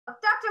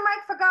Dr.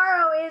 Mike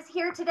Fugaro is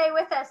here today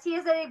with us. He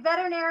is a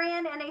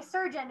veterinarian and a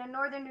surgeon in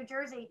Northern New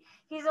Jersey.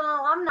 He's an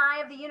alumni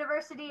of the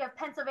University of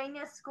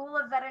Pennsylvania School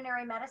of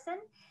Veterinary Medicine.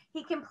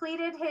 He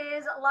completed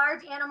his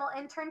large animal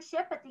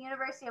internship at the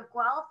University of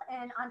Guelph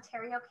in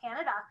Ontario,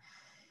 Canada.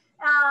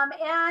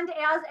 And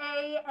as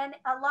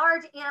a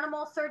large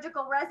animal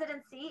surgical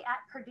residency at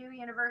Purdue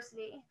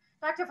University.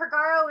 Dr.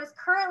 Fugaro is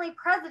currently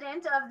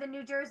president of the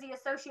New Jersey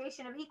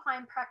Association of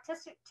Equine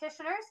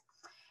Practitioners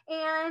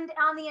and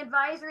on the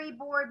advisory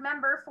board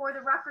member for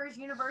the Rutgers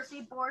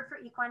University Board for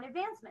Equine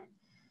Advancement.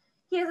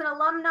 He is an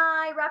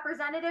alumni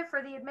representative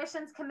for the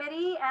admissions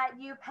committee at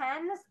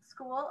UPenn's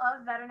School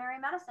of Veterinary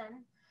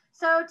Medicine.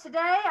 So today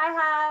I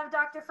have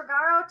Dr.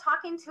 Fugaro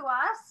talking to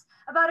us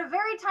about a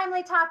very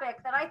timely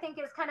topic that I think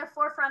is kind of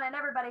forefront in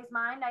everybody's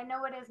mind. I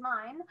know it is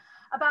mine,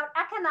 about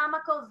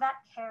economical vet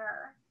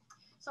care.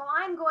 So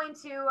I'm going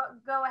to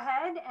go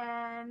ahead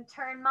and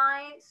turn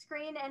my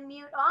screen and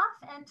mute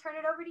off and turn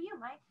it over to you,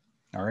 Mike.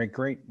 All right,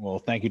 great. Well,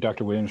 thank you,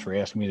 Dr. Williams, for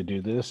asking me to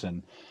do this.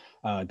 And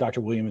Dr.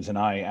 Williams and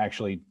I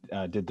actually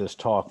did this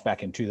talk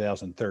back in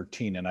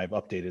 2013, and I've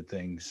updated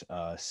things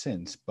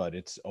since, but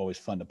it's always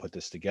fun to put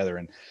this together.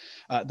 And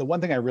the one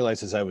thing I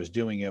realized as I was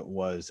doing it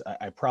was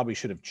I probably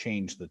should have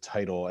changed the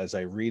title. As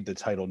I read the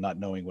title, not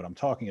knowing what I'm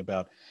talking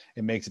about,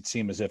 it makes it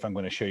seem as if I'm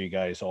going to show you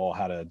guys all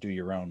how to do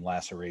your own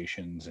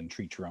lacerations and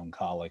treat your own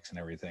colics and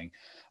everything.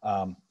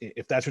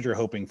 If that's what you're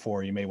hoping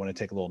for, you may want to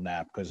take a little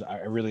nap, because I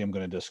really am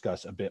going to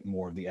discuss a bit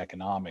more of the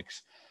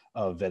economics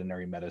of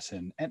veterinary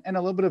medicine and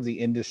a little bit of the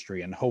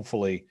industry, and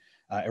hopefully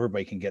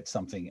everybody can get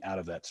something out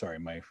of that. Sorry,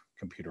 my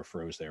computer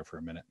froze there for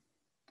a minute.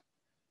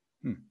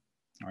 All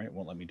right, it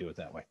won't let me do it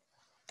that way.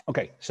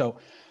 Okay, so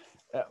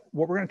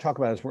what we're going to talk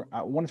about is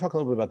I want to talk a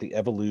little bit about the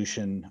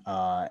evolution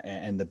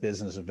and the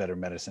business of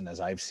veterinary medicine as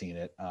I've seen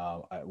it.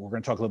 We're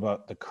going to talk a little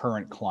about the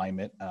current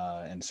climate,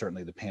 and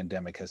certainly the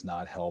pandemic has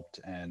not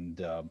helped.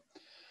 And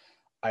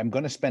I'm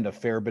going to spend a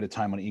fair bit of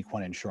time on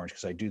equine insurance,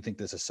 because I do think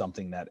this is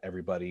something that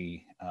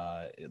everybody,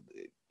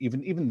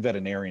 even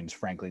veterinarians,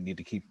 frankly, need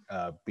to keep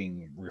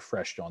being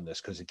refreshed on this,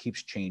 because it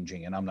keeps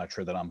changing, and I'm not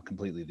sure that I'm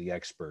completely the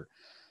expert.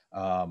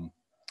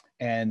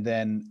 And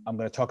then I'm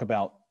going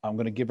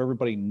to give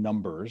everybody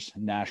numbers,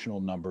 national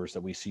numbers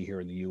that we see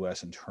here in the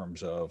US in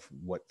terms of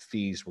what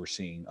fees we're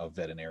seeing of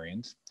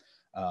veterinarians.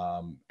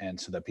 And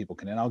so that people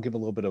can, and I'll give a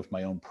little bit of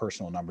my own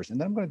personal numbers. And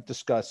then I'm going to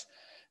discuss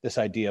this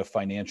idea of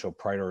financial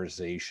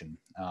prioritization.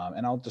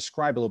 And I'll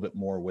describe a little bit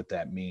more what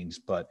that means.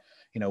 But,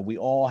 you know, we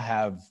all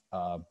have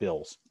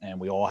bills, and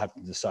we all have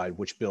to decide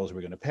which bills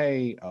we're going to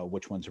pay,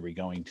 which ones are we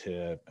going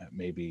to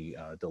maybe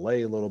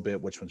delay a little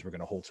bit, which ones we're going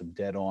to hold some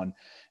debt on.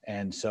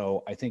 And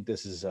so I think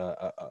this is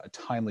a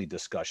timely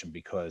discussion,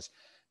 because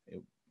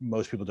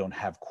most people don't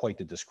have quite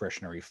the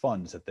discretionary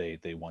funds that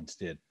they once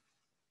did.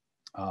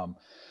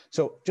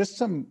 So just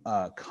some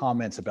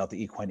comments about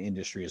the equine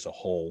industry as a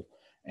whole.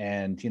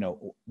 And, you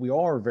know, we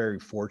all are very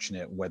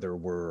fortunate, whether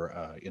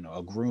we're, you know,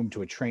 a groom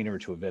to a trainer,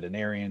 to a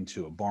veterinarian,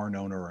 to a barn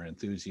owner or an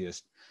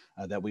enthusiast,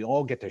 that we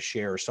all get to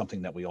share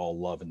something that we all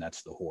love, and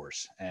that's the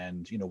horse.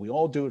 And, you know, we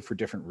all do it for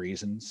different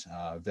reasons.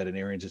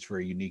 Veterinarians, it's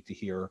very unique to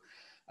hear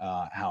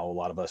how a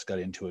lot of us got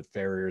into it.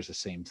 Farriers, the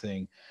same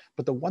thing.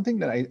 But the one thing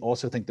that I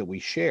also think that we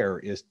share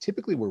is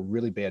typically we're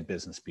really bad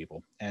business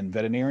people, and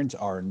veterinarians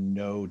are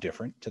no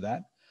different to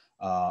that.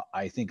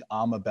 I think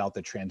I'm about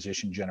the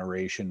transition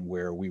generation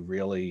where we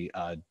really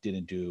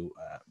didn't do,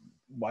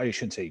 well, I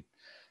shouldn't say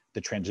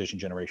the transition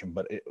generation,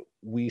 but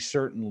we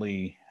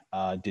certainly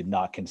did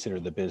not consider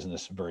the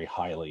business very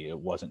highly. It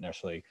wasn't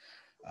necessarily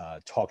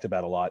talked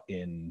about a lot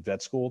in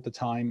vet school at the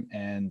time.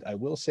 And I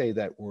will say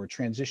that we're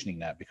transitioning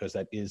that, because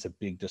that is a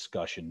big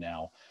discussion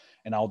now.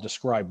 And I'll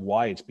describe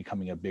why it's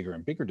becoming a bigger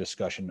and bigger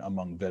discussion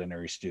among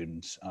veterinary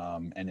students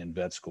and in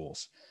vet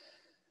schools.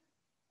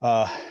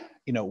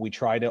 You know, we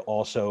try to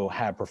also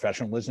have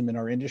professionalism in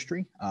our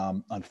industry.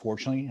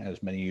 Unfortunately,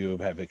 as many of you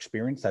have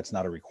experienced, that's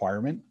not a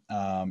requirement.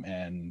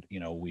 And, you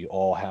know, we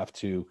all have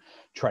to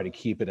try to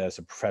keep it as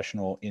a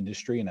professional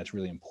industry. And that's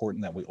really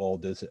important that we all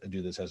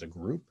do this as a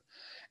group.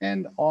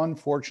 And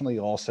unfortunately,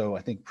 also,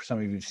 I think some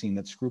of you have seen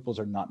that scruples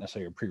are not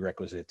necessarily a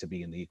prerequisite to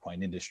be in the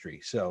equine industry.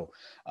 So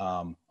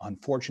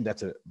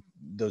unfortunately,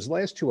 those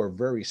last two are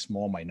very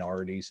small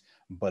minorities,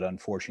 but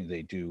unfortunately,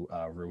 they do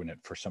ruin it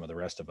for some of the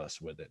rest of us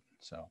with it.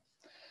 So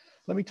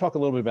let me talk a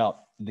little bit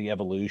about the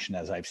evolution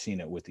as I've seen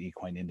it with the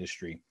equine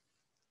industry.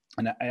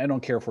 And I don't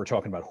care if we're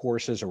talking about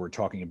horses or we're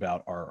talking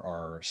about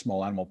our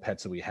small animal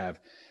pets that we have.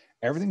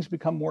 Everything's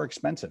become more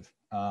expensive.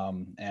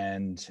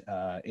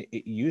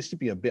 It used to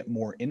be a bit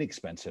more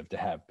inexpensive to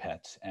have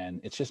pets,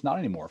 and it's just not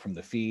anymore, from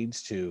the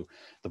feeds to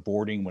the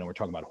boarding when we're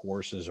talking about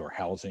horses, or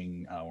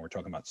housing when we're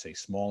talking about, say,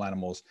 small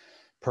animals.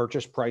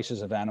 Purchase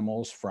prices of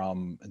animals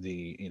from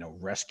the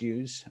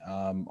rescues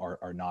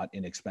are not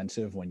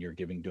inexpensive when you're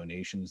giving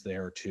donations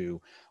there,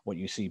 to what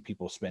you see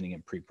people spending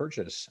in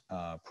pre-purchase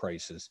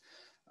prices.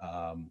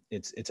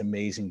 It's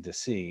amazing to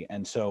see.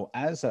 And so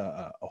as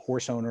a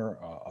horse owner,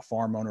 a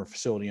farm owner,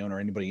 facility owner,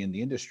 anybody in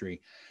the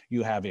industry,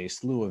 you have a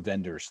slew of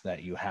vendors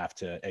that you have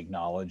to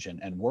acknowledge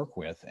and work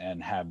with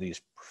and have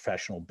these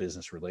professional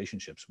business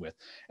relationships with.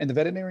 And the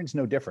veterinarian's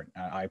no different.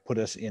 I put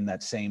us in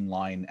that same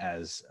line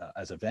as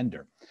a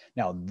vendor.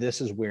 Now,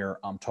 this is where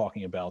I'm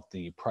talking about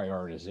the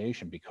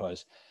prioritization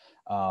because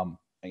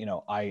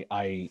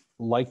I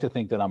like to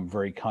think that I'm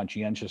very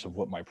conscientious of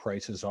what my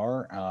prices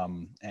are.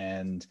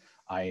 And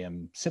I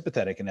am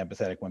sympathetic and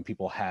empathetic when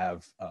people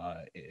have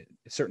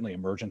certainly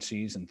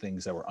emergencies and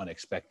things that were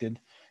unexpected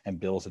and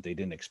bills that they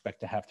didn't expect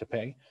to have to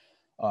pay.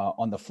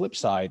 On the flip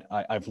side,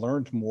 I've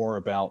learned more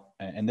about,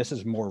 and this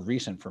is more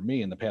recent for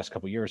me in the past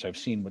couple of years, I've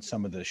seen what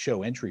some of the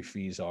show entry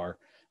fees are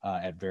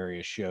at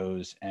various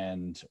shows.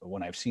 And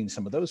when I've seen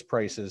some of those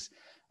prices,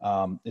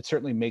 it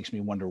certainly makes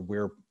me wonder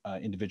where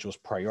individuals'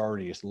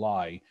 priorities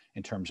lie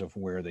in terms of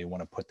where they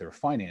want to put their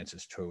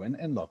finances to.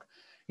 And look,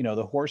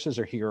 the horses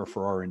are here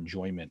for our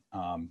enjoyment.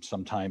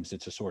 Sometimes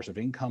it's a source of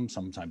income,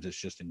 sometimes it's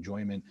just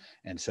enjoyment.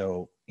 And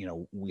so,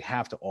 we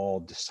have to all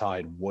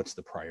decide what's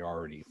the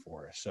priority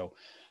for us. So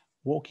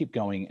we'll keep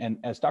going. And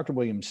as Dr.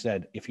 Williams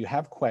said, if you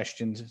have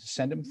questions,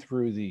 send them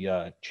through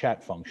the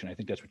chat function. I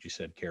think that's what you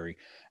said, Carrie.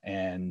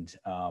 And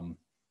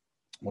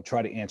we'll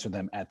try to answer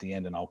them at the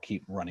end, and I'll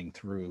keep running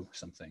through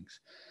some things.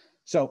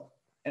 So,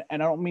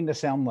 and I don't mean to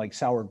sound like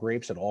sour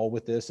grapes at all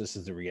with this. This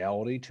is the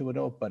reality to it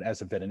all. But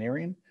as a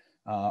veterinarian,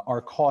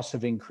 our costs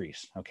have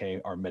increased, okay?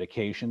 Our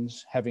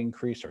medications have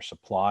increased, our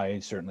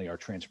supplies, certainly our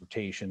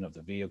transportation of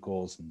the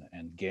vehicles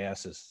and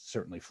gas is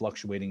certainly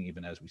fluctuating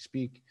even as we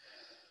speak.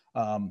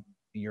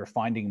 You're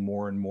finding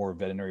more and more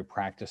veterinary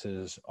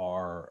practices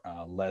are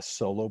less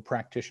solo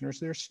practitioners.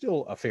 There's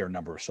still a fair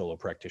number of solo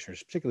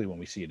practitioners, particularly when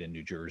we see it in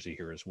New Jersey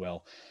here as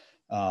well.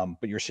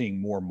 But you're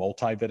seeing more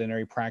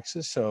multi-veterinary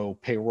practices. So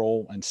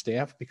payroll and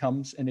staff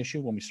becomes an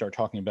issue when we start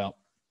talking about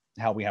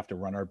how we have to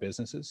run our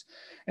businesses.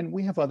 And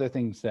we have other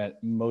things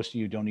that most of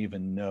you don't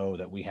even know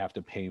that we have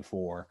to pay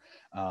for,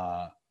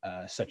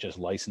 such as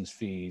license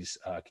fees,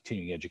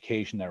 continuing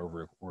education that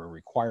we're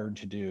required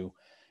to do.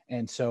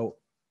 And so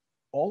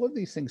all of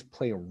these things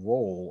play a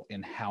role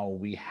in how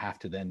we have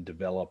to then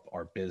develop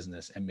our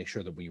business and make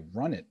sure that we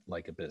run it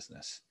like a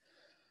business.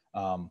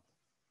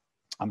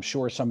 I'm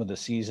sure some of the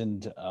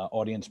seasoned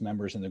audience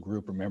members in the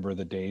group remember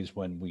the days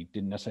when we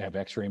didn't necessarily have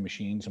x-ray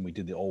machines and we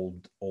did the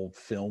old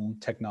film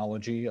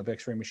technology of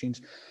x-ray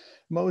machines.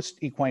 Most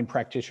equine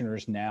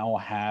practitioners now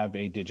have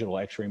a digital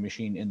x-ray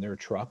machine in their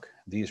truck.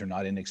 These are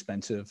not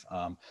inexpensive.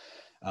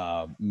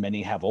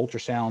 Many have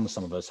ultrasound.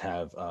 Some of us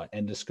have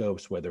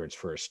endoscopes, whether it's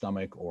for a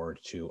stomach or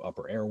to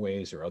upper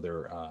airways or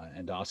other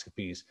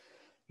endoscopies.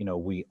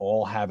 We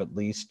all have at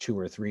least 2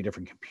 or 3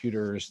 different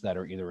computers that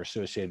are either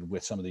associated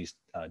with some of these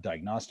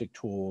diagnostic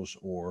tools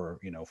or,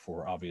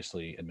 for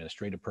obviously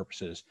administrative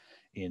purposes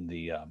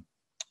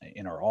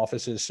in our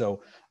offices.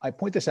 So I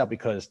point this out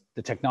because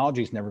the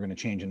technology is never going to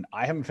change. And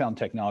I haven't found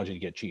technology to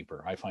get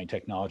cheaper. I find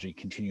technology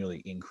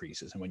continually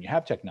increases. And when you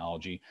have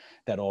technology,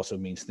 that also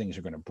means things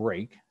are going to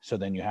break. So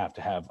then you have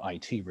to have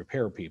IT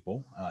repair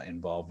people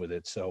involved with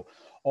it. So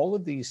all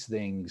of these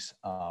things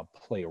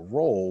play a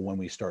role when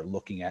we start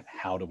looking at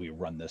how do we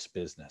run this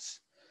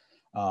business.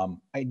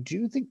 I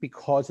do think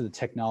because of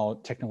the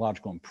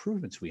technological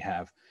improvements we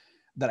have,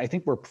 that I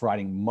think we're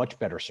providing much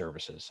better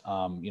services.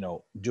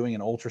 Doing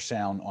an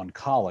ultrasound on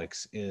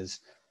colics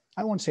is,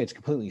 I won't say it's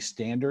completely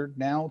standard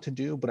now to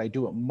do, but I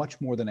do it much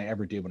more than I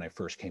ever did when I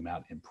first came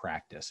out in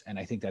practice. And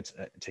I think it's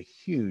a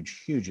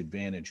huge, huge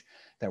advantage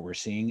that we're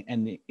seeing.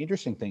 And the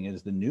interesting thing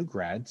is the new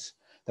grads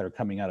that are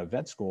coming out of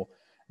vet school,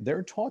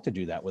 they're taught to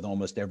do that with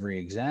almost every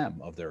exam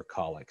of their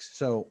colics.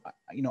 So,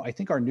 I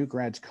think our new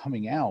grads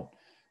coming out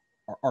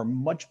are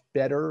much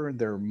better.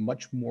 They're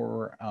much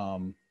more,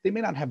 they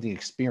may not have the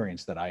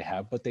experience that I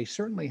have, but they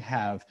certainly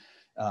have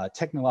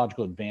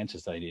technological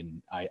advances that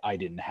I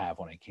didn't have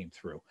when I came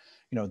through.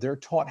 They're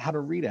taught how to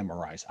read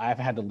MRIs. I've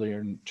had to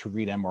learn to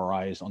read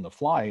MRIs on the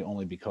fly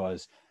only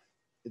because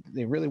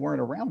they really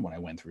weren't around when I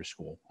went through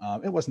school.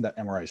 It wasn't that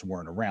MRIs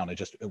weren't around,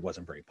 it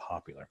wasn't very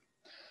popular.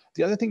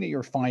 The other thing that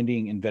you're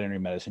finding in veterinary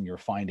medicine, you're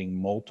finding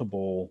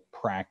multiple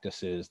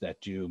practices that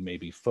do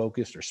maybe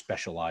focused or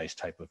specialized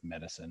type of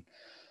medicine.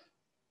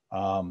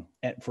 And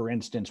for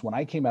instance, when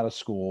I came out of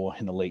school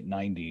in the late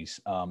 90s,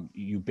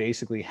 you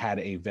basically had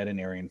a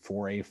veterinarian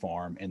for a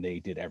farm, and they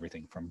did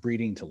everything from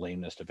breeding to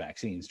lameness to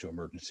vaccines to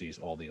emergencies,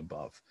 all the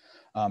above.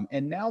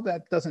 And now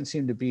that doesn't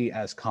seem to be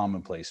as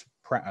commonplace.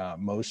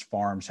 Most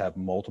farms have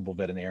multiple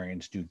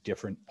veterinarians do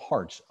different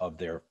parts of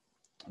their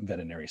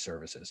veterinary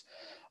services.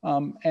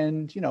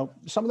 And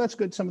some of that's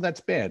good, some of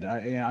that's bad.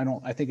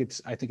 I think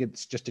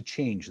it's just a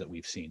change that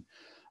we've seen.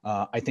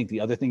 I think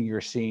the other thing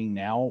you're seeing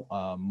now,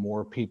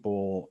 more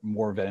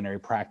veterinary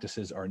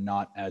practices are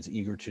not as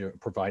eager to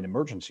provide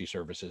emergency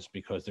services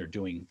because they're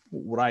doing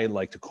what I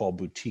like to call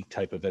boutique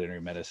type of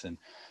veterinary medicine,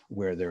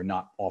 where they're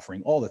not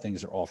offering all the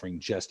things, they're offering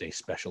just a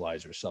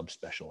specialized or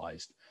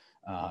subspecialized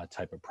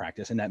type of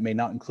practice. And that may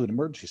not include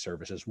emergency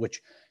services,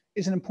 which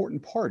is an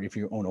important part if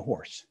you own a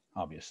horse,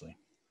 obviously.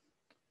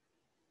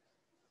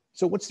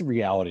 So what's the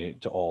reality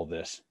to all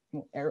this?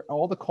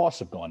 All the costs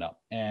have gone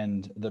up,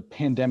 and the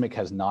pandemic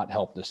has not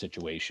helped the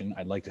situation.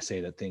 I'd like to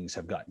say that things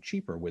have gotten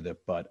cheaper with it,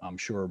 but I'm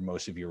sure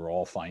most of you are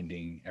all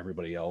finding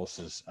everybody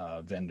else's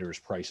vendors'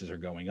 prices are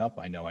going up.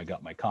 I know I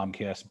got my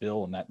Comcast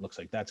bill, and that looks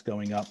like that's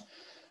going up.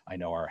 I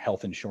know our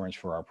health insurance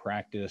for our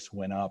practice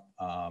went up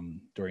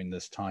during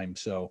this time.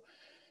 So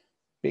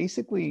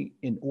basically,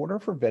 in order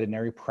for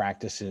veterinary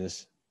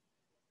practices,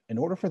 in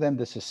order for them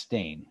to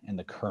sustain in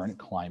the current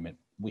climate,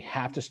 we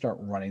have to start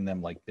running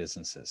them like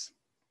businesses.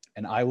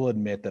 And I will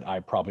admit that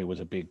I probably was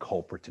a big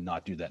culprit to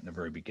not do that in the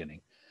very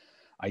beginning.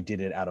 I did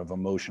it out of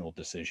emotional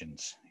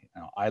decisions.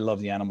 I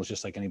love the animals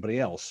just like anybody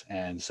else.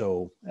 And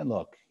so, and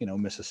look,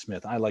 Mrs.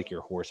 Smith, I like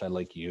your horse. I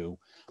like you.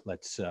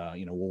 Let's,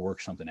 we'll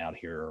work something out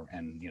here.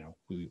 And,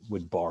 we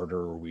would barter,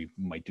 or we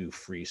might do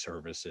free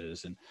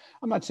services. And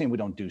I'm not saying we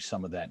don't do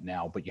some of that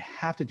now, but you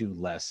have to do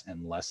less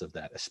and less of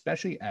that,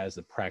 especially as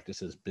the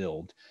practices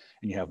build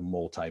and you have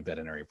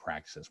multi-veterinary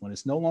practices. When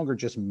it's no longer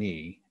just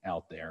me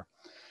out there,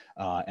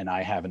 and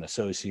I have an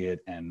associate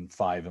and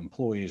 5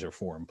 employees or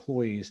 4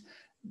 employees,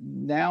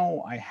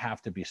 now I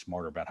have to be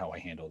smarter about how I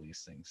handle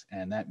these things.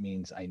 And that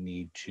means I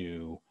need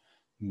to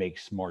make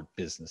smart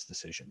business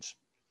decisions.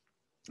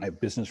 I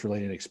have business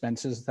related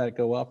expenses that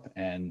go up,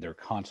 and they're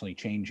constantly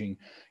changing.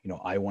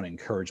 I want to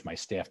encourage my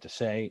staff to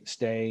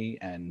stay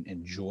and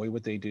enjoy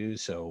what they do.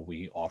 So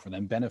we offer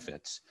them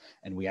benefits,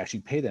 and we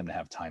actually pay them to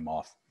have time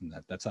off. And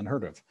that's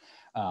unheard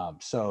of.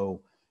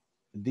 So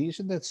these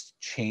are the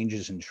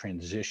changes and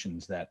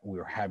transitions that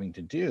we're having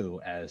to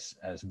do as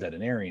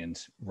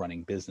veterinarians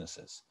running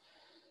businesses.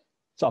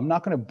 So I'm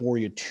not going to bore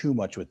you too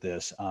much with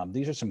this.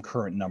 These are some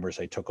current numbers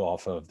I took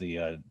off of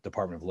the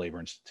Department of Labor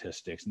and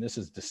Statistics. And this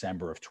is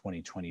December of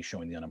 2020,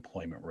 showing the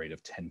unemployment rate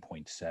of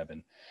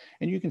 10.7.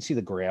 And you can see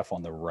the graph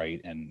on the right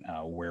and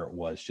where it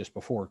was just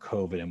before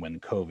COVID, and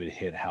when COVID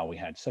hit, how we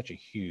had such a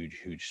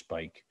huge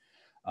spike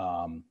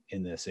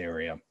in this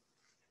area.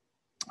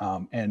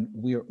 And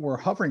we're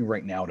hovering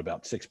right now at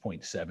about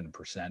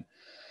 6.7%.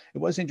 It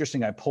was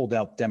interesting. I pulled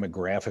out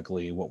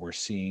demographically what we're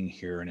seeing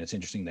here, and it's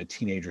interesting that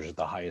teenagers are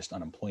the highest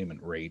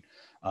unemployment rate.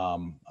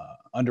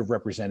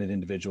 Underrepresented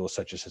individuals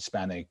such as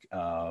Hispanic,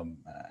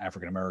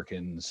 African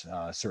Americans,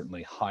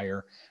 certainly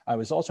higher. I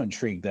was also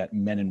intrigued that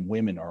men and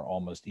women are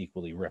almost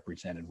equally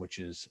represented, which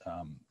is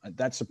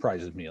that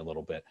surprises me a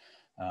little bit,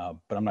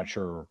 but I'm not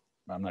sure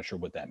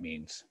what that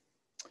means.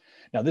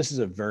 Now, this is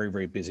a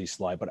very busy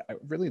slide, but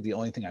really the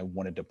only thing I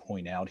wanted to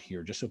point out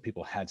here, just so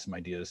people had some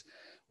ideas,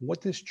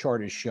 what this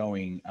chart is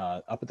showing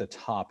up at the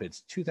top,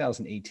 it's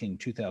 2018,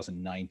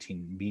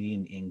 2019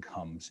 median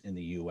incomes in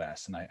the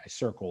US. And I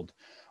circled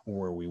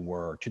where we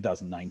were.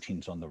 2019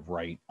 is on the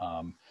right.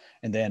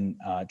 And then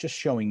just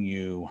showing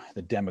you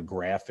the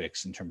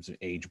demographics in terms of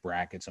age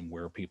brackets and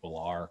where people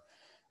are.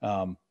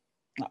 I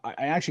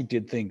actually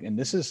did think, and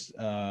this is,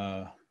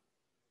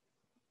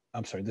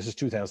 I'm sorry, this is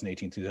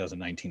 2018,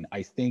 2019.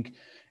 I think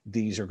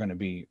these are going to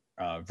be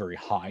very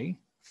high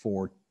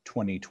for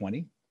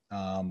 2020,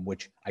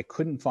 which I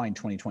couldn't find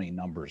 2020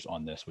 numbers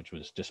on this, which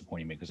was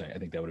disappointing me because I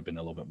think that would have been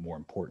a little bit more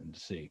important to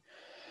see.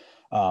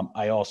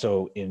 I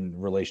also, in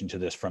relation to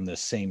this, from this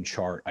same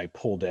chart, I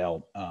pulled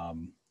out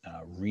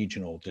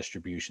regional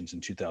distributions in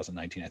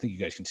 2019. I think you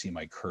guys can see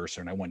my cursor,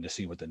 and I wanted to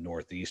see what the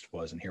Northeast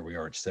was, and here we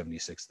are at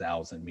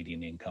 76,000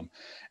 median income.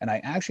 And I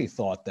actually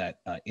thought that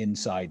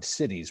inside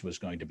cities was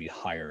going to be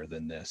higher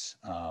than this,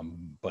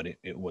 but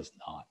it was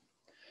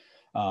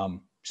not.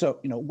 So,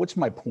 what's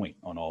my point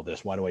on all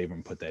this? Why do I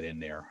even put that in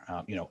there?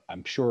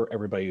 I'm sure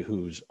everybody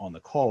who's on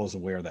the call is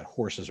aware that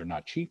horses are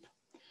not cheap.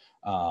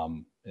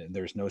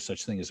 There's no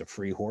such thing as a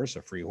free horse.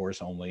 A free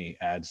horse only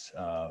adds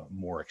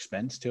more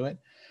expense to it.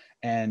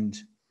 And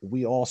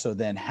we also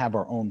then have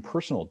our own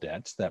personal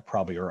debts that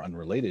probably are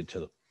unrelated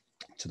to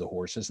the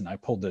horses. And I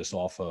pulled this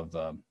off of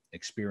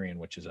Experian,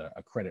 which is a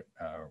credit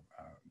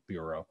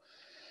bureau,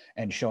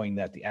 and showing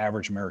that the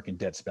average American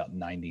debt's about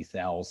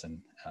 $90,000.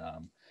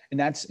 And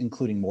that's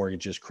including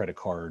mortgages, credit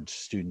cards,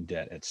 student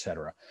debt, et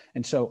cetera.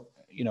 And so,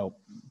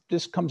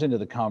 this comes into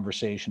the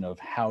conversation of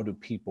how do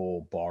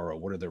people borrow?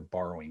 What are their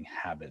borrowing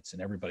habits?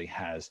 And everybody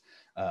has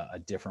a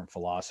different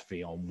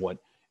philosophy on what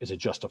is a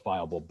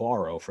justifiable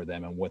borrow for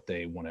them and what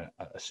they want to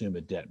assume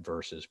a debt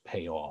versus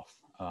pay off.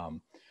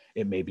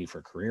 It may be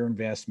for career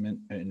investment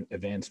and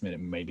advancement. It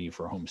may be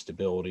for home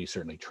stability,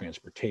 certainly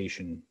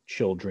transportation,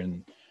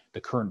 children. The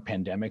current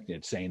pandemic,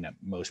 it's saying that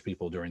most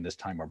people during this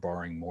time are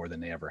borrowing more than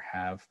they ever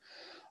have.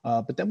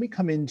 But then we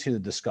come into the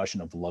discussion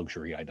of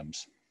luxury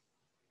items.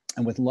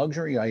 And with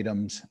luxury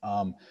items,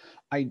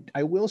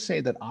 I will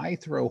say that I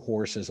throw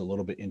horses a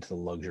little bit into the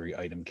luxury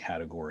item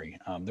category.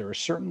 There are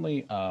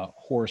certainly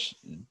horse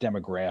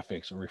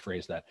demographics, or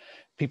rephrase that,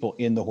 people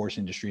in the horse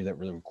industry that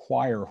really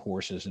require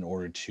horses in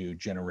order to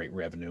generate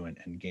revenue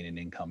and gain an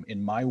income.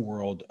 In my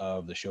world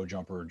of the show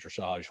jumper,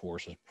 dressage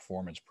horses,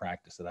 performance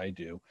practice that I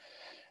do,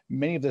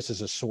 many of this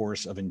is a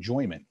source of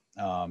enjoyment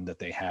that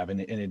they have,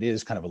 and it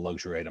is kind of a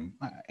luxury item.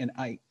 And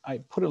I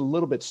put it a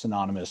little bit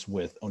synonymous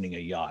with owning a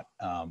yacht,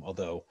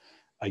 although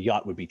a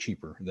yacht would be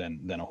cheaper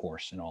than a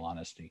horse, in all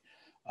honesty.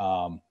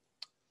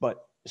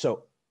 But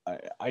so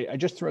I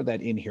just throw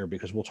that in here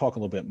because we'll talk a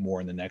little bit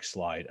more in the next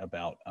slide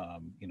about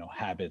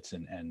habits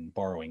and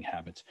borrowing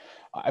habits.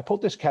 I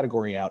pulled this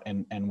category out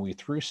and we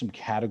threw some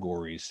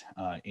categories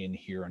in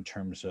here in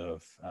terms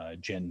of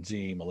Gen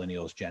Z,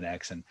 millennials, Gen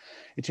X, and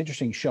it's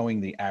interesting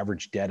showing the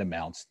average debt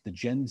amounts. The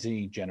Gen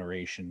Z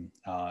generation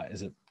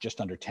is at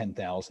just under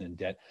 10,000 in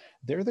debt.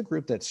 They're the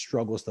group that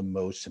struggles the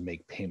most to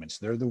make payments.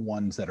 They're the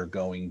ones that are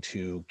going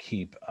to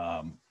keep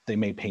they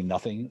may pay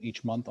nothing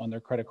each month on their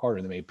credit card,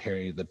 or they may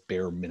pay the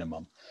bare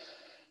minimum.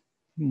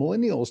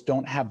 Millennials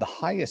don't have the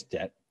highest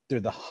debt. They're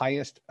the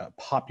highest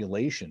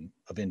population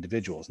of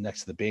individuals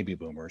next to the baby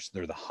boomers.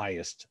 They're the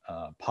highest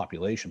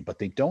population, but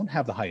they don't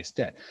have the highest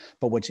debt.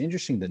 But what's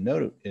interesting to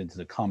note is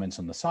the comments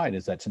on the side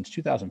is that since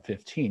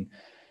 2015,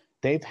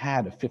 they've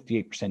had a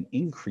 58%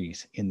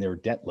 increase in their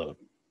debt load.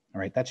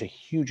 All right, that's a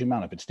huge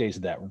amount. If it stays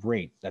at that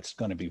rate, that's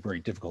going to be very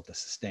difficult to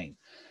sustain.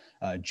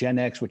 Gen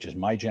X, which is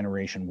my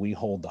generation, we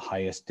hold the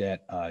highest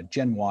debt.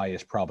 Gen Y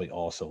is probably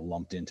also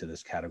lumped into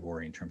this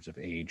category in terms of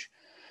age.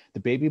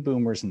 The baby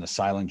boomers and the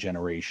silent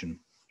generation,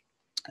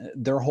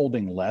 they're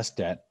holding less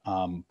debt.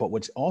 But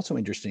what's also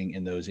interesting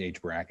in those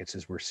age brackets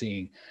is we're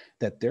seeing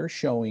that they're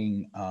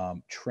showing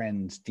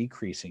trends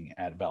decreasing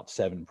at about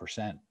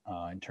 7%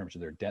 in terms of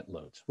their debt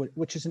loads,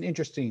 which is an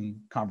interesting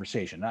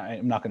conversation.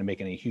 I'm not going to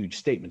make any huge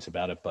statements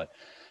about it, but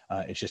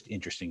it's just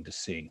interesting to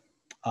see.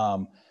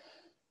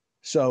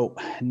 So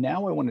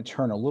now I want to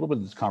turn a little bit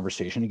of this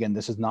conversation. Again,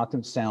 this is not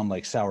to sound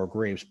like sour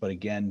grapes, but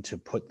again, to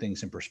put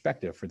things in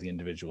perspective for the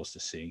individuals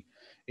to see,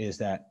 is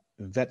that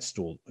vet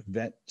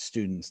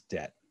students'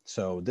 debt.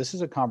 So this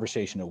is a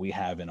conversation that we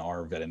have in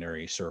our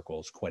veterinary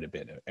circles quite a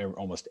bit.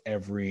 Almost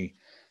every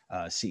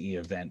CE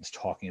event is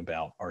talking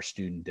about our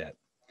student debt.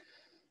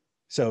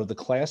 So the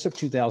class of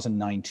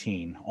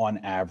 2019, on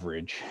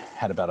average,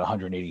 had about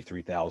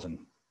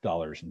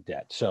 $183,000 in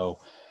debt. So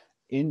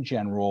in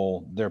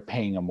general, they're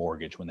paying a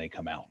mortgage when they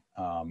come out.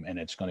 And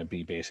it's going to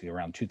be basically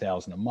around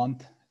 $2,000 a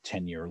month,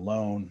 10-year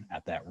loan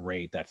at that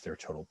rate. That's their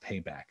total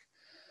payback.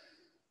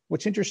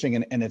 What's interesting,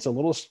 and it's a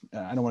little,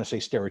 I don't want to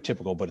say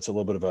stereotypical, but it's a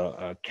little bit of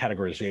a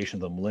categorization of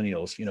the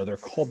millennials. They're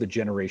called the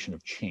generation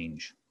of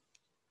change.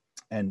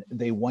 And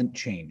they want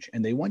change,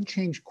 and they want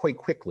change quite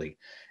quickly.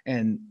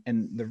 And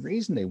the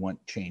reason they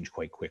want change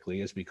quite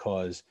quickly is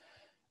because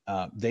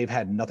they've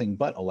had nothing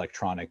but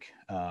electronic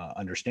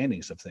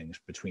understandings of things,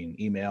 between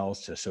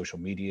emails to social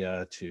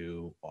media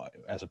to,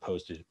 as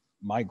opposed to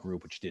my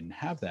group, which didn't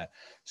have that.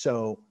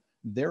 So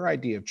their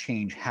idea of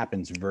change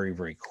happens very,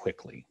 very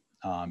quickly.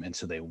 And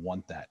so they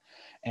want that.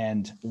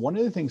 And one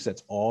of the things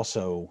that's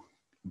also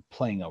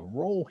playing a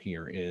role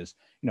here is,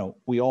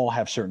 we all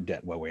have certain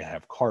debt, where we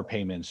have car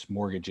payments,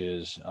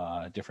 mortgages,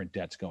 different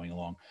debts going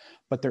along,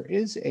 but there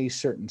is a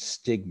certain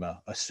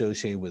stigma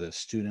associated with a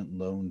student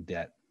loan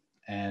debt.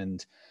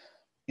 And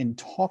in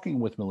talking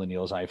with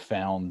millennials, I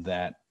found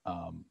that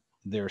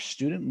their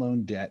student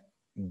loan debt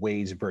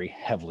weighs very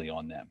heavily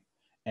on them,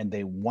 and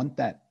they want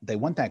that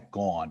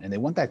gone, and they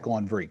want that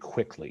gone very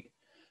quickly.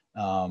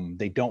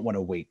 They don't want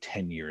to wait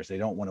 10 years. They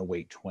don't want to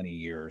wait 20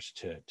 years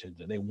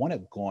they want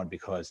it gone,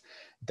 because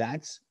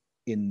that's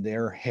in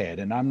their head.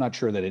 And I'm not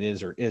sure that it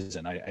is or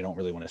isn't. I don't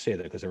really want to say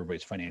that, because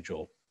everybody's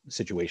financial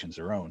situation's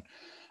their own.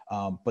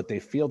 But they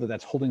feel that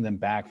that's holding them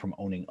back from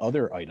owning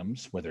other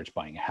items, whether it's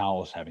buying a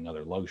house, having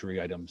other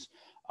luxury items.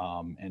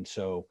 And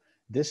so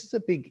this is a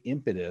big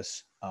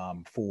impetus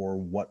for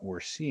what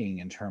we're seeing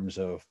in terms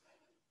of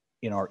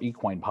in our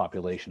equine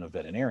population of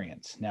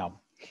veterinarians. Now,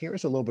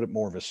 here's a little bit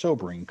more of a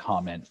sobering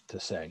comment to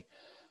say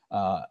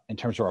in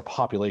terms of our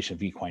population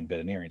of equine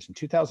veterinarians. In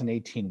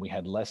 2018, we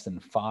had less than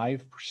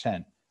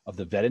 5% of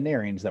the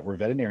veterinarians that were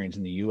veterinarians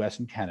in the US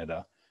and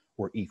Canada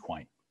were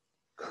equine.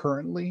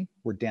 Currently,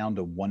 we're down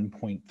to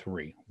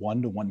 1.3,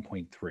 1 to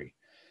 1.3.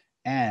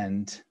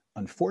 And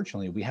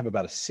unfortunately, we have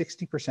about a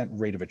 60%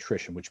 rate of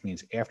attrition, which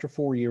means after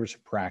 4 years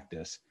of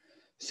practice,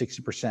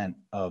 60%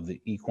 of the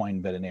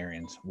equine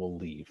veterinarians will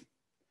leave.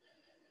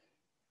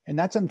 And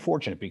that's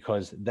unfortunate,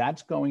 because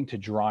that's going to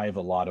drive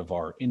a lot of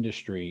our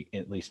industry,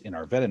 at least in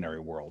our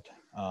veterinary world,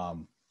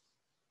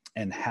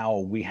 and how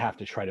we have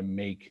to try to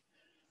make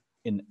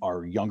in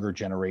our younger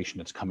generation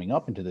that's coming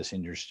up into this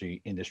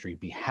industry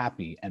be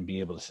happy and be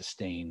able to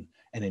sustain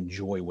and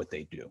enjoy what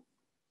they do.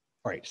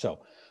 All right, so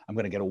I'm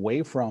going to get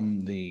away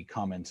from the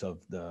comments of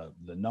the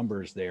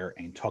numbers there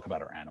and talk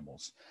about our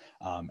animals,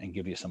 and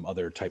give you some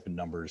other type of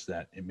numbers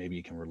that maybe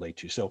you can relate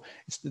to. So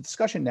the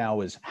discussion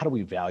now is, how do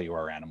we value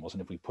our animals,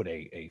 and if we put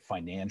a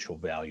financial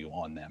value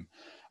on them.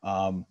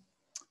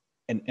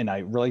 And I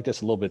relate this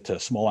a little bit to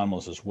small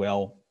animals as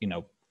well.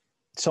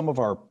 Some of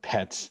our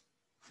pets,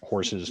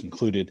 horses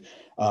included,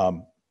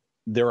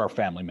 they're our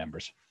family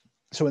members.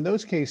 So in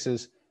those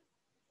cases,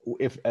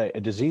 if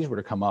a disease were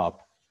to come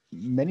up,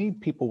 many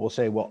people will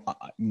say, well,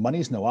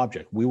 money's no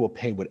object. We will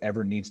pay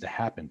whatever needs to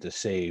happen to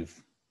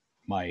save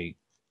my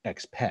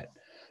ex-pet.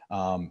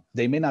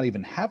 They may not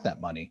even have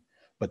that money,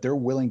 but they're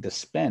willing to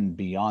spend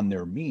beyond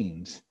their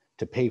means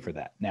to pay for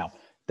that. Now,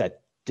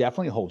 that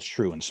definitely holds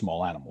true in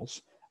small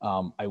animals.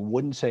 I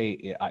wouldn't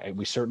say,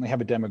 we certainly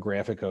have a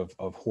demographic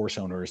of horse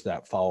owners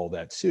that follow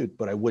that suit,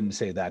 but I wouldn't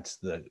say that's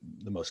the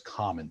most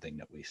common thing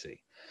that we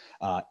see.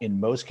 In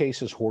most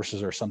cases,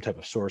 horses are some type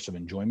of source of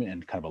enjoyment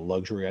and kind of a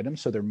luxury item.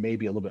 So there may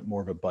be a little bit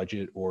more of a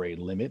budget or a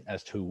limit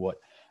as to what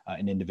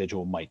an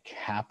individual might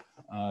cap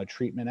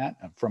treatment at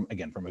from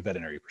a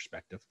veterinary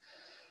perspective.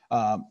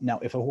 Now,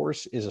 if a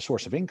horse is a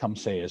source of income,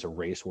 say as a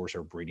racehorse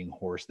or breeding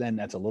horse, then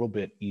that's a little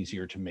bit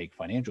easier to make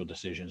financial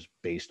decisions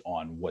based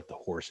on what the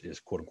horse is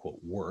quote unquote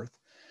worth.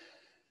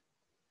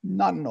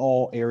 Not in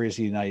all areas of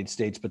the United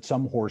States, but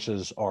some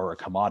horses are a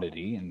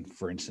commodity and,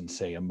 for instance,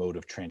 say a mode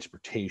of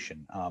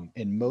transportation.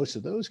 In most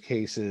of those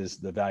cases,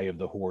 the value of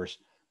the horse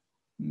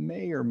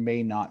may or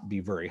may not be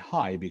very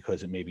high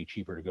because it may be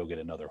cheaper to go get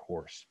another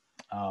horse.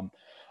 I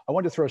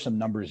want to throw some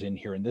numbers in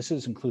here, and this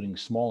is including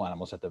small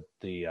animals at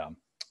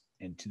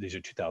and these are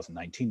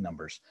 2019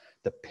 numbers.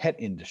 The pet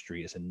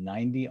industry is a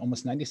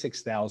almost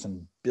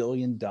 $96,000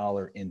 billion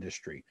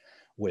industry,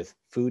 with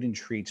food and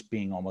treats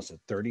being almost at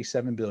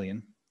 $37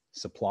 billion,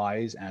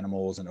 supplies,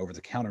 animals, and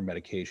over-the-counter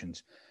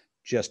medications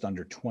just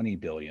under $20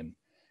 billion,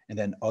 and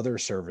then other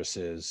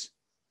services,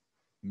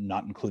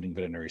 not including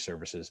veterinary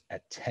services,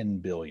 at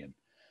 $10 billion.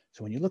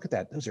 So when you look at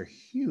that, those are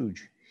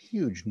huge,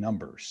 huge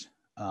numbers.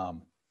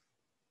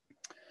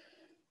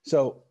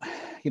 So,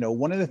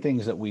 one of the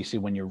things that we see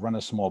when you run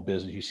a small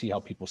business, you see how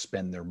people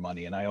spend their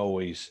money. And I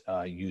always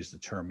use the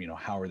term,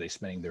 how are they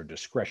spending their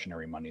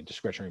discretionary money?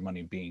 Discretionary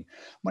money being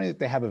money that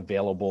they have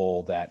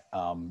available that,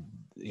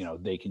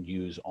 they can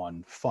use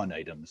on fun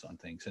items, on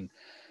things. And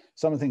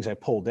some of the things I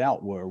pulled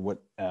out were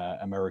what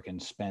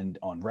Americans spend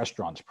on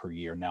restaurants per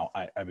year. Now,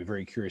 I'd be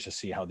very curious to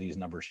see how these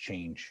numbers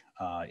change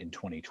in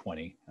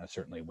 2020,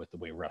 certainly with the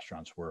way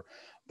restaurants were.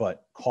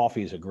 But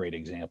coffee is a great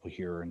example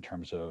here in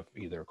terms of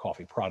either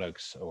coffee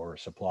products or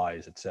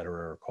supplies, et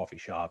cetera, or coffee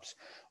shops,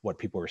 what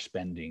people are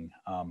spending.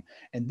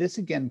 And this,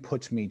 again,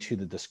 puts me to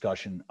the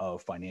discussion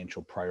of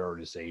financial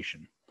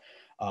prioritization.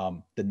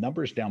 The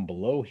numbers down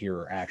below here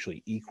are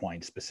actually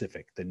equine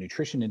specific. The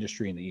nutrition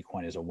industry in the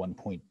equine is a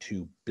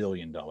 $1.2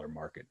 billion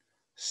market.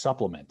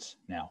 Supplements.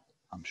 Now,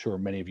 I'm sure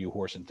many of you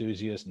horse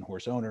enthusiasts and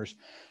horse owners,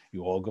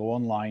 you all go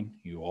online,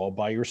 you all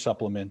buy your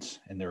supplements,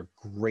 and they're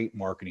great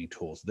marketing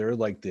tools. They're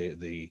like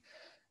the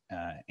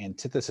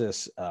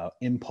antithesis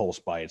impulse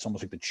buy. It's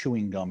almost like the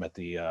chewing gum at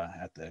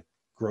the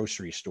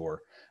grocery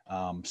store.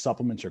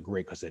 Supplements are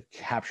great because it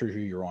captures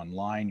you. You're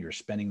online, you're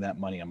spending that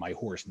money, and my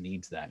horse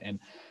needs that.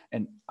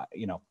 And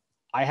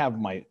I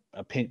have my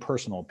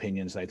personal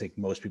opinions. I think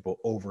most people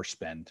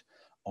overspend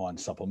on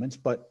supplements,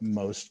 but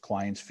most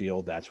clients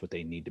feel that's what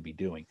they need to be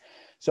doing.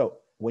 So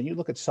when you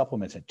look at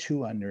supplements at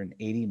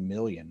 $280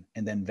 million,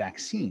 and then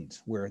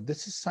vaccines, where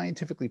this is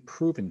scientifically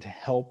proven to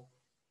help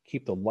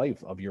keep the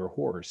life of your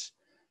horse,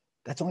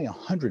 that's only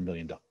 $100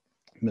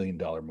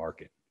 million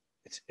market.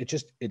 It's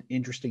just an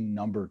interesting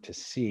number to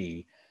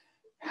see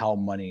how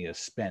money is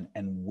spent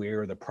and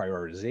where the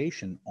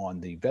prioritization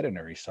on the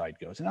veterinary side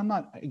goes. And I'm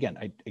not, again,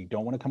 I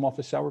don't want to come off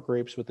as sour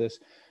grapes with this,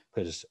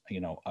 because,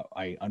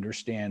 I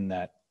understand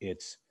that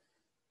it's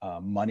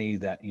money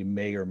that you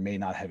may or may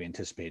not have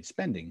anticipated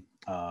spending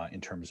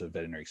in terms of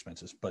veterinary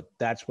expenses. But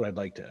that's what I'd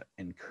like to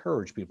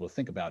encourage people to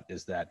think about,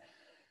 is that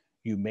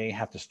you may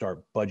have to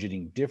start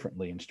budgeting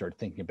differently and start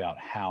thinking about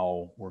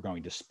how we're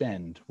going to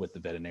spend with the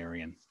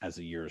veterinarian as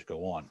the years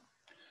go on.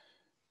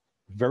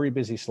 Very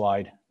busy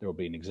slide. There will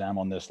be an exam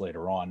on this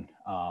later on.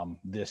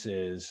 This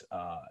is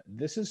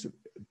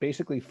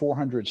basically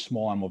 400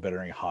 small animal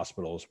veterinary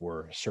hospitals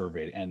were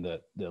surveyed, and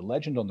the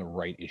legend on the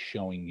right is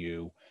showing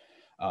you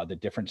the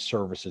different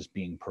services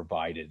being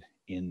provided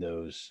in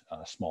those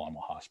small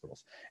animal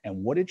hospitals.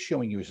 And what it's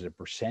showing you is a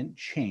percent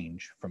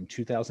change from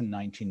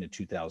 2019 to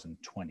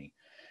 2020.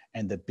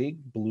 And the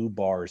big blue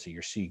bars that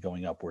you see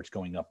going up, where it's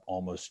going up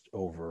almost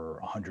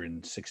over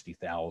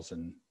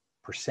 160,000%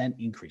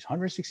 increase,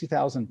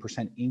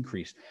 160,000%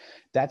 increase.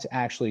 That's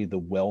actually the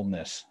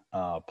wellness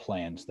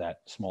plans that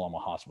small animal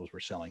hospitals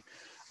were selling.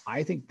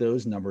 I think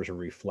those numbers are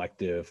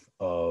reflective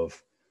of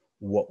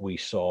what we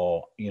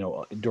saw,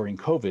 during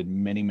COVID.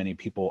 Many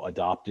people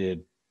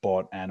adopted,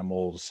 bought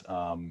animals,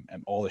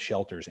 and all the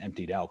shelters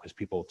emptied out because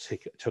people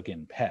took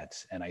in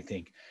pets. And I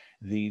think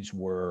these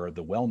were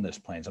the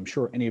wellness plans. I'm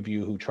sure any of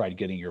you who tried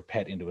getting your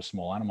pet into a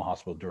small animal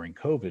hospital during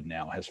COVID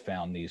now has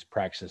found these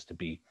practices to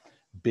be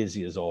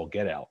busy as all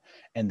get out.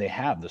 And they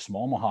have. The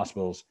small animal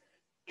hospitals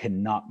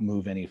cannot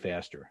move any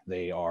faster.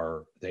 They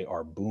are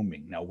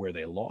booming. Now, where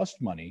they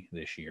lost money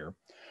this year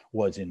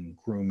was in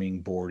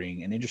grooming,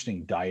 boarding, and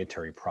interesting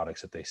dietary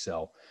products that they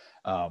sell,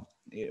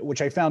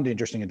 which I found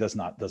interesting. It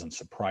doesn't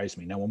surprise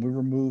me. Now, when we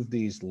remove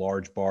these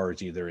large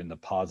bars, either in the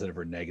positive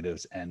or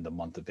negatives, and the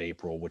month of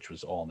April, which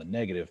was all in the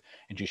negative,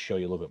 and just show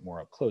you a little bit more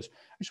up close,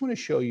 I just want to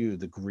show you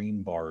the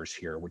green bars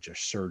here, which are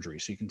surgery.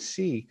 So you can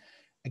see,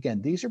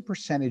 again, these are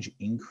percentage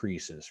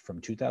increases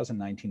from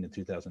 2019 to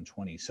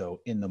 2020.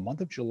 So in the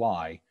month of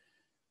July,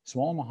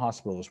 small animal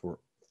hospitals were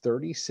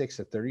 36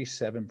 to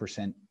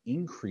 37%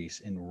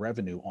 increase in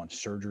revenue on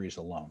surgeries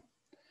alone.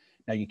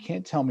 Now, you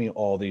can't tell me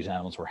all these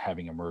animals were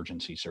having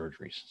emergency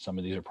surgeries. Some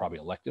of these are probably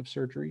elective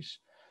surgeries,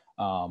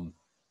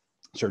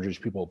 surgeries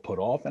people put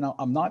off. And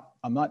I'm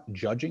not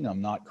judging,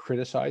 I'm not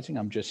criticizing.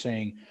 I'm just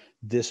saying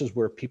this is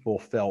where people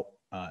felt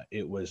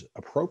it was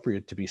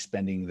appropriate to be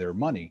spending their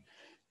money.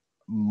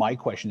 My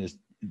question is,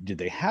 did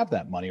they have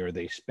that money, or are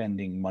they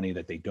spending money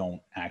that they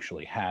don't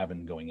actually have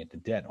and going into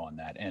debt on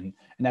that? And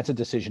that's a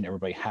decision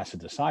everybody has to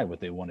decide what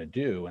they want to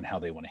do and how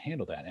they want to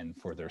handle that. And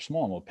for their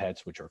small animal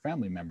pets, which are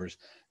family members,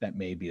 that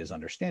may be as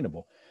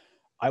understandable.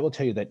 I will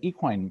tell you that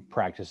equine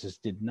practices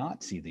did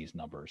not see these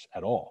numbers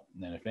at all.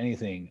 And if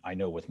anything, I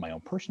know with my own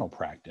personal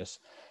practice,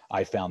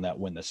 I found that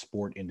when the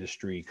sport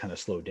industry kind of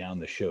slowed down,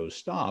 the shows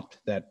stopped,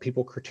 that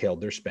people curtailed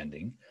their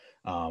spending.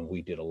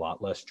 We did a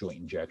lot less joint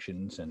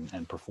injections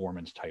and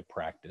performance type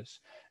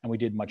practice, and we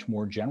did much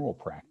more general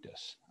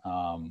practice.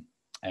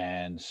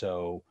 And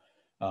so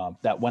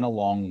that went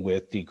along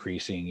with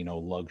decreasing,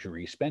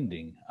 luxury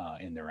spending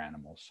in their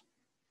animals.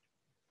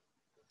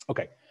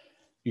 Okay.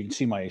 You can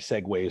see my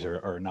segues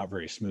are not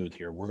very smooth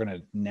here. We're going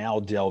to now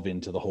delve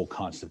into the whole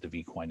concept of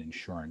equine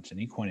insurance. And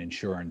equine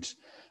insurance,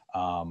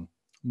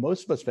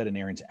 most of us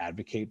veterinarians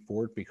advocate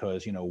for it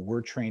because,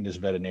 we're trained as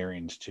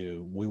veterinarians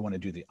we want to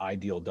do the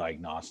ideal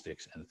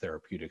diagnostics and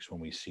therapeutics when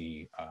we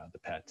see the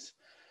pets,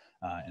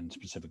 and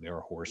specifically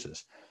our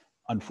horses.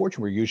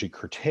 Unfortunately, we're usually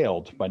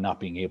curtailed by not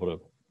being able to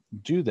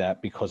do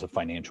that because of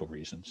financial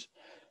reasons.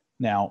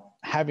 Now,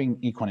 having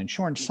equine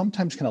insurance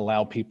sometimes can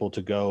allow people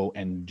to go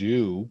and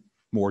do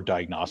more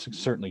diagnostics,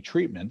 certainly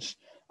treatments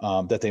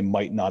that they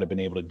might not have been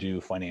able to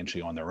do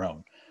financially on their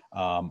own.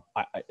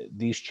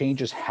 These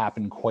changes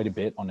happen quite a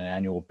bit on an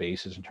annual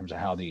basis in terms of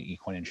how the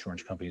equine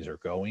insurance companies are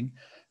going.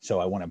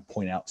 So I want to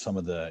point out some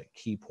of the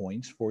key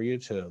points for you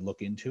to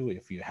look into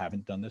if you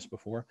haven't done this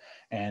before.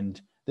 And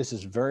this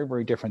is very,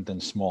 very different than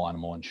small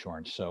animal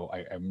insurance. So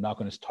I'm not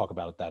going to talk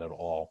about that at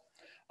all.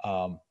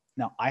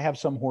 Now, I have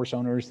some horse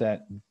owners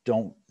that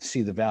don't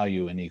see the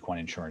value in equine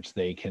insurance.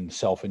 They can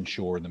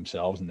self-insure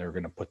themselves and they're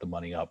going to put the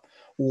money up,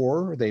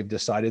 or they've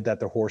decided that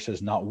their horse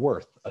is not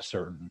worth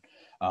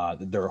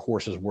their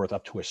horse is worth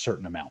up to a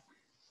certain amount.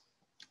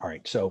 All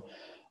right, so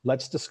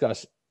let's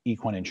discuss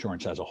equine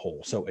insurance as a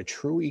whole. So a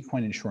true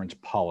equine insurance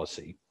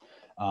policy,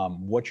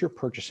 what you're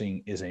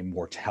purchasing is a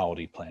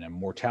mortality plan. A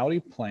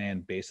mortality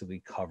plan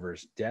basically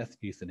covers death,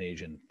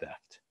 euthanasia, and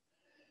theft.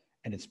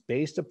 And it's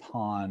based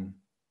upon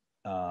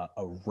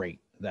a rate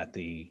that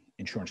the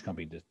insurance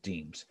company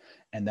deems,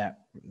 and that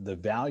the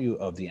value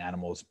of the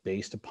animal is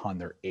based upon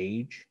their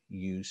age,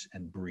 use,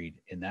 and breed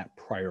in that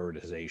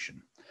prioritization.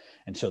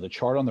 And so the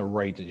chart on the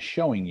right is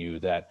showing you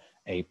that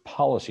a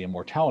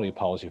mortality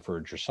policy for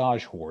a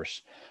dressage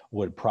horse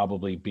would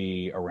probably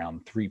be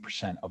around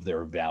 3% of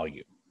their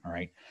value. All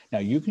right. Now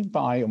you can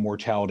buy a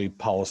mortality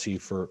policy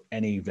for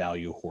any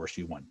value horse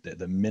you want.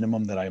 The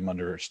minimum that I'm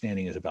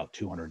understanding is about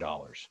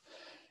 $200.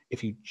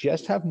 If you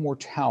just have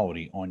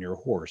mortality on your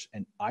horse,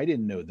 and I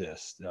didn't know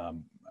this,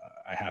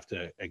 I have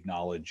to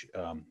acknowledge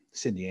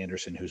Cindy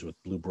Anderson, who's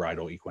with Blue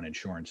Bridle Equine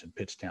Insurance in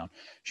Pittstown.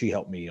 She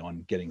helped me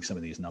on getting some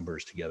of these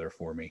numbers together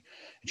for me,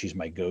 and she's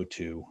my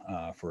go-to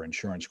for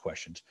insurance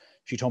questions.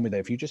 She told me that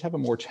if you just have a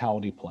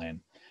mortality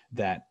plan,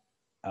 that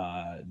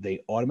they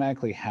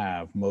automatically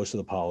have, most of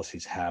the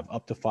policies have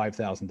up to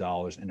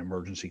 $5,000 in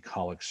emergency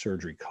colic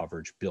surgery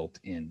coverage built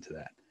into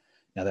that.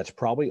 Now that's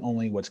probably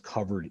only what's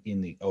covered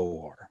in the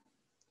OR,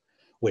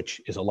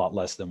 which is a lot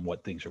less than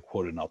what things are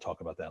quoted, and I'll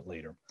talk about that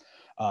later.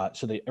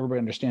 So everybody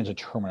understands the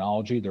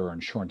terminology. There are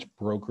insurance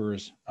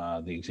brokers.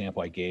 The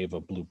example I gave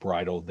of Blue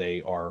Bridle,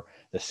 they are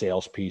the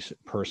sales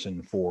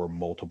person for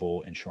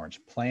multiple insurance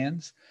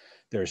plans.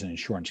 There's an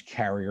insurance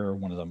carrier,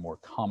 one of the more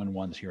common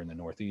ones here in the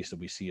Northeast that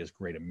we see as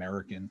Great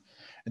American.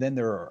 And then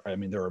there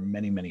are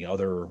many, many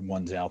other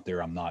ones out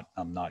there. I'm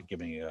not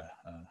giving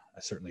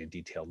certainly a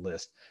detailed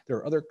list. There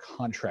are other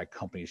contract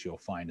companies you'll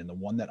find, and the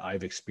one that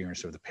I've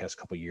experienced over the past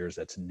couple of years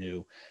that's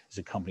new is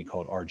a company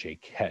called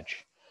RJ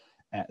Ketch.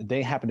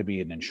 They happen to be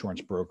an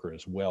insurance broker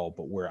as well,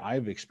 but where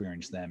I've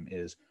experienced them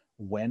is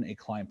when a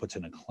client puts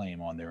in a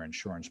claim on their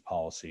insurance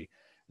policy,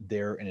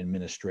 they're an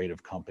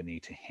administrative company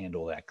to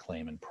handle that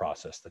claim and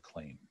process the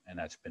claim. And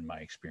that's been my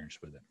experience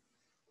with it.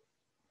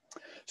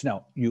 So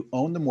now you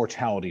own the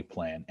mortality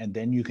plan, and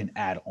then you can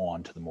add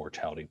on to the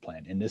mortality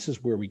plan. And this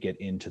is where we get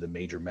into the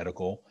major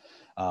medical.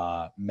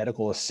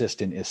 Medical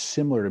assistant is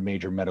similar to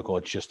major medical.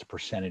 It's just the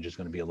percentage is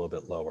going to be a little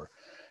bit lower.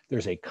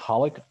 There's a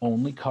colic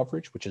only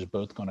coverage, which is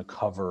both going to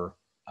cover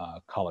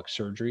colic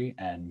surgery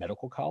and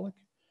medical colic.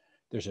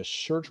 There's a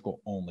surgical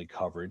only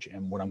coverage.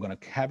 And what I'm going to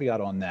caveat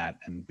on that,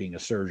 and being a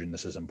surgeon,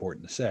 this is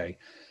important to say,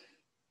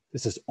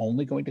 this is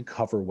only going to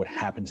cover what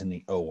happens in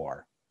the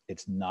OR.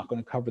 It's not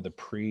going to cover the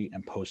pre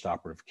and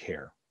post-operative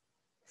care.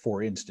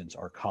 For instance,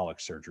 our colic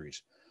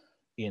surgeries.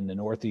 In the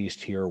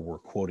Northeast here, we're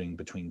quoting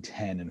between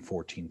 10 and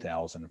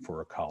 14,000 for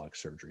a colic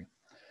surgery.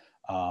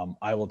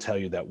 I will tell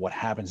you that what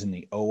happens in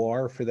the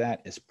OR for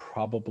that is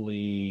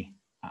probably,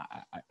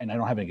 and I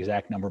don't have an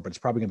exact number, but it's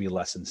probably going to be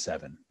less than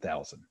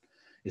 7,000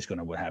 is going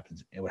to what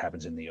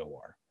happens in the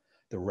OR.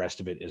 The rest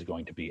of it is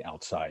going to be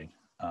outside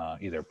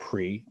either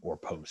pre or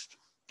post.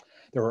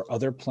 There are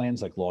other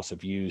plans like loss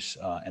of use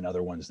and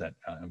other ones that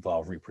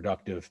involve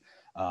reproductive,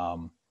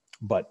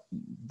 but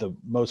the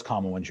most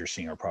common ones you're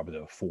seeing are probably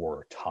the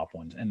 4 top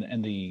ones.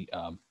 And the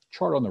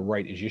chart on the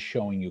right is just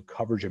showing you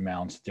coverage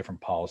amounts, different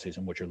policies,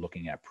 and what you're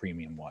looking at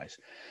premium-wise.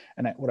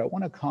 And what I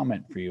want to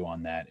comment for you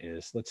on that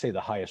is, let's say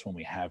the highest one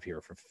we have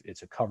here,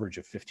 it's a coverage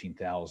of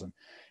 $15,000,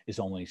 is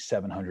only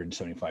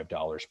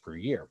 $775 per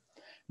year.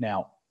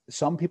 Now,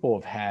 some people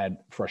have had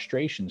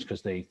frustrations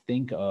because they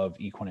think of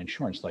equine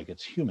insurance like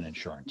it's human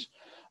insurance.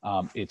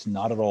 It's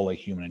not at all like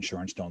human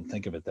insurance. Don't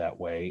think of it that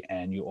way.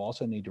 And you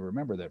also need to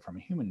remember that from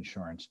human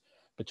insurance,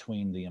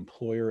 between the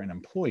employer and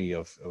employee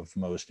of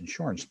most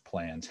insurance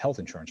plans, health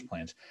insurance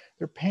plans,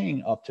 they're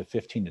paying up to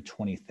 $15,000 to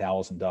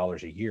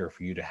 $20,000 a year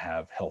for you to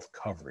have health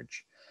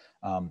coverage.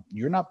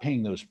 You're not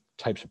paying those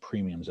types of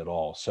premiums at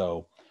all.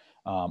 So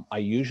I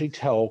usually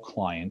tell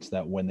clients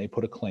that when they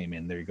put a claim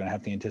in, they're going to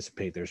have to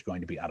anticipate there's going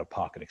to be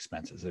out-of-pocket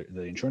expenses.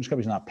 The insurance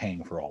company's not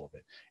paying for all of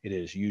it. It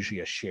is usually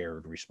a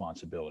shared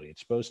responsibility.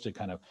 It's supposed to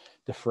kind of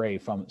defray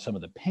from some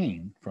of the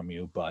pain from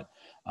you, but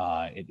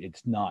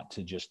it's not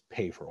to just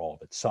pay for all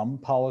of it. Some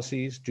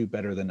policies do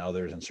better than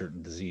others, and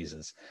certain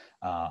diseases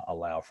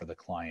allow for the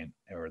client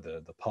or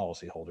the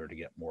policyholder to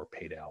get more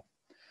paid out.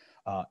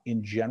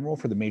 In general,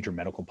 for the major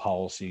medical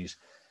policies,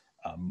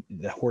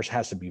 the horse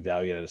has to be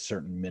valued at a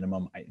certain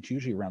minimum. It's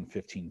usually around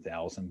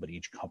 15,000, but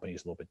each company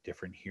is a little bit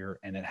different here,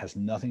 and it has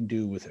nothing to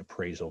do with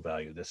appraisal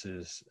value. This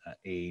is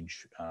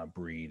age,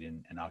 breed,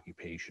 and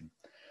occupation.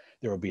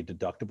 There will be a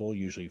deductible,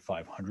 usually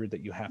 500,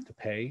 that you have to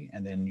pay,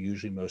 and then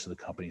usually most of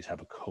the companies have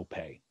a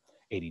copay,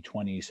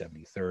 80/20,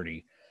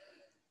 70/30.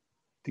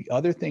 The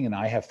other thing, and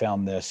I have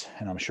found this,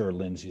 and I'm sure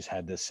Lynsey's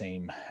had the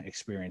same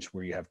experience,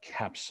 where you have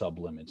cap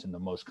sublimits, and the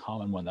most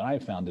common one that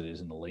I've found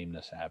is in the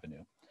lameness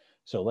avenue.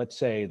 So let's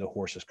say the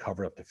horse is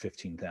covered up to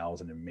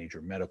 15,000 in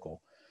major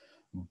medical,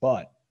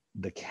 but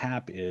the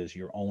cap is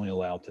you're only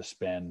allowed to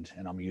spend,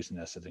 and I'm using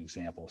this as an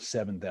example,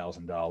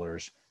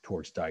 $7,000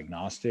 towards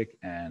diagnostic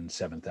and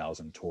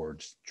 $7,000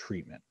 towards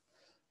treatment.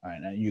 All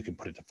right, now you can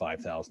put it to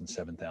 5,000,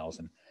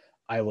 7,000.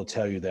 I will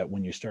tell you that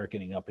when you start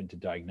getting up into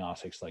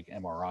diagnostics like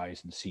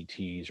MRIs and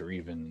CTs or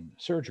even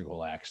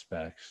surgical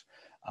aspects,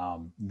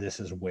 this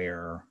is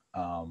where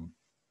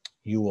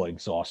you will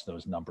exhaust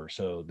those numbers.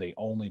 So they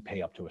only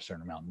pay up to a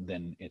certain amount, and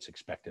then it's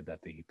expected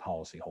that the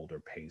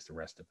policyholder pays the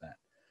rest of that.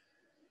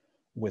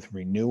 With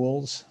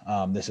renewals,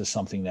 this is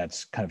something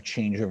that's kind of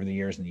changed over the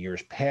years. In the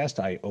years past,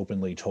 I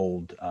openly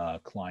told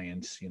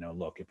clients,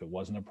 look, if it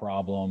wasn't a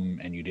problem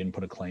and you didn't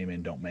put a claim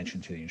in, don't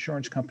mention to the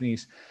insurance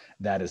companies.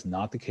 That is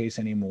not the case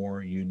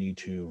anymore. You need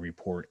to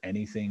report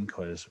anything,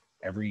 because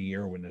every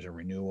year when there's a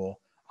renewal,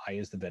 I,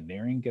 as the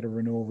veterinarian, get a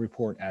renewal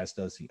report, as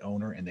does the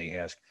owner, and they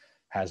ask,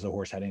 has the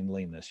horse had any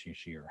lameness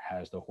this year?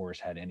 Has the horse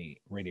had any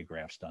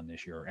radiographs done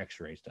this year or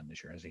x-rays done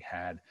this year? Has he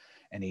had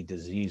any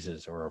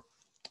diseases or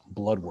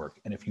blood work?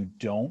 And if you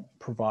don't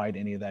provide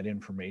any of that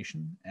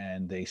information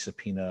and they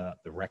subpoena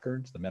the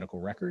records, the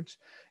medical records,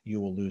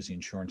 you will lose the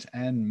insurance,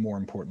 and more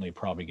importantly,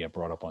 probably get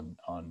brought up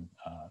on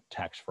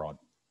tax fraud.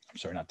 I'm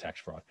sorry, not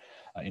tax fraud,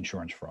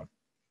 insurance fraud.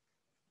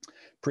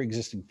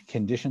 Pre-existing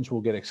conditions will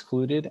get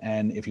excluded,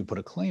 and if you put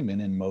a claim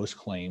in most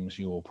claims,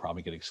 you will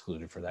probably get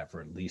excluded for that for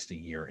at least a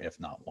year, if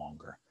not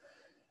longer.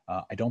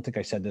 I don't think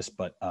I said this,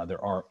 but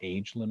there are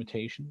age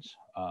limitations.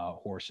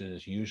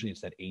 Horses, usually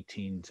it's at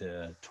 18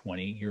 to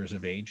 20 years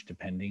of age,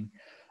 depending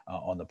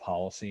on the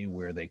policy,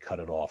 where they cut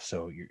it off.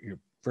 So you're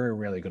very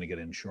rarely going to get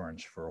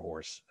insurance for a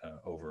horse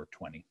over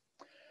 20.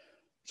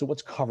 So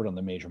what's covered on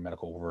the major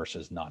medical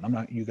versus not?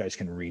 You guys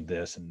can read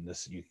this, and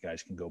you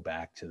guys can go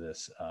back to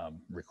this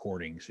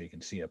recording so you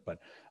can see it, but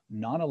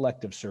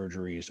non-elective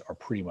surgeries are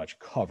pretty much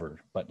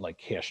covered, but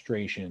like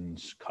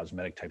castrations,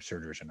 cosmetic type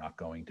surgeries are not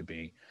going to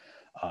be.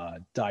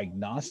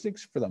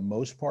 Diagnostics, for the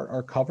most part,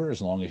 are covered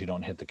as long as you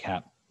don't hit the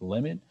cap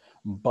limit.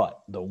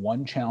 But the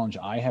one challenge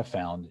I have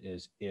found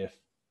is if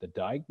the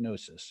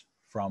diagnosis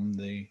from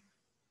the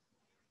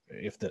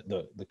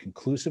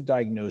conclusive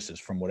diagnosis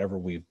from whatever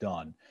we've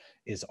done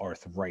is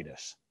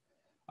arthritis.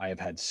 I have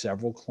had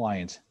several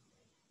clients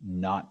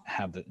not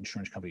have the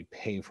insurance company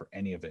pay for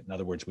any of it. In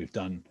other words, we've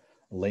done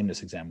a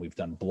lameness exam, we've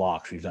done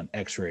blocks, we've done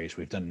x-rays,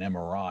 we've done an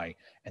MRI,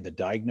 and the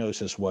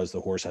diagnosis was the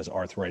horse has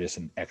arthritis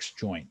in X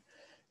joint.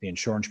 The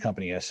insurance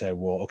company has said,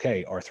 well,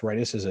 okay,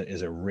 arthritis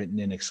is a written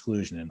in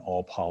exclusion in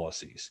all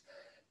policies.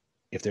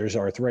 If there's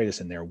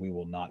arthritis in there, we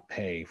will not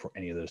pay for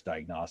any of those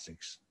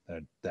diagnostics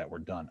that were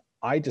done.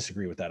 I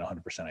disagree with that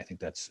 100%.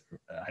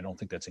 I don't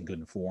think that's in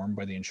good form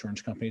by the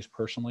insurance companies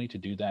personally to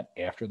do that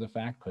after the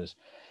fact, because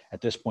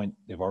at this point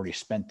they've already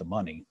spent the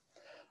money,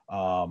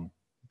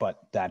 but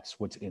that's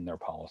what's in their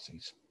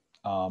policies.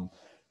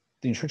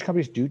 The insurance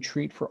companies do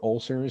treat for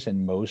ulcers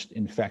and most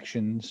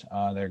infections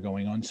that are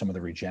going on. Some of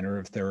the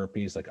regenerative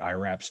therapies like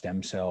IRAP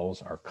stem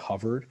cells are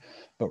covered,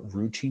 but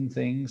routine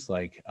things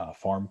like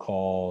farm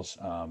calls,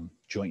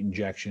 joint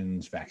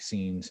injections,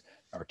 vaccines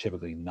are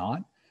typically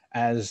not,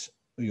 as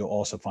you'll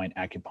also find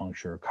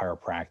acupuncture,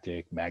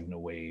 chiropractic, magna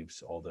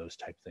waves, all those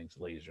type of things,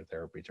 laser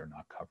therapies are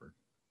not covered.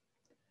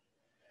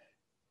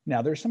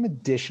 Now, there's some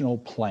additional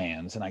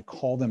plans, and I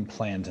call them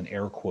plans in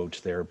air quotes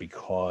there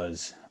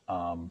because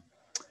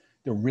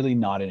they're really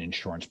not an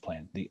insurance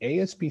plan. The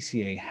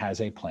ASPCA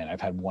has a plan.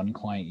 I've had one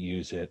client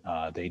use it.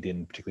 They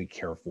didn't particularly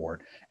care for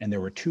it. And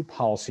there were two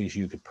policies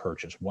you could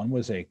purchase. One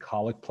was a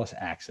colic plus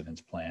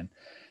accidents plan.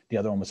 The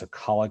other one was a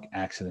colic,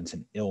 accidents,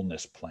 and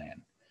illness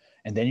plan.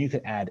 And then you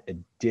could add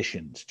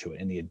additions to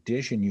it. And the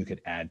addition you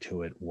could add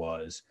to it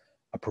was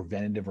a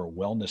preventative or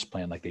wellness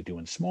plan like they do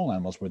in small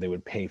animals, where they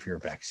would pay for your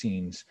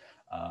vaccines,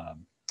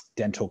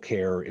 dental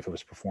care if it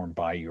was performed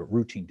by your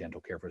routine dental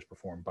care if it was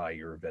performed by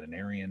your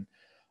veterinarian.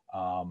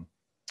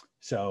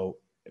 So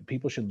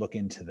people should look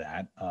into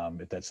that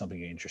if that's something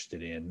you're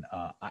interested in.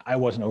 I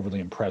wasn't overly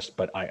impressed,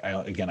 but I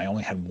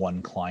only had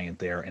one client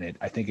there, and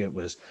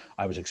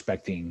I was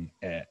expecting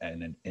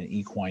an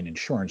equine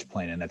insurance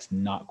plan, and that's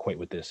not quite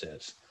what this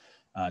is.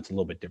 It's a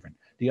little bit different.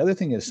 The other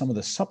thing is some of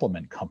the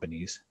supplement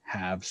companies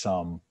have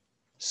some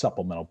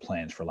supplemental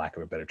plans, for lack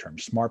of a better term.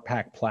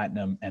 SmartPack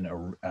Platinum and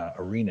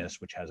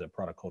Arenas, which has a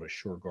product called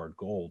AssureGuard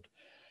Gold,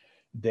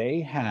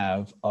 they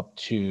have up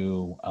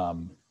to,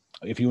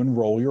 if you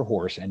enroll your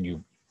horse and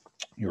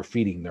you're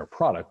feeding their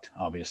product,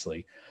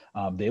 obviously,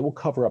 they will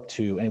cover up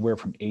to anywhere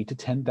from $8,000 to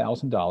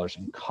 $10,000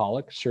 in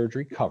colic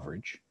surgery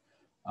coverage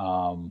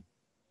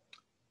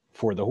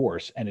for the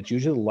horse, and it's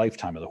usually the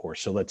lifetime of the horse.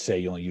 So let's say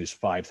you only use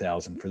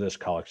 $5,000 for this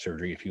colic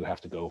surgery. If you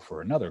have to go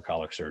for another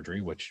colic surgery,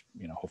 which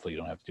hopefully you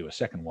don't have to do a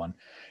second one,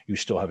 you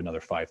still have another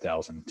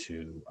 $5,000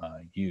 to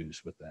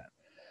use with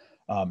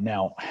that.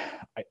 Now,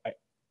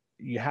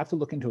 you have to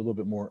look into a little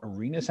bit more.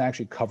 Arenas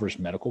actually covers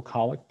medical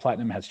colic.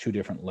 Platinum has two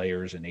different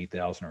layers, an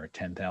 8,000 or a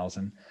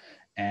 10,000,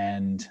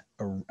 and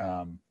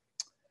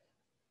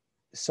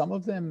some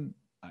of them.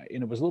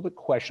 And it was a little bit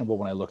questionable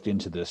when I looked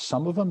into this.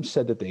 Some of them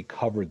said that they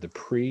covered the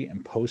pre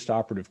and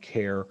post-operative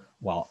care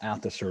while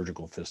at the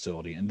surgical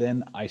facility. And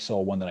then I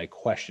saw one that I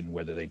questioned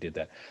whether they did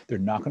that. They're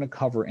not going to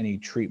cover any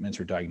treatments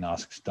or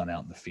diagnostics done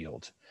out in the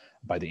field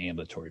by the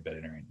ambulatory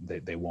veterinarian.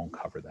 They won't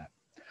cover that.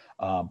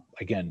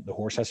 Again, the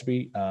horse has to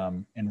be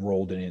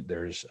enrolled in it.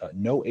 There's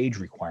no age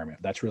requirement.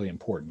 That's really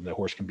important. The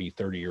horse can be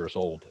 30 years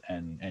old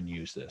and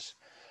use this.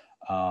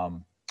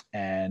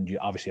 And you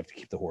obviously have to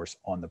keep the horse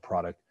on the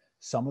product.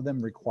 Some of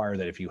them require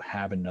that if you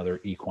have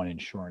another equine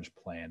insurance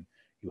plan,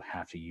 you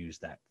have to use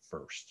that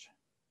first,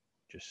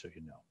 just so you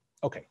know.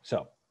 Okay,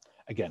 so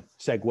again,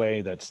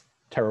 segue, that's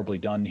terribly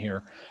done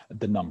here.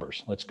 The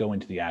numbers, let's go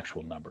into the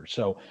actual numbers.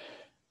 So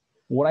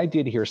what I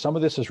did here, some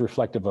of this is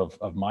reflective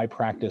of my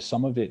practice.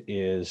 Some of it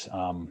is,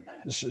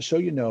 so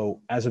you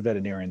know, as a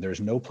veterinarian, there's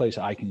no place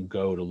I can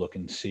go to look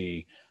and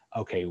see,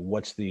 okay,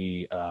 what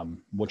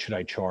should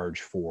I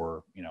charge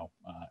for,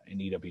 an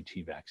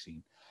EWT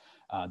vaccine?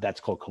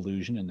 That's called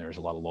collusion, and there's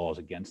a lot of laws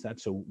against that.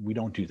 So we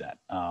don't do that.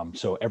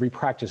 So every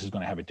practice is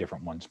going to have a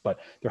different ones,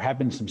 but there have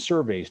been some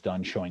surveys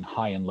done showing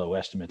high and low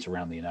estimates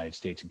around the United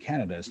States and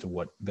Canada as to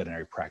what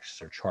veterinary practices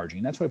are charging.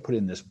 And that's why I put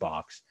in this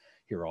box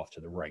here off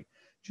to the right,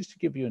 just to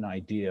give you an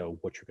idea of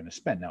what you're going to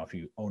spend. Now, if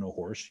you own a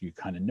horse, you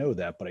kind of know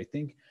that, but I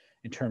think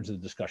in terms of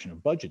the discussion of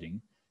budgeting,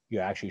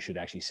 you should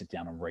sit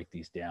down and write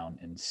these down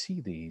and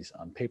see these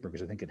on paper,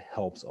 because I think it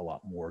helps a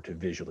lot more to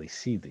visually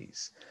see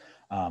these.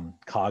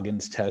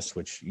 Coggins tests,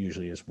 which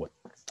usually is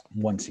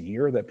once a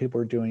year that people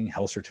are doing,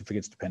 health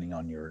certificates, depending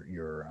on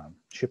your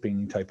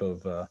shipping type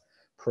of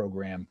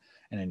program,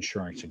 and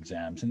insurance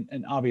exams.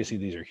 And obviously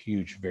these are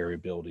huge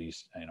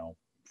variabilities,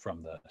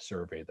 from the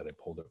survey that I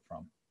pulled it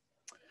from.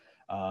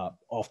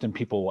 Often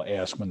people will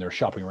ask when they're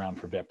shopping around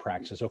for vet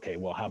practices, okay,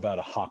 well, how about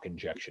a hock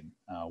injection?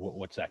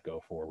 What's that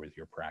go for with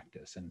your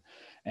practice?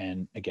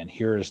 And again,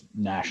 here's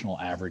national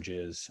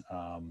averages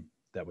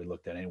that we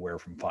looked at, anywhere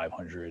from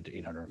 500 to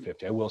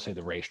 850. I will say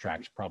the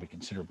racetrack's probably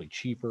considerably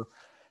cheaper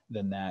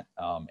than that.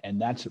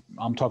 And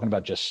I'm talking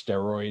about just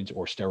steroids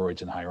or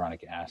steroids and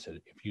hyaluronic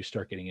acid. If you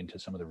start getting into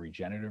some of the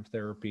regenerative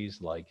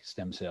therapies like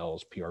stem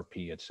cells,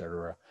 PRP, et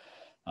cetera,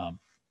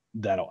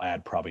 that'll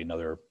add probably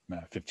another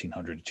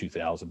 1,500 to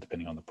 2,000,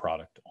 depending on the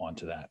product,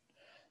 onto that.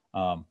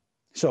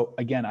 So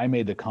again, I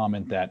made the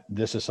comment that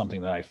this is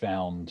something that I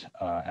found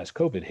as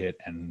COVID hit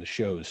and the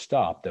shows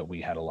stopped, that we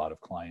had a lot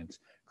of clients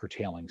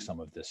curtailing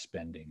some of this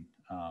spending,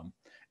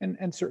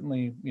 and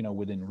certainly,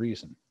 within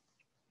reason.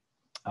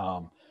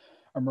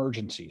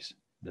 Emergencies.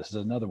 This is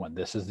another one.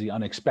 This is the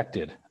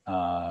unexpected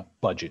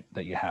budget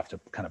that you have to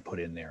kind of put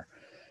in there.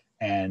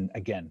 And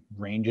again,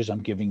 ranges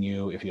I'm giving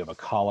you, if you have a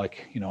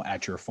colic,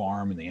 at your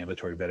farm and the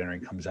ambulatory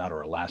veterinarian comes out,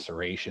 or a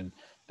laceration,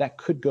 that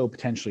could go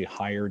potentially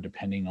higher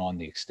depending on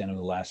the extent of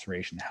the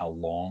laceration, how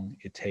long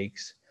it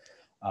takes.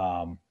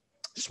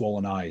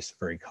 Swollen eyes,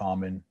 very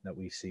common that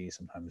we see,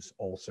 sometimes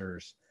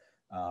ulcers.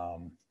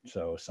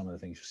 So some of the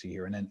things you see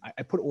here. And then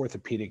I put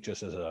orthopedic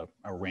just as a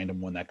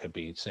random one that could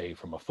be, say,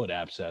 from a foot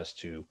abscess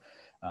to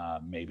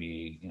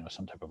maybe,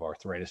 some type of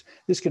arthritis.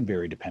 This can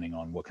vary depending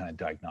on what kind of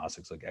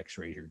diagnostics, like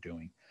x-rays, you're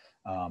doing.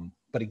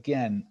 But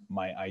again,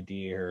 my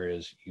idea here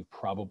is you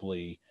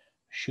probably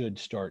should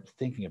start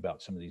thinking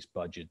about some of these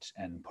budgets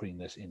and putting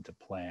this into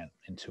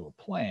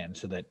a plan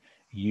so that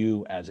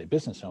you as a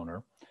business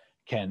owner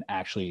can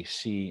actually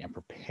see and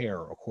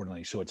prepare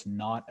accordingly. So it's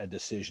not a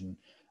decision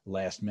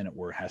last minute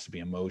where it has to be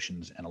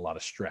emotions and a lot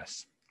of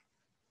stress.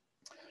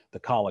 The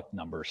colic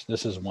numbers,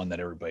 this is one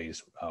that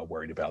everybody's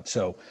worried about.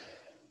 So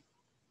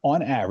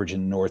on average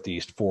in the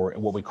Northeast for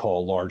what we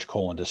call large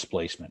colon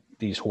displacement,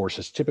 these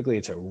horses, typically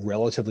it's a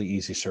relatively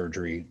easy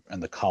surgery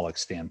and the colic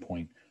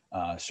standpoint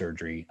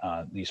surgery.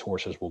 These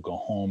horses will go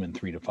home in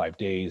 3 to 5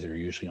 days. They're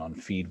usually on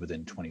feed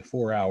within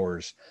 24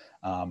 hours.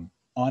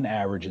 On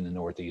average in the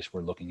Northeast,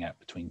 we're looking at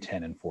between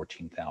 10 and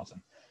 14,000.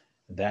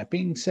 That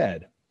being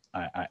said,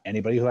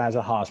 anybody who has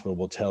a hospital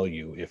will tell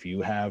you if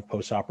you have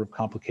postoperative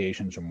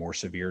complications or more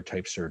severe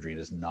type surgery, it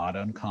is not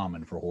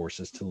uncommon for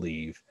horses to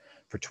leave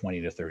for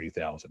 20 to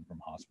 30,000 from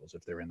hospitals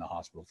if they're in the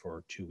hospital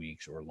for 2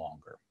 weeks or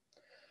longer.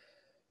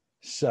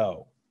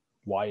 So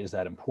why is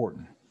that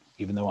important?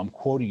 Even though I'm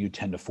quoting you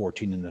 10 to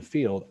 14 in the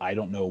field, I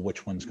don't know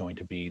which one's going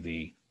to be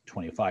the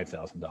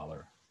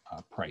 $25,000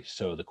 price.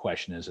 So the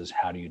question is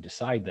how do you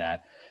decide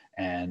that?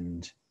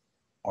 And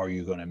are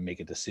you going to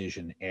make a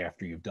decision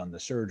after you've done the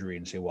surgery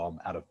and say, well, I'm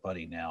out of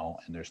money now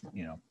and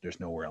there's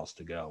nowhere else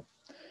to go.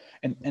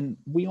 And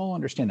we all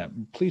understand that.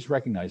 Please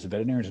recognize the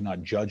veterinarians are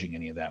not judging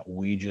any of that.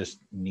 We just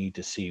need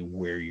to see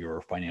where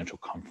your financial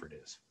comfort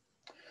is.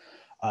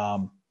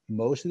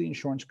 Most of the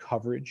insurance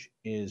coverage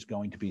is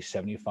going to be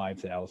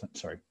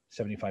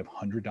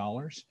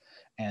 $7,500.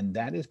 And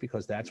that is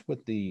because that's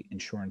what the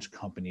insurance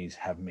companies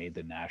have made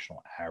the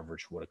national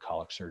average for what a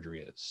colic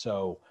surgery is.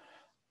 So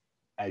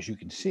as you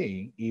can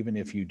see, even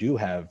if you do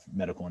have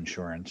medical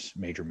insurance,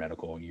 major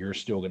medical, you're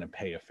still going to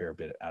pay a fair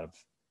bit out of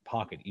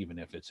pocket, even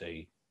if it's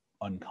a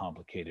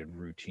uncomplicated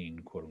routine,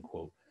 quote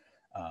unquote,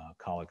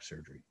 colic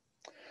surgery.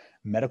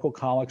 Medical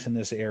colics in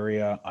this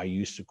area, I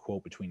used to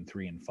quote between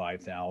 3,000 and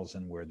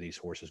 5,000, where these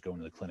horses go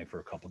into the clinic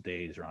for a couple of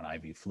days or on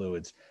IV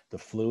fluids. The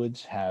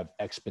fluids have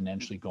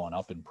exponentially gone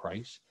up in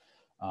price.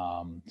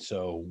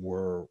 So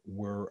we're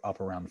up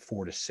around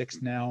 4 to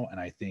 6 now, and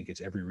I think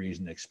it's every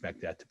reason to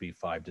expect that to be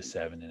 5 to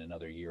 7 in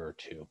another year or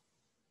two.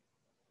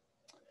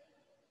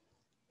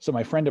 So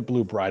my friend at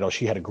Blue Bridle,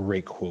 she had a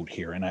great quote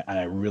here, and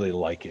I really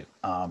like it.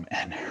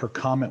 And her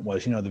comment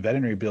was, the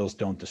veterinary bills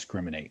don't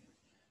discriminate.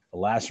 The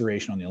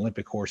laceration on the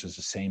Olympic horse is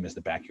the same as the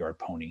backyard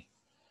pony.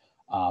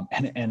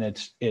 And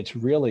it's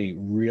really,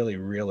 really,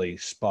 really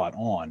spot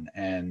on.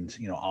 And,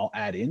 I'll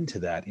add into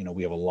that,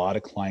 we have a lot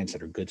of clients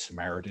that are good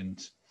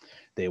Samaritans.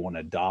 They want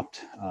to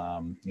adopt,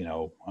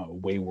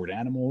 wayward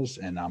animals,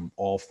 and I'm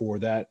all for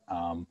that.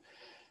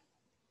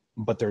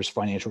 But there's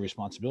financial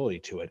responsibility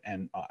to it.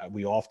 And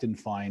we often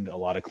find a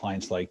lot of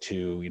clients like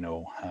to,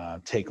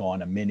 take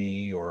on a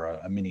mini or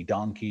a mini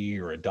donkey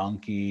or a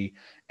donkey,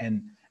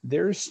 and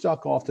they're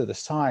stuck off to the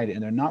side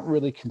and they're not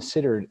really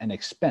considered an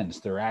expense.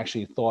 They're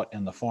actually thought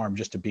in the farm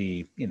just to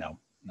be,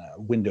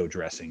 window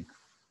dressing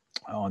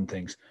on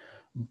things.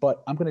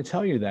 But I'm going to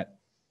tell you that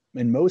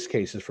in most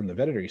cases, from the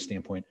veterinary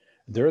standpoint,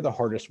 they're the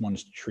hardest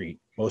ones to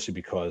treat, mostly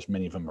because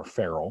many of them are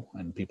feral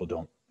and people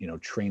don't,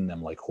 train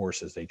them like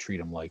horses. They treat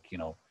them like,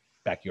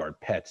 backyard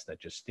pets that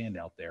just stand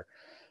out there.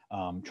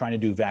 Trying to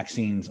do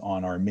vaccines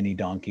on our mini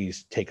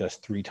donkeys take us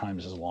 3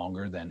 times as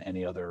longer than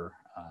any other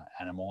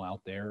animal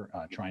out there.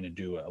 Trying to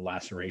do a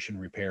laceration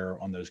repair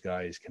on those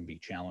guys can be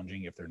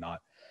challenging if they're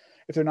not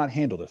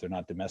handled, if they're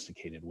not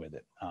domesticated with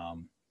it.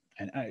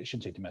 And I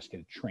shouldn't say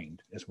domesticated,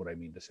 trained is what I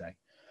mean to say.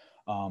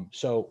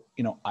 So,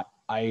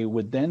 I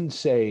would then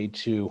say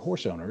to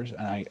horse owners,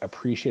 and I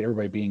appreciate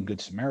everybody being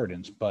good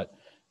Samaritans, but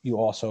you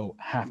also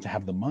have to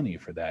have the money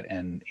for that.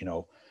 And,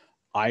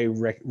 I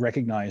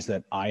recognize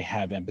that I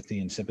have empathy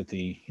and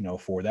sympathy,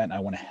 for that. And I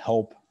want to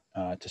help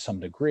to some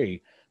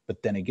degree.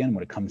 But then again,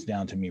 when it comes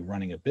down to me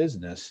running a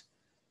business,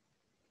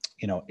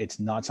 it's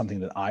not something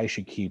that I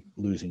should keep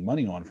losing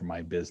money on for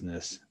my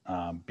business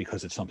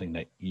because it's something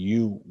that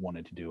you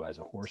wanted to do as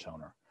a horse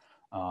owner.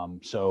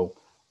 So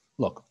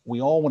look, we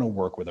all want to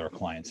work with our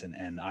clients,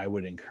 and I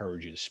would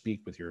encourage you to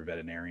speak with your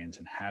veterinarians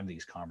and have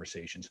these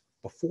conversations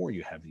before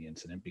you have the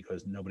incident,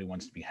 because nobody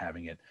wants to be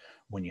having it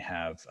when you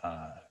have,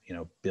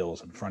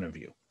 bills in front of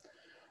you.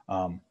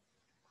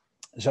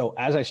 So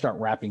as I start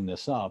wrapping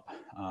this up,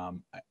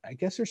 I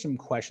guess there's some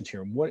questions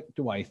here.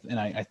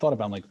 I thought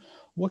about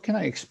what can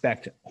I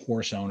expect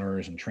horse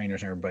owners and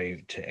trainers and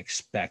everybody to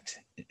expect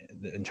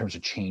in terms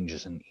of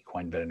changes in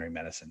equine veterinary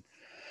medicine?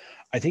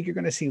 I think you're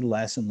going to see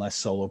less and less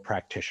solo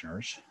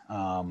practitioners.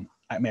 I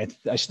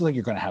still think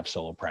you're going to have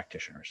solo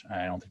practitioners.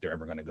 I don't think they're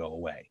ever going to go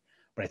away,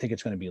 but I think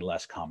it's going to be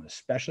less common,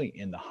 especially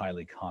in the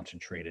highly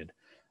concentrated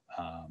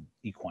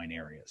equine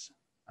areas.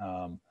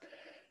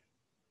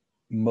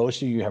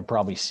 Most of you have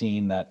probably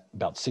seen that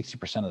about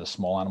 60% of the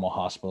small animal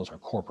hospitals are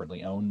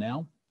corporately owned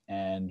now,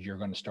 and you're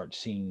going to start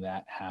seeing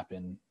that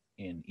happen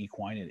in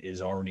equine. It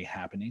is already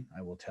happening,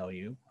 I will tell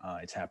you.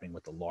 It's happening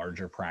with the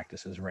larger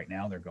practices right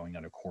now. They're going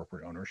under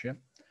corporate ownership.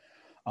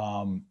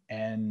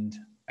 And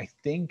I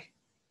think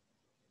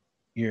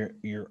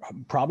you're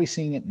probably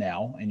seeing it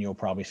now, and you'll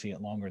probably see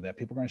it longer, that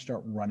people are going to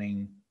start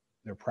running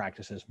their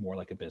practices more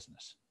like a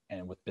business.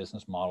 and with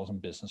business models and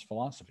business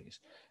philosophies.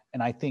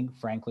 And I think,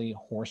 frankly,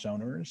 horse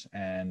owners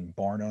and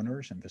barn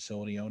owners and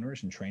facility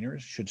owners and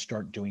trainers should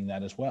start doing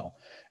that as well.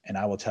 And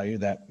I will tell you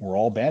that we're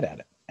all bad at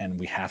it, and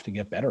we have to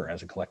get better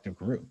as a collective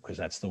group, because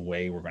that's the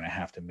way we're going to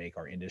have to make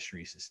our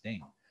industry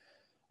sustain.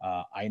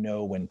 I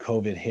know when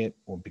COVID hit,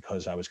 or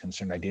because I was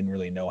concerned, I didn't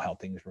really know how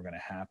things were going to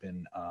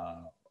happen.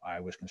 I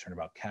was concerned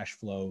about cash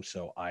flow.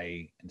 So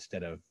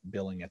instead of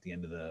billing at the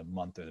end of the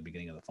month or the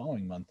beginning of the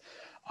following month,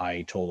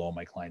 I told all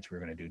my clients we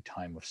were going to do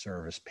time of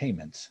service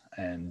payments.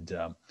 And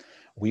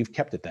we've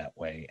kept it that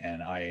way.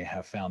 And I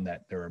have found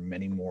that there are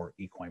many more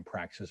equine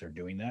practices are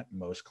doing that.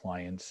 Most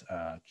clients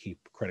keep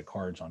credit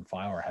cards on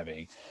file or have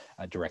a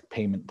direct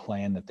payment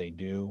plan that they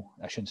do.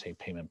 I shouldn't say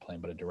payment plan,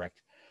 but a direct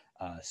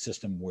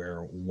system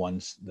where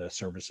once the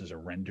services are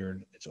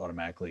rendered, it's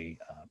automatically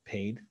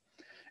paid.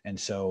 And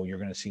so you're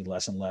going to see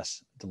less and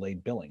less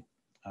delayed billing.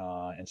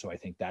 And so I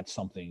think that's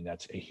something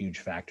that's a huge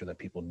factor that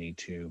people need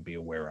to be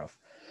aware of.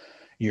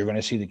 You're going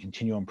to see the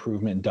continual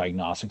improvement in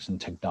diagnostics and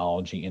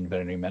technology in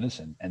veterinary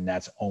medicine, and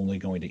that's only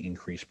going to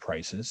increase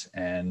prices.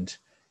 And,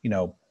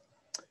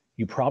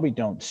 you probably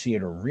don't see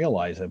it or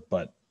realize it,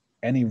 but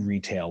any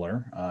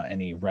retailer,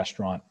 any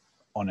restaurant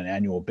on an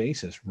annual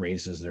basis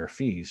raises their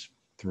fees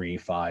 3,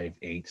 5,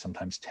 8,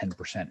 sometimes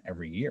 10%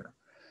 every year.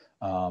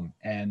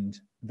 And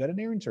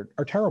veterinarians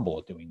are terrible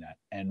at doing that.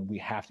 And we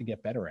have to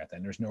get better at that.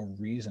 And there's no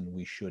reason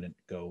we shouldn't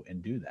go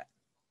and do that.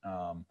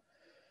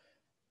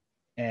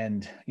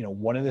 And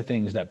one of the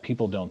things that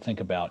people don't think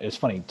about, it's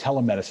funny,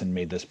 telemedicine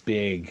made this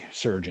big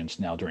surge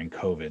now during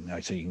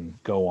COVID. So you can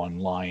go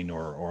online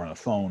or on a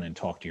phone and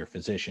talk to your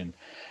physician.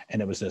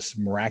 And it was this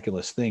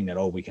miraculous thing that,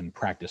 we can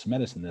practice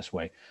medicine this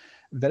way.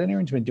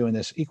 Veterinarians have been doing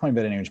this, equine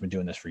veterinarians have been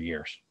doing this for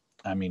years.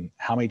 I mean,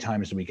 how many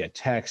times do we get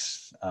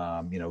texts,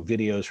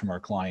 videos from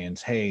our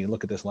clients? Hey,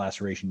 look at this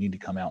laceration, you need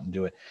to come out and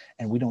do it.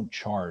 And we don't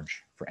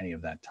charge for any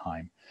of that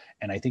time.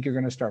 And I think you're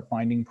going to start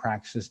finding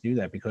practices do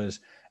that,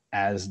 because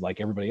as like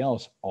everybody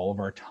else, all of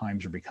our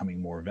times are becoming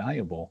more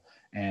valuable.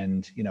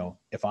 And,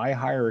 if I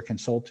hire a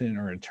consultant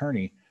or an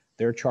attorney,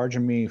 they're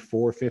charging me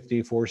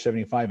 $450,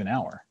 $475 an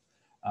hour.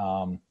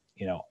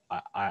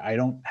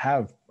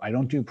 I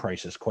don't do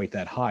prices quite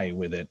that high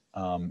with it.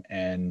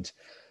 And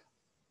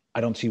I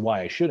don't see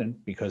why I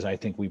shouldn't, because I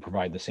think we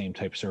provide the same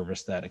type of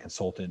service that a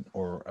consultant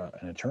or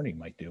an attorney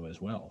might do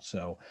as well.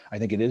 So I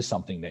think it is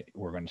something that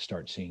we're going to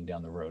start seeing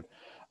down the road.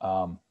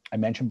 I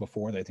mentioned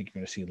before that I think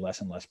you're going to see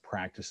less and less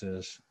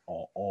practices,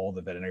 all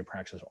the veterinary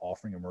practices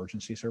offering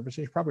emergency services.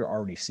 You're probably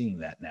already seeing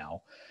that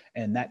now,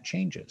 and that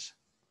changes.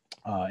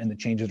 And the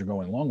changes are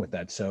going along with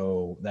that.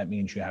 So that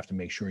means you have to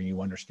make sure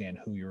you understand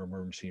who your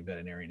emergency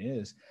veterinarian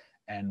is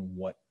and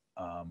what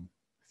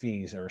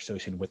fees are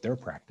associated with their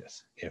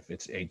practice if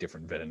it's a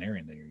different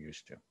veterinarian than you're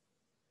used to.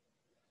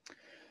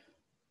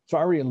 So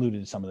I already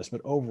alluded to some of this,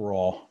 but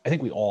overall, I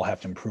think we all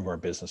have to improve our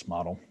business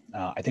model.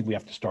 I think we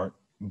have to start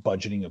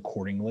budgeting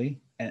accordingly.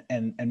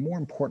 And more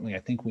importantly, I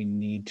think we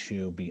need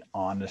to be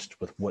honest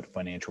with what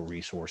financial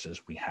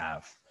resources we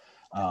have.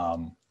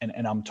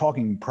 And I'm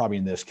talking probably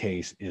in this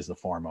case is the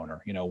farm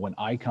owner. When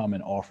I come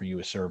and offer you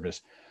a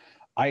service,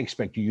 I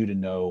expect you to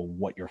know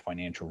what your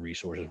financial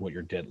resources, what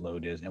your debt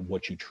load is, and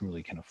what you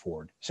truly can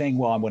afford. Saying,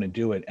 well, I'm going to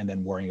do it, and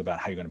then worrying about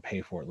how you're going to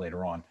pay for it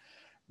later on,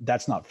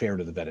 that's not fair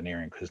to the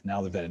veterinarian, because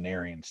now the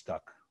veterinarian's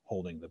stuck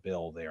holding the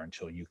bill there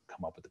until you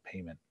come up with the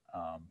payment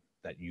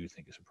that you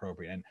think is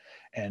appropriate.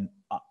 And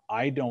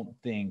I don't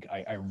think,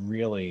 I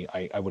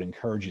would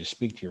encourage you to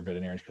speak to your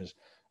veterinarians, because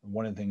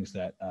one of the things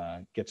that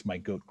gets my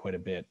goat quite a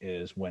bit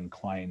is when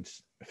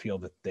clients feel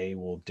that they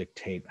will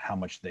dictate how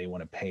much they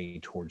want to pay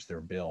towards their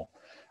bill.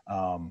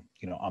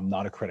 I'm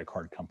not a credit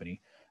card company.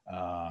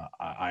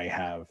 I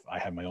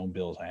have my own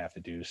bills I have to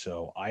do.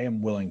 So I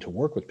am willing to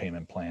work with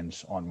payment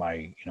plans on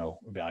my,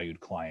 valued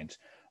clients,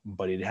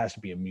 but it has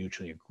to be a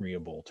mutually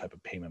agreeable type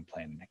of payment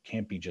plan. It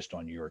can't be just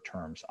on your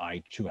terms.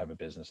 I too have a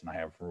business and I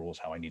have rules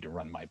how I need to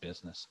run my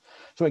business.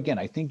 So again,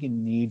 I think you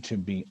need to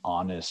be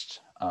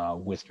honest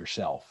with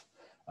yourself.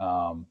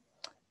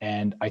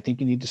 And I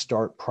think you need to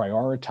start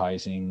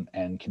prioritizing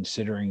and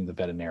considering the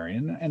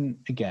veterinarian. And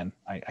again,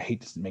 I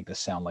hate to make this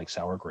sound like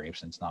sour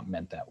grapes, and it's not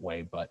meant that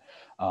way, but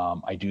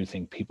I do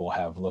think people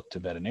have looked to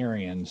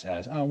veterinarians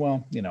as,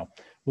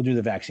 we'll do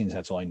the vaccines.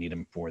 That's all I need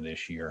them for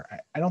this year.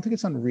 I don't think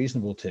it's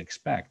unreasonable to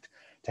expect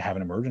to have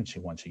an emergency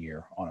once a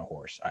year on a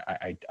horse.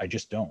 I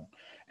just don't.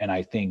 And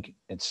I think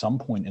at some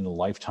point in the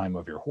lifetime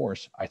of your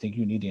horse, I think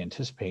you need to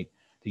anticipate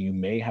that you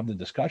may have the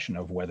discussion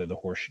of whether the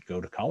horse should go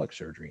to colic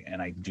surgery.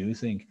 And I do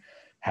think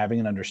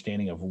having an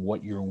understanding of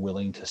what you're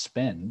willing to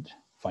spend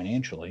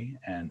financially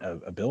and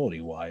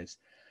ability-wise,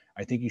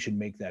 I think you should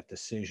make that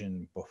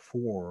decision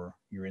before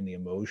you're in the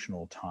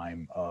emotional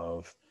time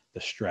of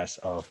the stress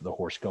of the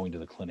horse going to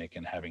the clinic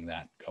and having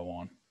that go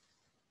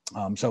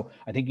on. So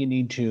I think you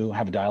need to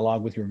have a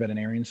dialogue with your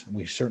veterinarians.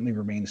 We certainly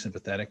remain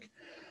sympathetic.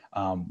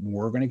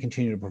 We're going to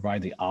continue to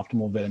provide the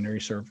optimal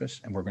veterinary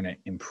service, and we're going to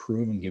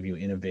improve and give you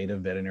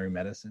innovative veterinary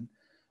medicine.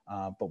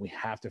 but we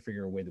have to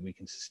figure a way that we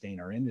can sustain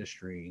our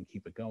industry and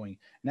keep it going.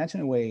 And that's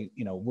in a way,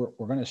 you know,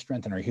 we're going to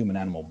strengthen our human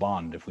animal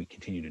bond if we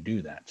continue to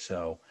do that.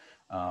 So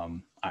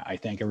I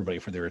thank everybody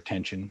for their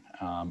attention.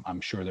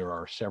 I'm sure there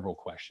are several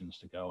questions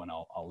to go, and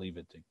I'll leave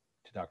it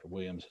to Dr.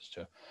 Williams as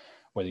to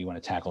whether you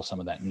want to tackle some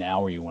of that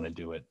now or you want to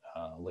do it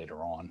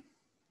later on.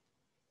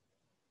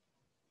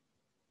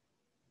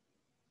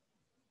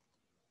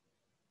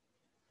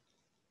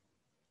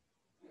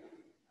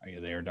 Are you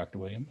there, Dr.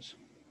 Williams?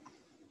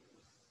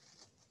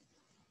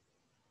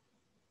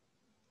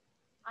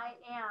 I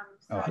am.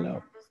 Oh, hello.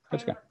 I'm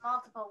just playing with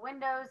multiple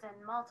windows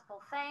and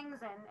multiple things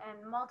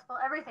and multiple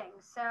everything.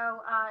 So,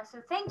 so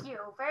thank you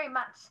very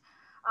much,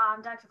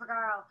 Dr.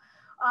 Fugaro.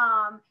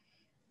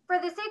 For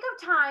the sake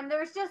of time,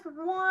 there's just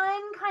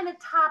one kind of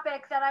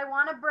topic that I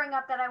want to bring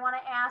up that I want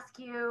to ask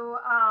you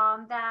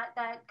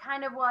that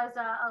kind of was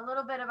a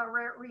little bit of a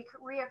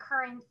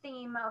reoccurring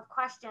theme of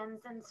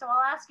questions. And so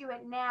I'll ask you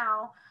it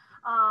now.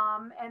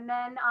 And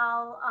then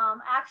I'll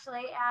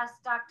actually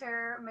ask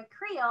Dr.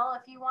 Makkreel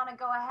if you want to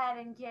go ahead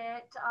and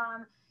get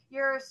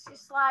your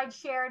slide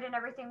shared and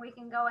everything. We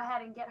can go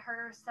ahead and get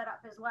her set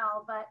up as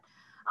well. But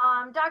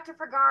Dr.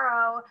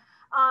 Fugaro,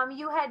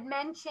 you had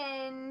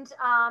mentioned,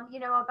 you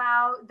know,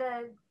 about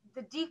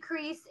the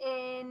decrease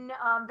in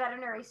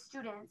veterinary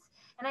students.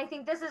 And I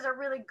think this is a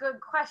really good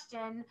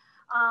question.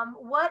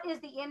 What is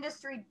the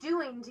industry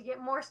doing to get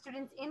more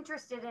students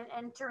interested in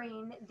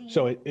entering the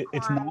So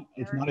it's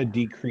not a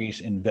decrease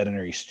in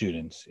veterinary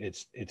students.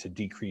 It's a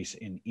decrease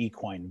in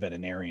equine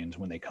veterinarians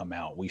when they come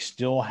out. We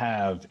still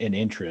have an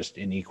interest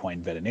in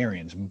equine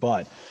veterinarians,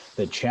 but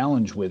the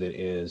challenge with it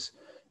is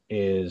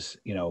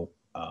you know,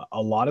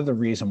 a lot of the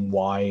reason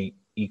why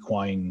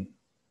equine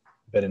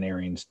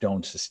veterinarians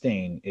don't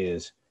sustain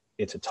is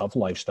it's a tough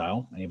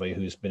lifestyle. Anybody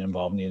who's been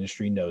involved in the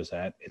industry knows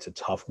that. It's a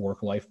tough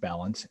work-life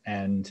balance,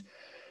 and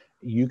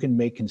you can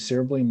make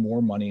considerably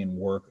more money and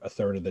work a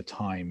third of the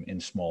time in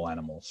small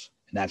animals.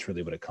 And that's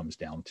really what it comes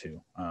down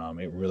to.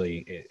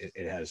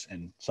 It has,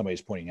 and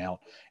somebody's pointing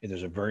out,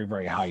 there's a very,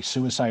 very high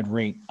suicide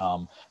rate.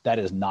 That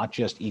is not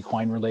just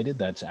equine related.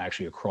 That's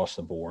actually across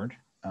the board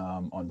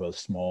on both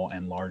small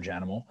and large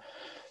animal.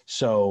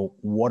 So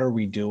what are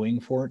we doing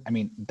for it? I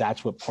mean,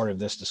 that's what part of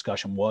this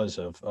discussion was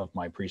of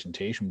my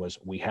presentation was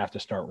we have to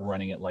start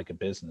running it like a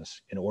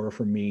business. In order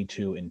for me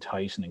to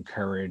entice and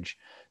encourage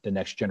the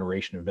next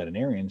generation of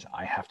veterinarians,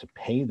 I have to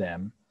pay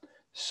them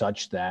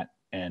such that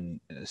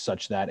and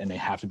they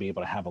have to be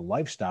able to have a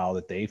lifestyle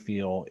that they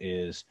feel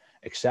is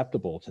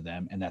acceptable to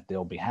them and that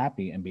they'll be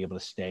happy and be able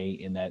to stay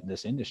in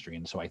this industry.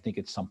 And so I think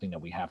it's something that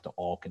we have to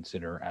all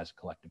consider as a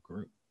collective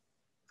group.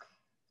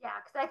 Yeah,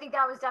 because I think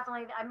that was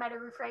definitely, I might have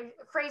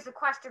phrased the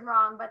question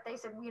wrong, but they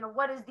said, you know,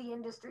 what is the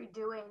industry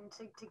doing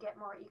to get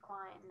more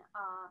equine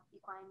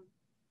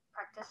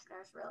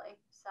practitioners, really?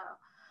 So,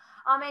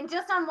 and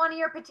just on one of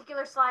your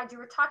particular slides, you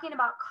were talking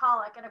about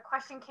colic, and a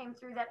question came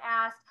through that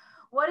asked,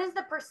 what is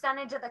the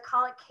percentage of the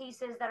colic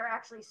cases that are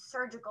actually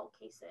surgical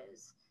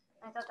cases?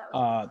 I thought that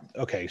was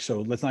okay,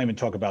 so let's not even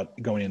talk about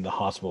going into the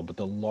hospital, but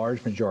the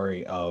large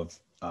majority of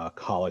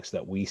colics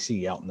that we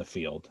see out in the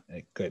field,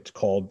 it gets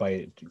called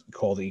the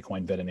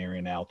equine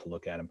veterinarian out to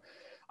look at them.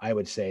 I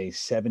would say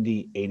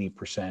 70,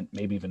 80%,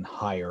 maybe even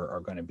higher, are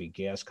going to be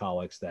gas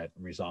colics that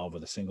resolve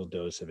with a single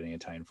dose of an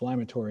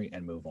anti-inflammatory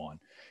and move on.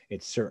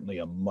 It's certainly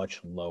a much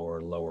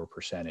lower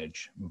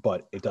percentage,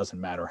 but it doesn't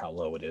matter how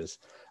low it is.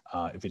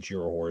 If it's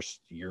your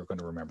horse, you're going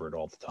to remember it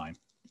all the time.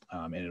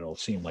 And it'll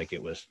seem like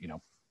it was, you know,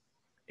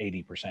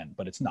 80%,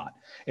 but it's not.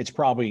 It's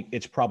probably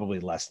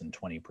less than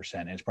 20%,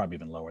 and it's probably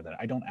even lower than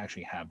that. I don't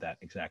actually have that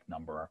exact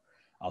number.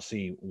 I'll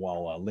see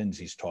while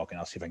Lynsey's talking.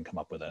 I'll see if I can come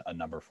up with a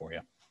number for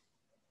you.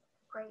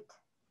 Great.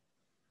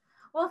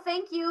 Well,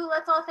 thank you.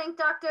 Let's all thank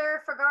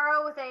Dr.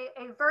 Fugaro with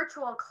a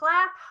virtual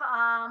clap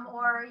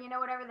or, you know,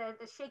 whatever,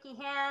 the shaky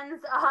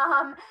hands.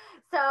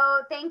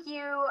 So thank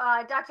you,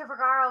 Dr.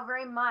 Fugaro,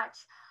 very much.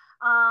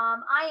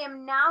 I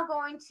am now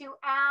going to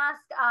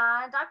ask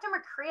Dr.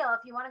 Makkreel,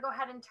 if you want to go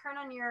ahead and turn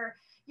on your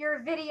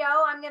video.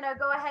 I'm going to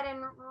go ahead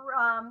and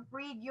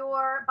read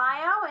your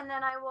bio, and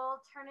then I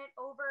will turn it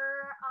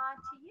over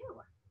to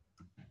you.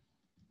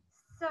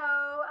 So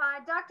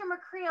Dr.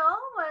 Makkreel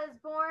was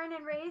born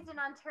and raised in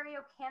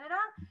Ontario, Canada.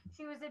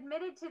 She was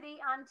admitted to the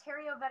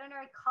Ontario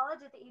Veterinary College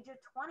at the age of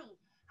 20.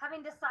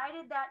 Having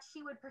decided that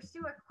she would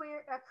pursue a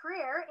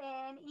career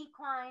in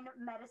equine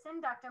medicine,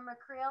 Dr.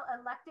 Makkreel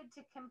elected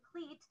to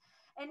complete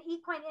an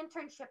equine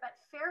internship at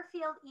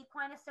Fairfield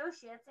Equine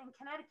Associates in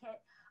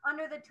Connecticut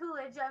under the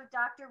tutelage of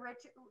Dr.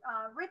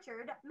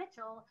 Richard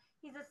Mitchell.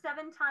 He's a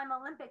 7-time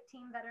Olympic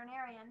team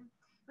veterinarian.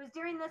 It was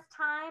during this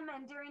time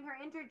and during her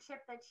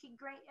internship that she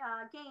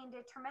gained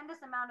a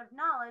tremendous amount of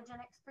knowledge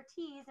and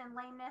expertise in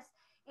lameness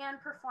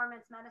and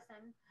performance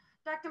medicine.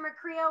 Dr.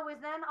 Makkreel was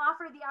then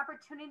offered the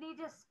opportunity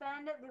to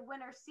spend the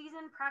winter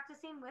season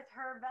practicing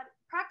her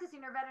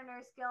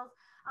veterinary skills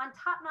on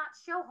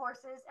top-notch show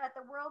horses at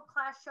the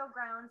world-class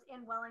showgrounds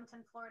in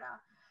Wellington, Florida.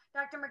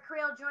 Dr.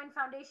 Makkreel joined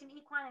Foundation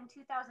Equine in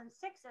 2006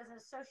 as an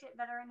associate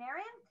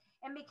veterinarian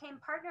and became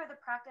partner of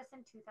the practice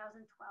in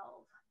 2012.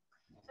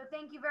 So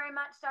thank you very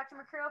much, Dr.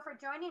 Makkreel, for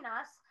joining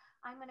us.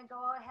 I'm going to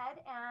go ahead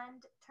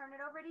and turn it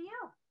over to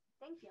you.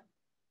 Thank you.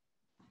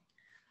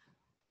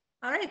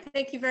 All right,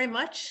 thank you very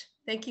much.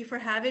 Thank you for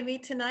having me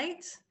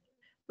tonight.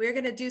 We're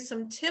going to do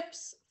some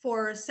tips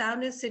for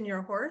soundness in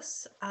your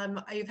horse.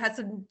 You've had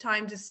some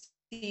time to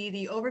see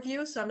the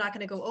overview, so I'm not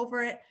going to go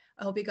over it.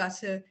 I hope you got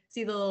to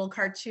see the little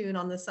cartoon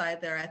on the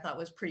side there. I thought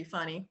was pretty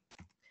funny.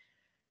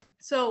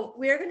 So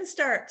we're going to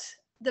start.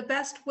 The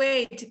best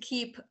way to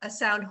keep a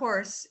sound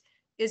horse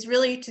is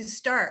really to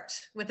start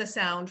with a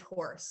sound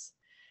horse.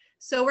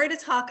 So we're going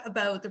to talk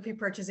about the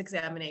pre-purchase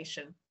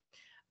examination.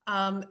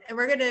 And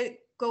we're going to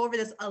go over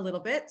this a little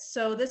bit.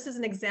 So this is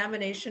an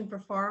examination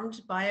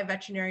performed by a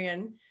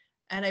veterinarian,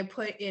 and I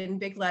put in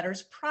big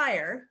letters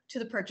prior to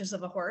the purchase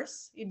of a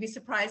horse. You'd be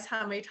surprised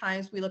how many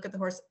times we look at the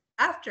horse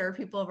after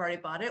people have already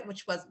bought it,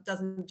 which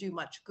doesn't do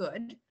much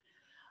good.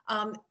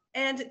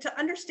 And to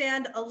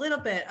understand a little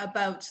bit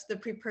about the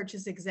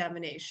pre-purchase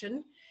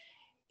examination,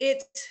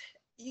 it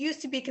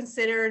used to be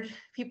considered,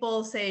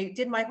 people say,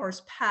 did my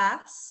horse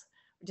pass?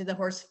 Or did the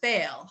horse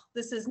fail?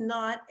 This is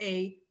not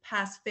a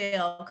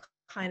pass-fail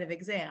kind of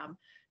exam.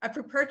 A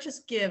pre-purchase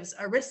gives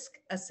a risk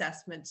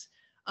assessment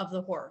of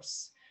the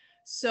horse.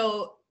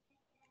 So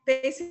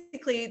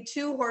basically,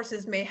 two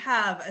horses may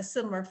have a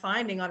similar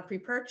finding on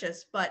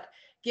pre-purchase, but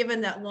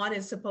given that one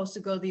is supposed to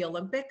go to the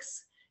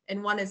Olympics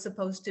and one is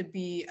supposed to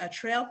be a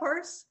trail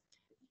horse,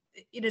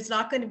 it is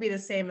not going to be the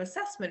same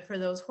assessment for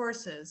those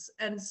horses.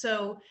 And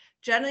so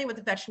generally what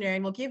the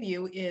veterinarian will give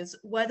you is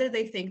whether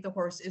they think the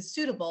horse is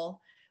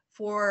suitable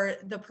for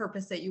the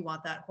purpose that you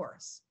want that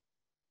horse.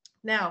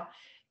 Now,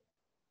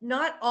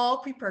 not all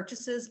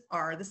pre-purchases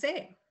are the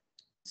same.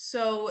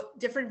 So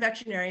different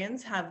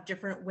veterinarians have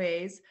different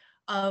ways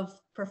of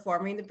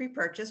performing the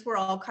pre-purchase. We're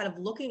all kind of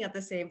looking at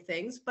the same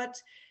things, but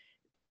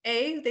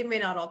A, they may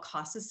not all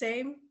cost the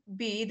same.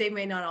 B, they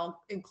may not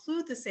all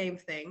include the same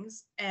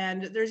things.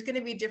 And there's going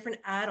to be different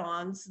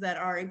add-ons that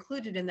are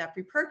included in that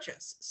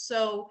pre-purchase.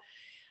 So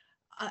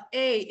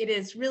it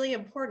is really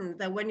important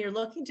that when you're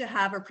looking to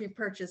have a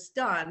pre-purchase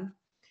done,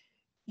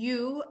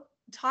 you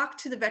talk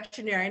to the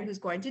veterinarian who's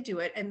going to do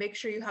it and make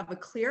sure you have a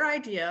clear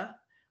idea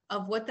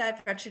of what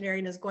that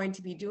veterinarian is going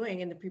to be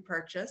doing in the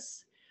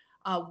pre-purchase,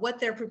 what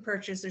their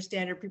pre-purchase, their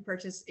standard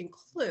pre-purchase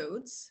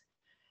includes.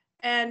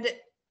 And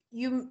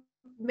you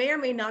may or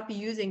may not be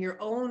using your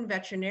own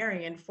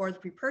veterinarian for the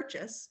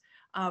pre-purchase,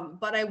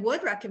 but I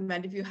would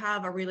recommend, if you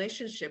have a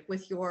relationship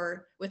with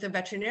a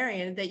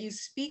veterinarian, that you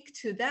speak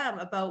to them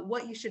about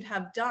what you should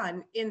have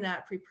done in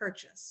that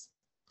pre-purchase.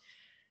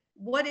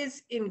 What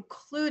is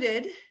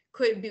included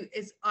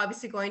is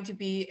obviously going to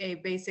be a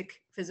basic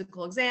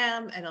physical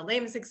exam and a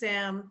lameness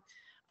exam,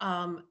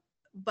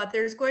 but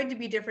there's going to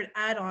be different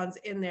add-ons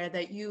in there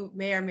that you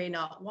may or may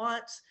not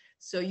want.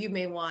 So you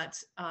may want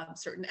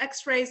certain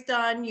x-rays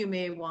done, you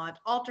may want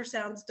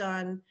ultrasounds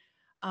done,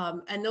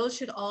 and those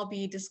should all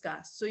be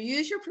discussed. So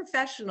use your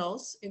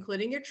professionals,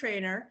 including your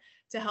trainer,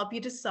 to help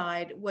you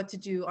decide what to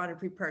do on a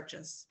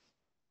pre-purchase.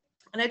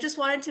 And I just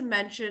wanted to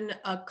mention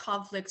a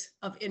conflict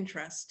of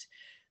interest.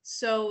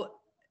 So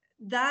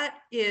that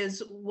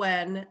is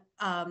when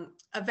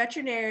a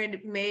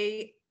veterinarian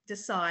may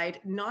decide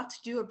not to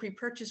do a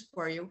pre-purchase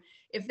for you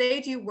if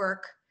they do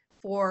work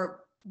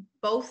for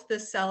both the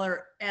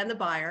seller and the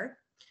buyer.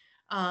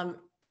 And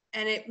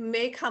it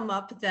may come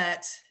up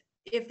that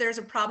if there's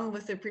a problem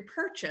with the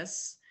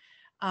pre-purchase,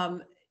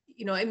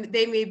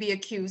 they may be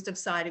accused of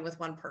siding with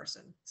one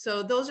person.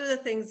 So those are the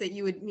things that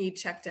you would need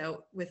checked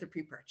out with a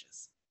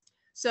pre-purchase.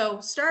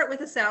 So start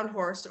with a sound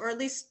horse, or at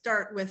least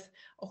start with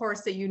a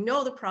horse that you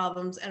know the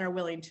problems and are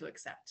willing to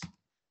accept.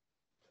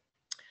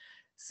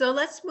 So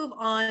let's move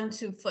on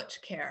to foot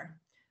care.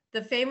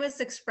 The famous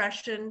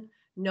expression,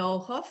 no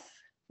hoof,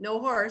 no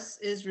horse,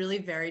 is really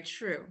very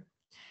true.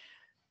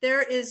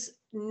 There is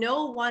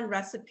no one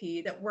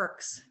recipe that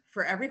works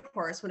for every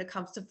horse when it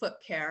comes to foot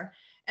care,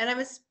 and I'm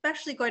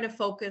especially going to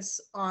focus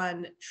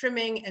on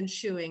trimming and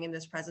shoeing in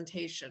this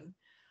presentation.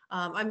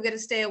 I'm going to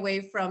stay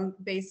away from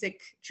basic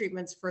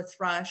treatments for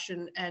thrush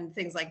and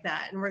things like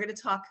that. And we're going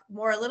to talk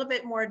a little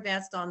bit more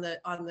advanced on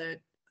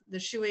the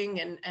shoeing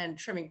and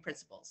trimming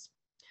principles.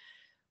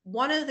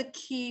 One of the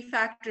key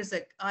factors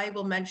that I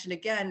will mention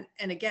again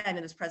and again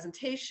in this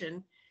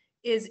presentation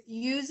is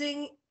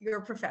using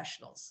your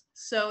professionals.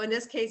 So in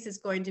this case, it's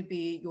going to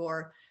be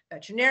your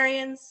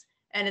veterinarians,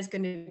 and it's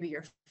going to be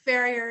your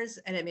farriers,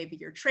 and it may be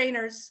your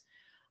trainers.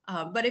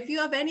 But if you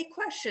have any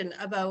question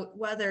about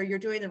whether you're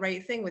doing the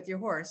right thing with your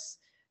horse,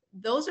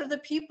 those are the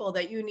people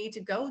that you need to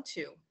go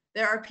to.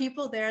 There are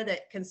people there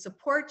that can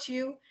support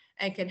you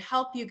and can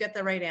help you get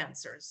the right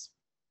answers.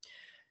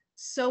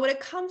 So when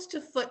it comes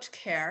to foot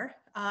care,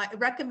 I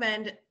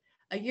recommend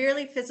a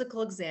yearly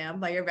physical exam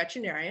by your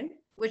veterinarian,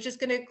 which is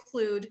going to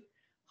include,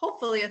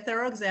 hopefully, a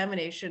thorough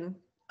examination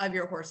of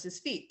your horse's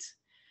feet.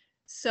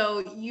 So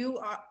you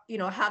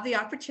have the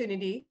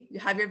opportunity, you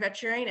have your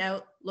veterinarian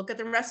out, look at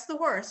the rest of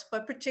the horse,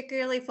 but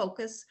particularly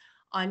focus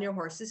on your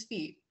horse's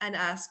feet and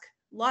ask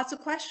lots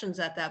of questions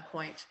at that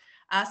point.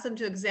 Ask them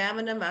to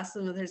examine them, ask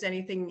them if there's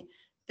anything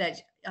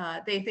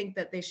that they think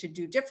that they should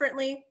do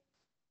differently.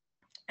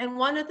 And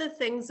one of the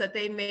things that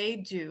they may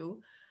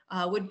do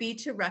would be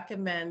to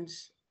recommend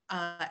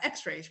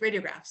x-rays,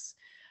 radiographs,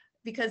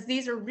 because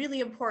these are really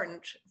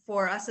important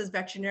for us as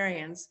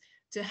veterinarians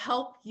to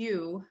help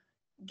you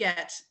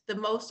get the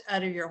most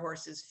out of your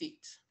horse's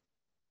feet.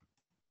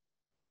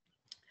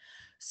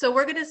 So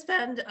we're going to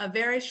spend a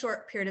very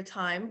short period of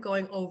time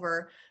going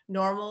over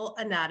normal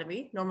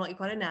anatomy, normal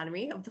equine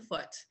anatomy of the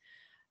foot.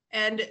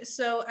 And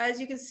so as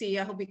you can see,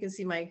 I hope you can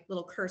see my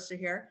little cursor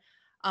here.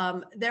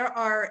 There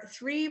are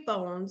 3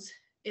 bones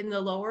in the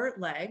lower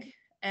leg,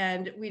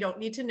 and we don't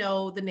need to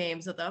know the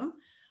names of them,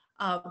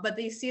 but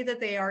they see that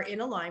they are in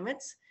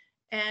alignment.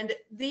 And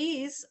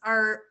these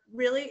are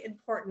really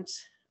important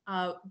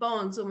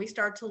bones when we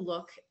start to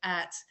look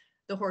at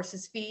the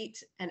horse's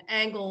feet and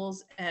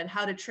angles and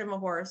how to trim a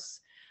horse.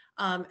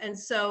 And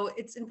so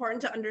it's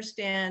important to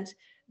understand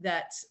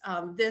that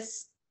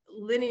this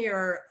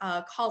linear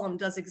column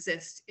does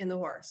exist in the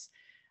horse.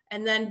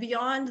 And then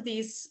beyond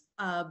these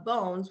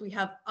bones, we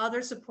have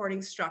other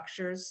supporting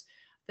structures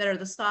that are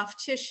the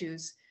soft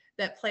tissues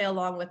that play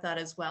along with that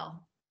as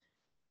well.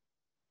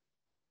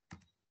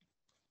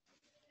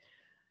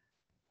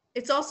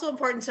 It's also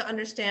important to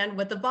understand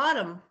what the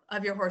bottom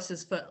of your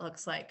horse's foot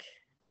looks like.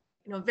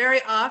 You know,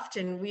 very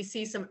often we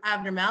see some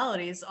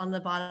abnormalities on the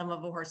bottom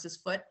of a horse's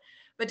foot,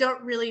 but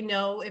don't really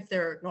know if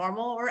they're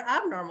normal or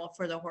abnormal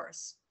for the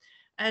horse.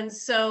 And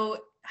so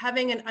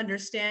having an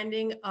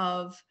understanding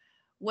of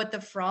what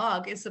the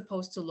frog is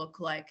supposed to look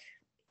like,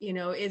 you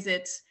know, is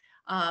it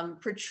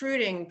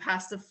protruding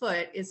past the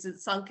foot? Is it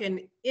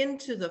sunken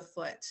into the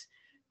foot?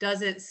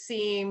 Does it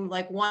seem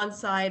like one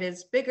side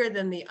is bigger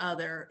than the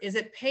other? Is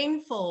it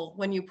painful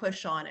when you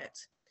push on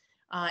it?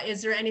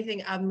 Is there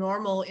anything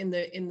abnormal in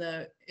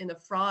the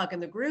frog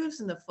and the grooves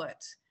in the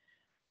foot?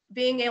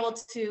 Being able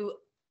to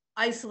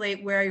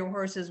isolate where your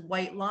horse's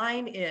white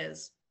line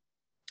is.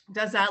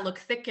 Does that look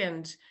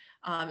thickened?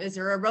 Is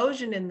there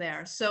erosion in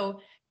there? So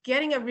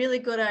getting a really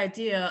good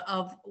idea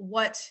of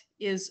what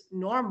is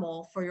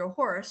normal for your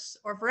horse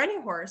or for any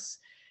horse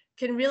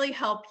can really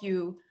help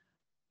you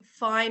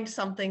find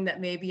something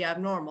that may be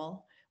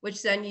abnormal,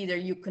 which then either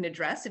you can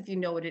address if you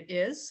know what it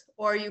is,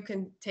 or you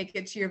can take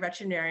it to your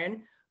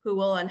veterinarian who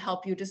will then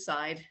help you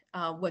decide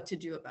what to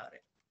do about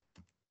it.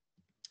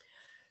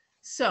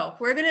 So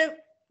we're going to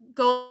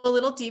go a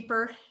little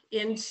deeper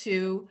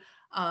into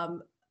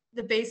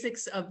the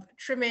basics of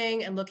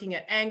trimming and looking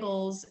at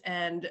angles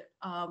and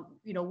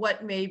you know,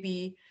 what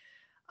maybe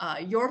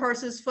your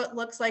horse's foot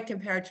looks like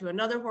compared to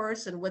another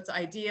horse and what's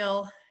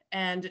ideal,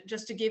 and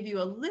just to give you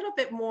a little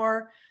bit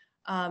more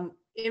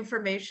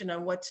information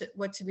on what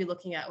to be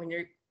looking at when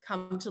you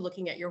come to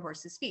looking at your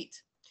horse's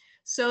feet.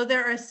 So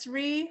there are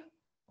 3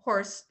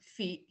 horse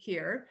feet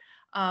here,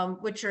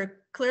 which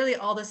are clearly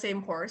all the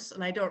same horse,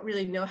 and I don't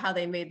really know how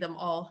they made them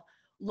all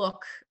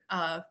look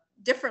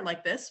different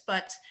like this,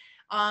 but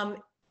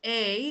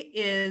A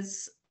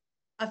is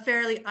a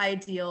fairly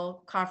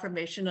ideal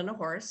conformation on a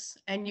horse,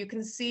 and you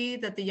can see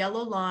that the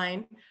yellow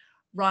line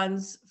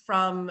runs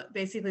from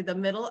basically the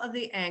middle of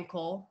the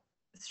ankle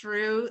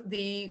through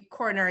the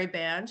coronary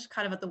band,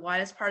 kind of at the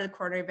widest part of the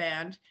coronary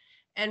band,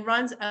 and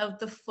runs out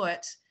the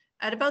foot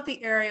at about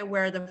the area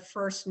where the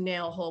first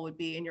nail hole would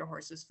be in your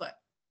horse's foot.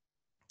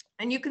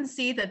 And you can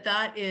see that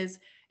that is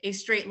a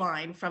straight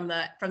line from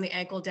the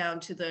ankle down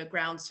to the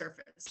ground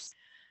surface.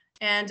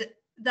 And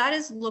that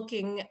is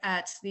looking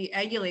at the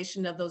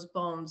angulation of those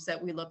bones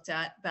that we looked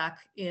at back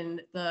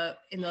in the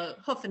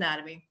hoof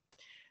anatomy.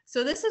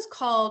 So this is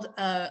called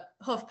a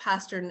hoof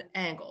pastern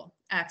angle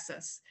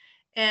axis,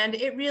 and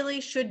it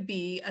really should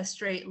be a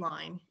straight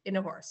line in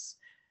a horse.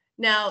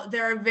 Now,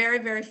 there are very,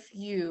 very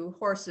few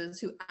horses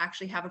who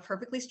actually have a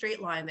perfectly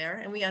straight line there,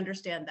 and we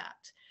understand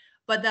that.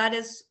 But that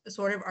is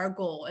sort of our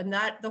goal, and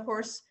that the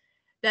horse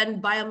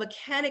then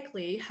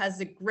biomechanically has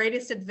the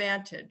greatest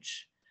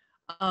advantage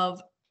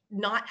of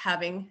not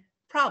having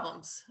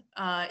problems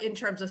in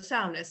terms of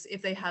soundness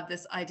if they have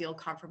this ideal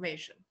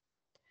conformation.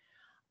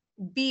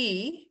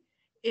 B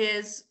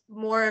is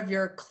more of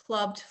your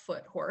clubbed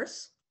foot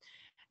horse.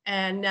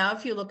 And now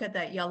if you look at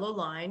that yellow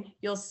line,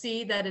 you'll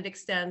see that it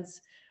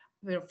extends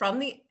from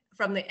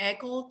the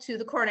ankle to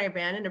the coronary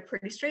band in a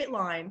pretty straight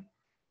line.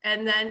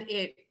 And then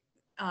it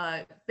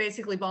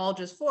basically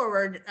bulges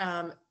forward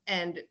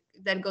and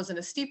then goes in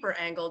a steeper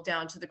angle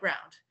down to the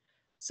ground.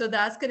 So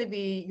that's going to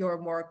be your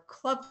more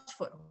clubbed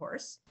foot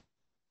horse.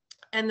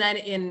 And then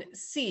in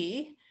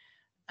C,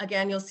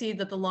 again, you'll see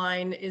that the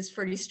line is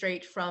pretty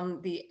straight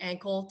from the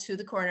ankle to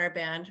the coronary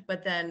band,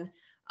 but then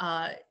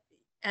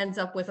ends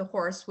up with a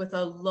horse with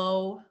a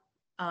low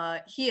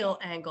heel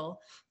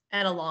angle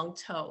and a long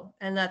toe.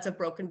 And that's a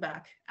broken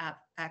back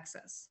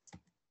axis.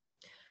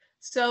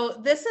 So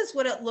this is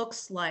what it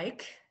looks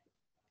like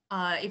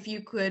if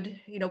you could,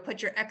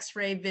 put your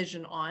X-ray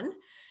vision on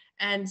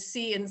and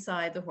see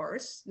inside the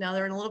horse. Now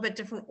they're in a little bit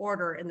different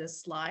order in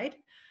this slide,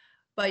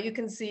 but you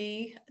can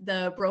see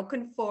the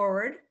broken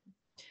forward.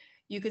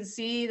 You can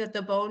see that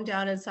the bone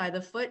down inside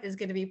the foot is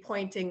going to be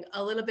pointing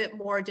a little bit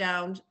more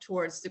down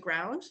towards the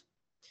ground.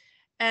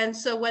 And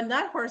so when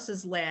that horse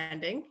is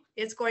landing,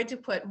 it's going to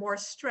put more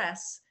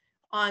stress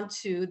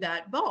onto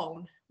that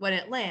bone when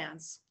it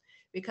lands,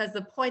 because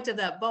the point of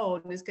that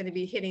bone is going to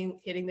be hitting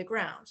the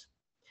ground.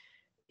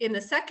 In the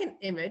second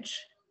image,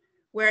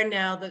 where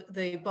now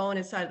the bone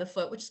inside of the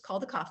foot, which is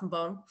called the coffin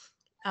bone,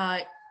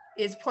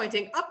 is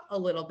pointing up a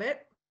little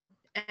bit,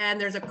 and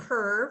there's a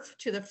curve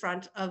to the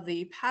front of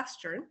the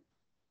pastern.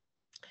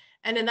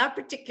 And in that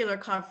particular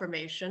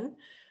conformation,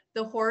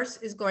 the horse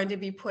is going to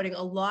be putting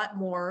a lot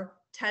more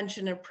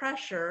tension and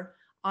pressure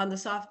on the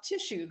soft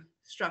tissue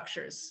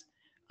structures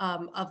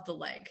of the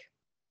leg.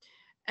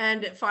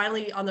 And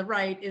finally, on the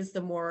right is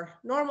the more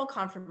normal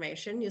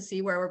conformation. You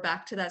see where we're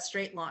back to that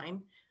straight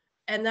line.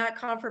 And that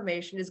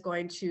conformation is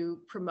going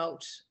to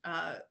promote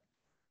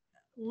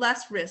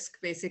less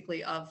risk,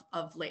 basically, of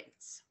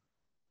lateness.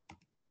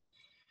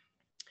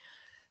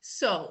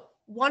 So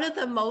one of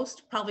the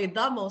most, probably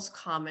the most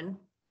common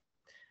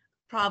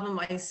problem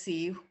I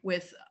see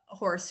with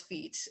horse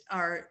feet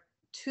are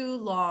too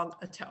long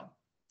a toe.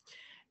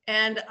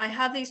 And I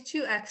have these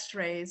two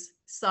x-rays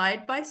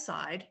side by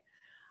side,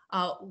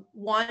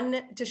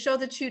 one to show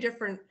the two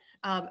different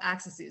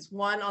axes.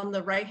 One on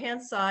the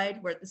right-hand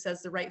side where it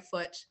says the right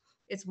foot,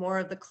 it's more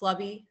of the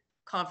clubby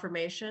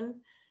conformation.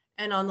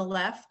 And on the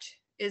left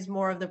is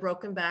more of the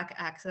broken back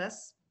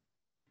axis.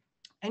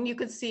 And you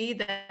can see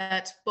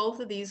that both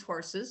of these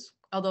horses,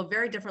 although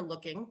very different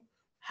looking,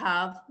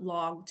 have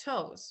long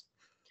toes.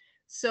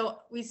 So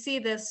we see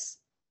this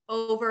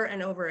over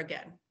and over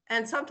again.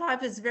 And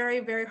sometimes it's very,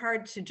 very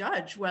hard to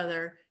judge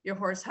whether your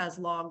horse has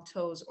long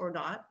toes or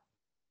not.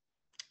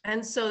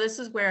 And so this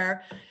is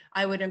where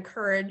I would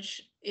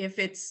encourage, if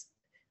it's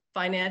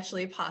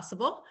financially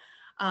possible,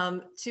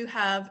 to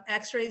have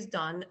x-rays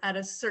done at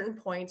a certain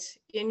point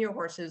in your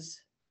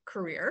horse's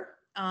career.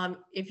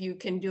 If you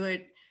can do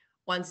it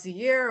once a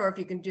year, or if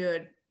you can do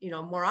it,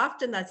 more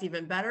often, that's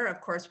even better.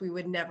 Of course, we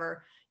would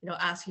never,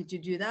 ask you to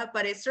do that,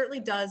 but it certainly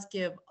does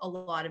give a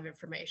lot of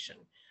information.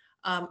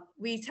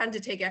 We tend to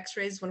take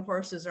x-rays when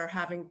horses are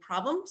having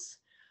problems,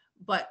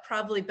 but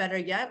probably better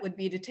yet would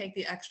be to take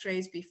the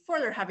x-rays before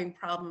they're having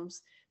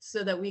problems,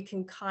 so that we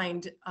can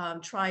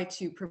try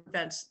to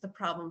prevent the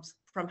problems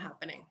from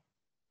happening.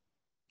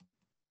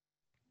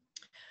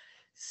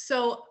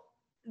 So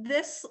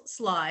this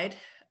slide,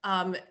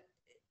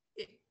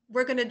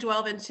 we're going to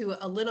delve into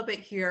a little bit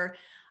here,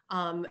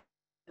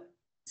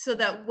 so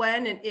that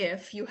when and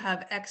if you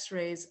have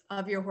x-rays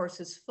of your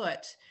horse's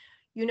foot,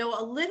 you know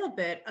a little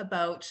bit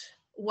about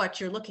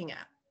what you're looking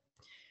at.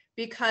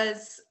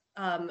 Because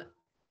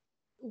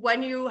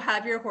when you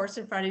have your horse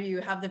in front of you,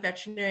 you have the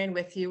veterinarian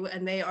with you,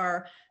 and they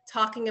are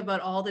talking about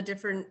all the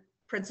different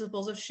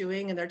principles of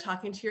shoeing, and they're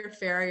talking to your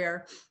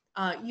farrier,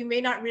 you may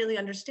not really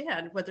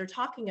understand what they're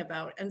talking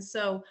about. And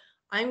so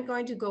I'm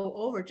going to go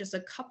over just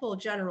a couple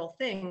general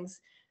things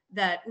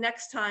that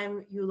next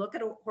time you look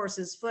at a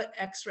horse's foot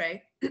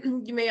x-ray,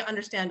 you may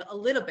understand a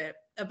little bit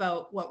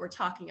about what we're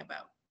talking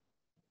about.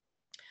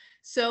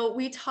 So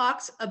we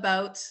talked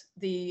about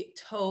the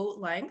toe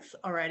length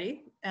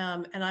already,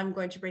 and I'm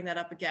going to bring that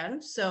up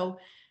again. So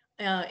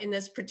in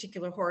this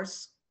particular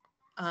horse,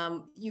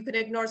 you can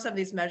ignore some of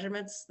these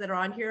measurements that are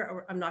on here.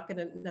 Or I'm not going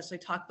to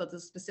necessarily talk about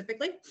this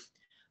specifically,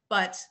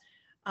 but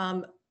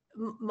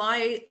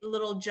my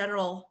little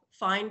general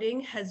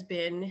finding has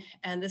been,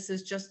 and this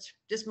is just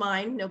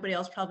mine, nobody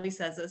else probably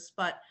says this,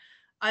 but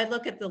I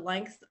look at the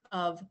length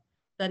of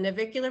the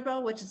navicular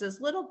bone, which is this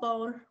little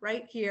bone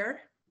right here.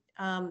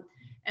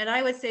 And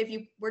I would say if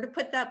you were to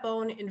put that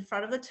bone in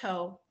front of the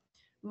toe,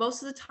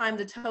 most of the time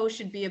the toe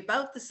should be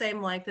about the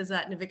same length as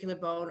that navicular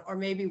bone, or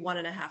maybe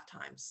 1.5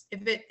 times.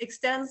 If it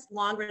extends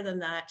longer than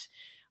that,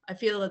 I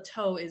feel the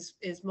toe is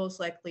most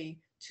likely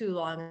too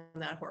long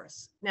on that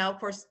horse. Now, of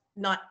course,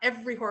 not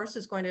every horse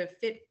is going to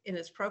fit in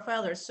this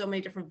profile. There's so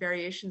many different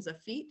variations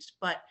of feet,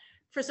 but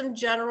for some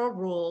general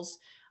rules,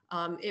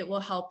 it will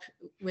help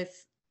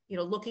with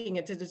looking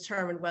at to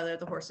determine whether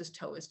the horse's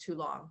toe is too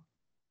long.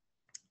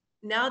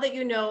 Now that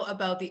you know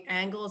about the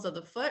angles of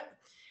the foot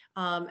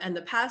and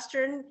the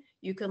pastern,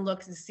 you can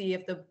look to see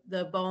if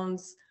the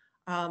bones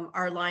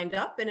are lined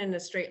up and in a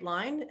straight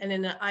line. And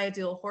in an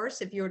ideal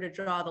horse, if you were to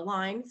draw the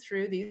line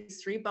through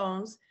these 3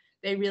 bones,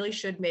 they really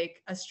should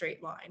make a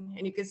straight line.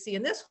 And you can see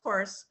in this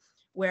horse,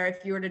 where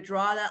if you were to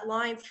draw that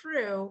line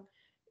through,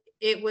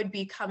 it would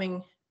be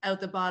coming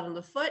out the bottom of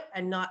the foot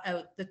and not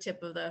out the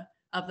tip of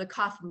the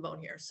coffin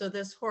bone here. So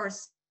this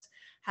horse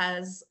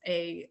has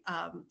a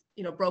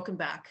broken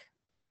back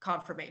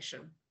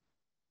conformation.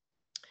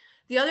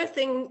 The other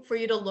thing for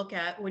you to look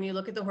at when you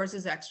look at the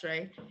horse's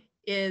x-ray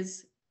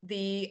is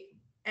the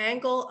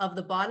angle of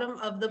the bottom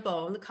of the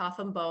bone, the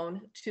coffin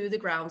bone, to the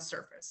ground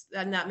surface.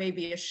 And that may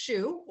be a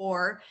shoe,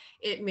 or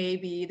it may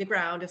be the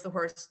ground if the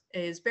horse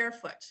is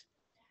barefoot.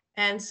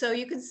 And so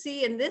you can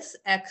see in this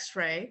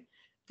x-ray,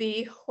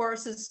 the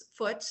horse's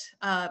foot,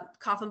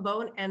 coffin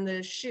bone, and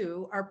the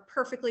shoe are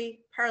perfectly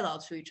parallel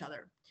to each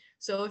other.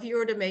 So if you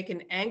were to make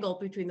an angle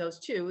between those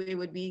two, it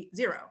would be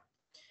 0.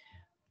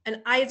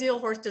 An ideal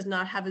horse does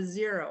not have a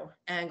 0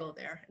 angle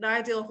there. An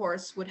ideal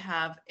horse would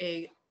have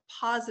a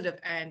positive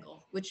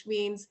angle, which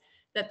means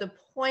that the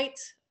point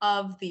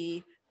of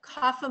the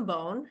coffin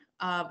bone,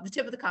 the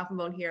tip of the coffin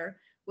bone here,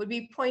 would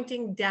be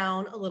pointing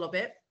down a little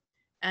bit,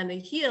 and the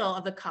heel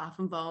of the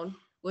coffin bone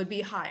would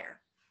be higher.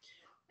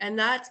 And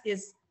that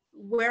is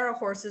where a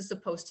horse is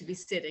supposed to be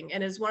sitting,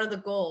 and is one of the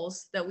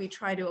goals that we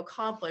try to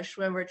accomplish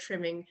when we're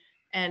trimming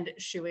and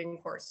shoeing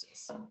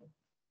horses.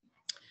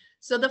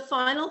 So the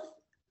final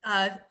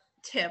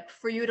tip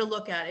for you to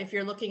look at if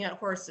you're looking at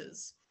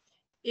horses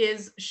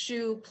is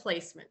shoe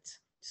placement.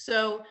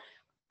 So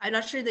I'm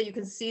not sure that you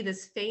can see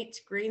this faint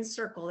green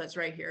circle that's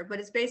right here, but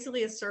it's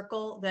basically a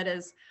circle that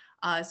is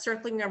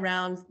circling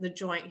around the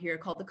joint here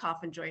called the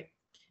coffin joint.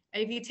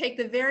 And if you take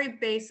the very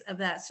base of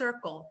that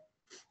circle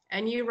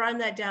and you run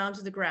that down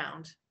to the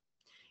ground,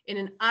 in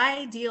an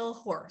ideal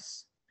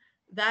horse,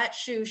 that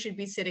shoe should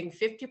be sitting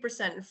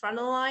 50% in front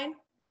of the line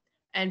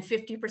and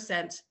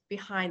 50%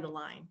 behind the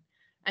line.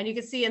 And you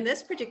can see in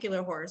this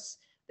particular horse,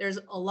 there's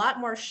a lot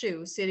more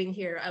shoe sitting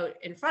here out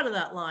in front of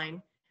that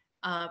line,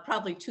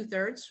 probably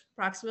 2/3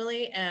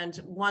 approximately, and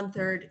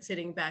 1/3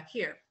 sitting back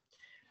here.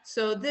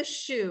 So this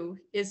shoe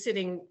is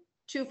sitting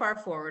too far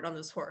forward on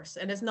this horse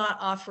and is not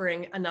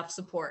offering enough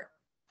support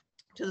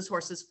to this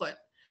horse's foot.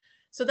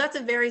 So that's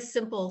a very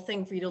simple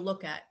thing for you to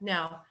look at.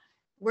 Now,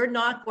 we're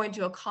not going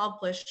to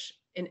accomplish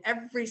in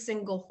every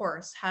single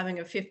horse having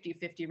a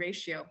 50-50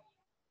 ratio,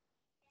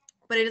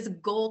 but it is a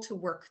goal to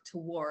work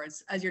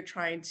towards as you're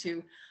trying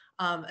to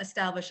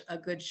establish a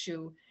good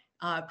shoe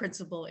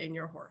principle in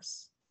your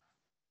horse.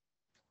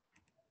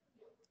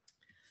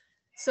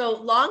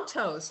 So long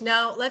toes.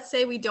 Now, let's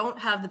say we don't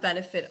have the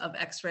benefit of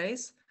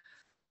x-rays.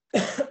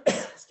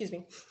 Excuse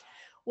me.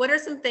 What are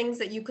some things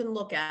that you can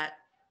look at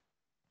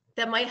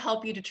that might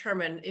help you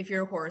determine if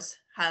your horse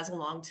has a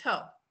long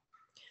toe?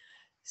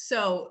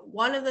 So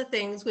one of the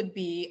things would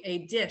be a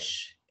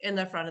dish in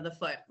the front of the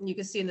foot. And you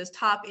can see in this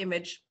top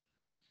image,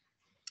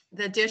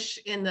 the dish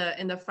in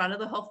the front of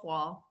the hoof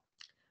wall,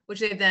 which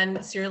they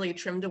then serially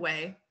trimmed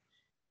away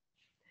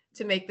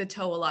to make the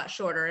toe a lot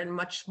shorter and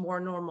much more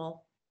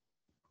normal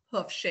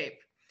hoof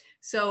shape.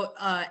 So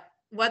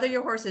whether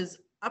your horse is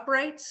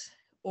upright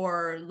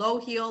or low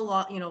heel,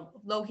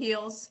 low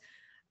heels,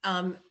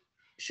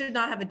 should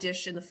not have a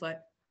dish in the foot.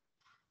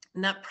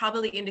 And that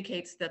probably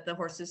indicates that the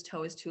horse's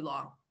toe is too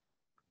long.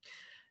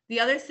 The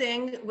other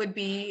thing would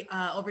be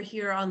over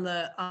here on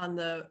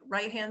the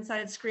right-hand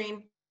side of the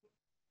screen.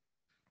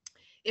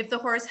 If the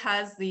horse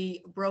has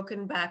the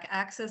broken back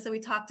axis that we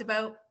talked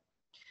about,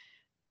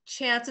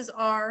 chances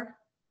are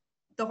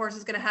the horse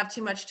is going to have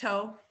too much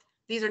toe.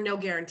 These are no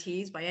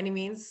guarantees by any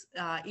means.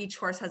 Each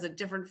horse has a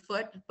different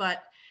foot,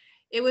 but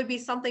it would be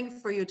something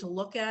for you to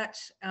look at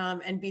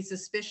and be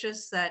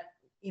suspicious that,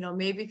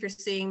 maybe if you're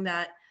seeing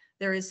that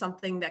there is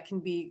something that can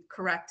be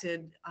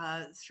corrected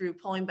through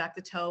pulling back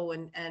the toe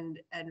and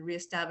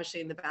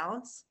reestablishing the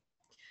balance.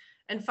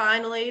 And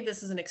finally,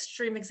 this is an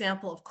extreme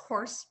example, of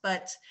course,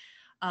 but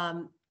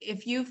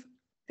if you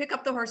pick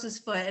up the horse's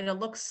foot and it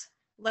looks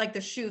like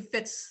the shoe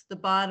fits the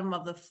bottom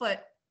of the foot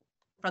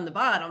from the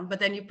bottom, but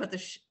then you put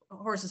the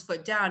horse's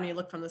foot down and you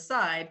look from the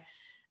side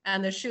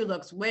and the shoe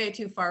looks way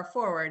too far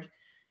forward,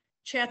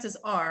 chances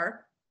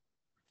are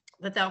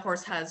that that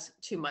horse has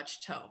too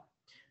much toe.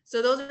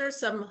 So those are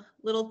some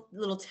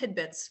little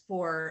tidbits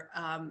for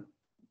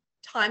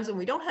times when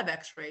we don't have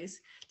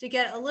x-rays to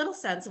get a little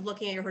sense of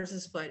looking at your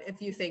horse's foot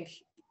if you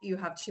think you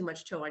have too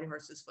much toe on your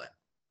horse's foot.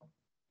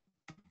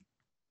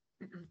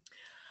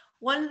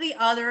 One of the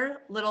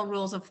other little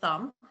rules of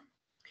thumb,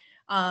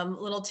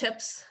 little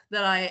tips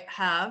that I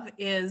have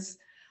is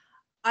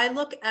I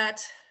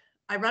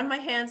run my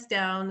hands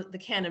down the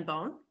cannon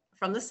bone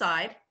from the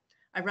side.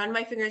 I run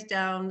my fingers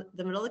down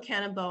the middle of the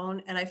cannon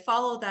bone and I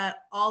follow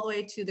that all the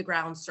way to the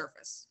ground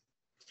surface.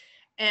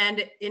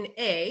 And in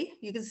A,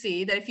 you can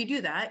see that if you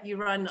do that, you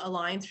run a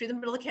line through the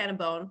middle of the cannon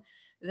bone,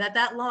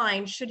 that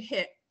line should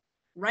hit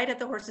right at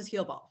the horse's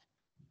heel ball.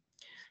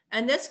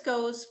 And this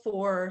goes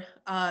for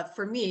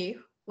me,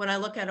 when I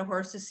look at a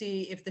horse to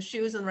see if the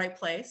shoe is in the right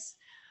place,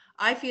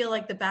 I feel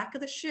like the back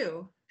of the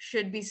shoe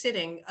should be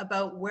sitting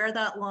about where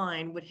that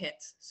line would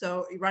hit.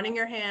 So running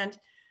your hand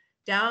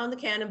down the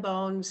cannon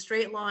bone,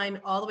 straight line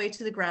all the way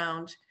to the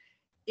ground,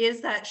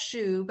 is that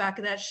shoe, back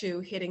of that shoe,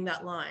 hitting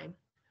that line?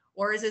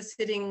 Or is it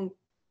sitting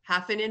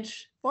half an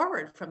inch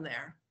forward from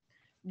there?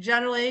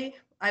 Generally,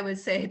 I would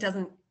say it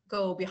doesn't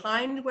go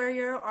behind where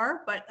you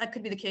are, but that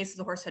could be the case if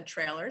the horse had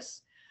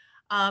trailers.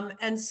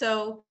 And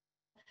so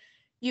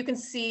you can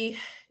see,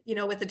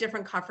 with the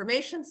different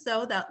conformations,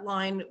 though, that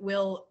line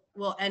will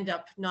end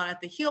up not at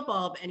the heel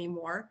bulb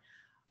anymore,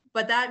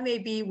 but that may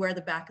be where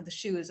the back of the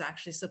shoe is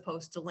actually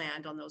supposed to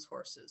land on those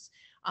horses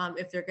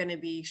if they're going to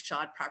be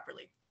shod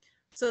properly.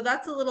 So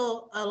that's a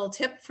little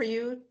tip for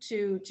you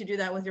to do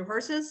that with your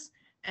horses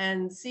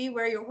and see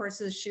where your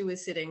horse's shoe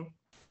is sitting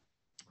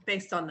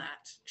based on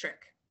that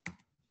trick.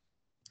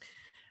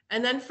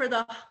 And then for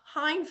the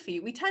hind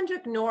feet, we tend to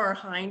ignore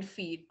hind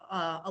feet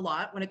a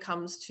lot when it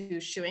comes to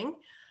shoeing.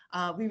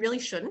 We really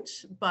shouldn't,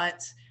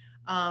 but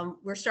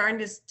we're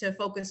starting to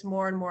focus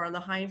more and more on the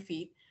hind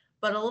feet.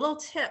 But a little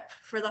tip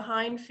for the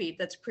hind feet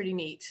that's pretty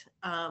neat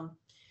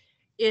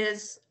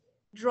is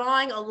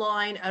drawing a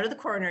line out of the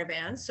coronary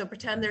band. So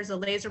pretend there's a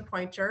laser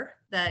pointer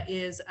that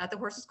is at the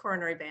horse's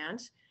coronary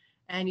band,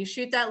 and you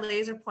shoot that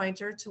laser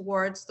pointer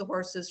towards the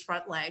horse's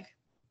front leg.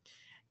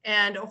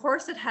 And a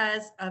horse that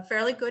has a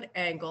fairly good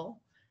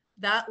angle,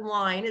 that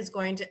line is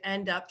going to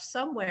end up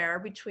somewhere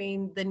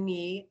between the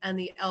knee and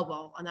the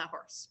elbow on that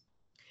horse.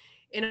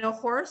 In a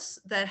horse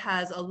that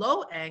has a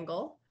low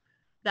angle,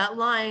 that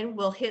line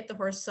will hit the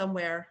horse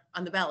somewhere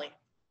on the belly.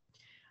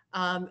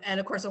 And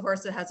of course, a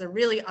horse that has a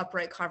really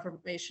upright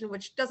conformation,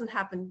 which doesn't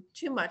happen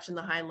too much in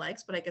the hind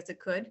legs, but I guess it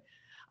could,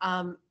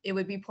 it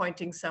would be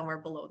pointing somewhere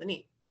below the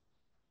knee.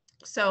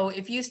 So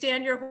if you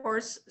stand your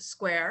horse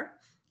square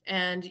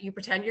and you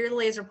pretend you're a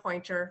laser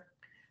pointer,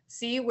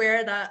 see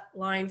where that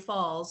line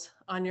falls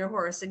on your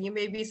horse, and you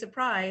may be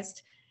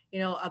surprised,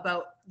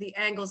 about the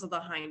angles of the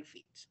hind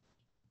feet.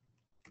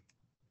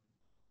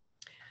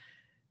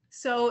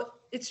 So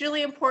it's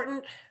really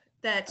important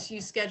that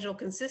you schedule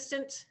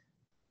consistent,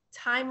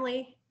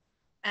 timely,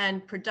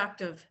 and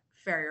productive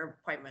farrier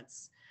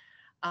appointments.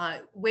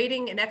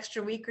 Waiting an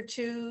extra week or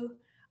two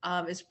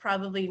is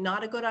probably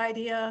not a good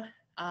idea.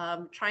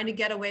 Trying to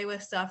get away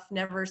with stuff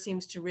never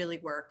seems to really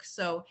work.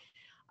 So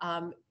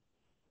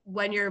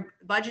when you're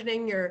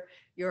budgeting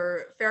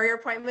your farrier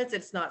appointments,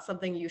 it's not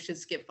something you should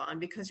skip on,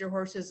 because your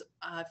horse's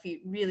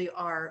feet really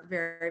are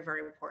very,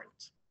 very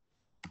important.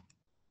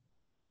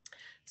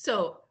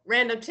 So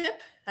random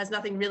tip has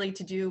nothing really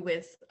to do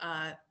with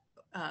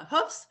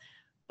hoofs,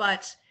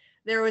 but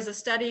there was a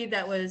study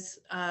that was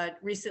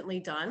recently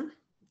done,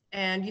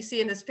 and you see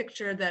in this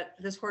picture that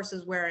this horse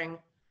is wearing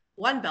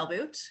one bell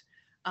boot.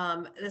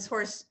 This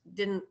horse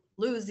didn't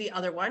lose the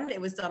other one.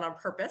 It was done on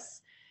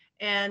purpose.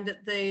 And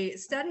the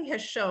study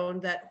has shown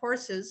that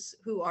horses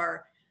who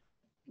are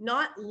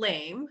not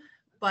lame,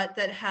 but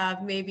that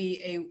have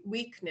maybe a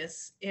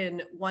weakness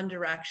in one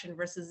direction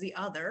versus the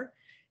other,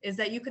 is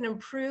that you can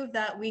improve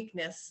that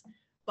weakness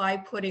by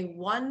putting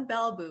one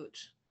bell boot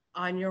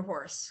on your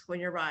horse when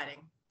you're riding.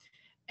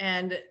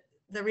 And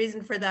the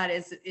reason for that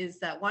is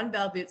that one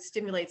bell boot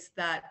stimulates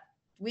that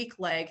weak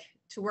leg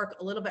to work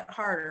a little bit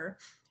harder,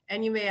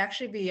 and you may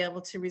actually be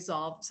able to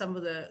resolve some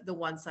of the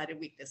one-sided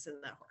weakness in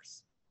that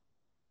horse.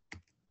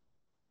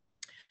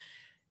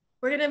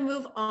 We're going to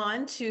move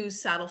on to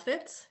saddle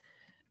fits,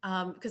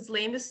 because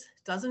lameness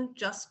doesn't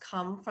just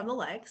come from the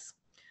legs.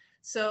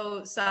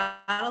 So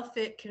saddle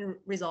fit can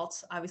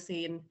result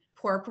obviously in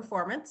poor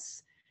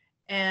performance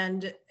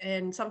and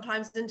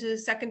sometimes into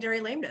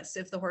secondary lameness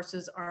if the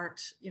horses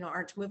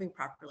aren't moving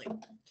properly.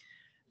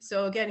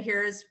 So again,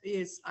 here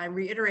is I'm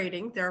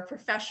reiterating, there are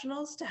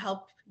professionals to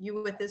help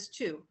you with this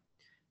too.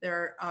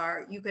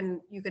 You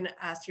can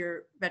ask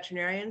your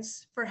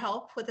veterinarians for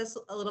help with this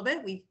a little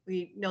bit.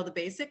 We know the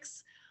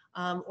basics,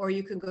 or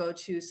you can go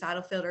to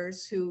saddle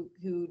fitters who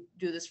do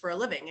this for a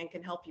living and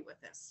can help you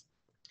with this.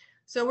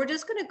 So we're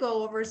just going to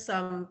go over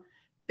some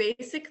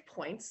basic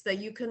points that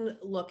you can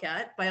look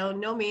at. By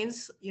no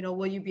means,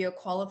 will you be a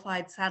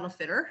qualified saddle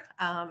fitter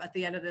at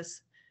the end of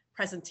this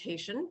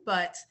presentation,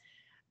 but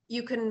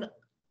you can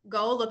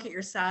go look at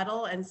your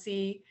saddle and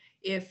see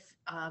if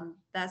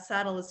that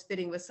saddle is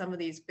fitting with some of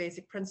these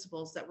basic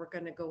principles that we're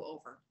going to go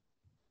over.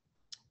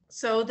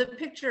 So the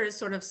picture is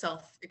sort of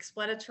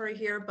self-explanatory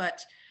here,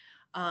 but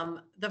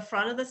the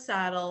front of the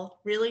saddle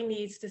really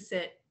needs to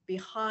sit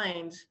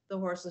behind the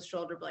horse's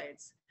shoulder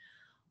blades.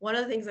 One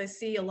of the things I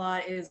see a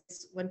lot is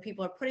when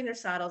people are putting their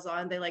saddles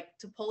on, they like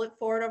to pull it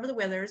forward over the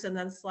withers and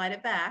then slide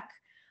it back,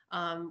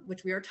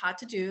 which we are taught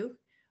to do.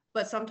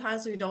 But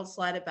sometimes we don't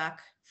slide it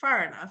back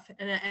far enough,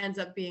 and it ends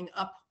up being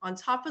up on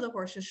top of the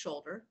horse's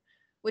shoulder,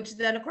 which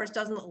then of course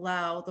doesn't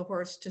allow the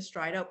horse to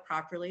stride out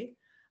properly,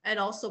 and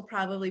also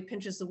probably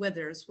pinches the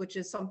withers, which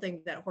is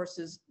something that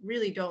horses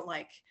really don't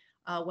like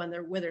when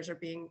their withers are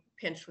being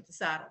pinched with the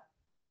saddle.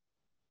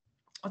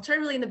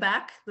 Alternatively, in the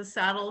back, the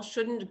saddle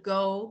shouldn't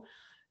go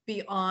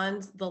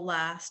beyond the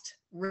last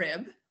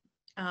rib,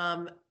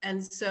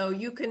 and so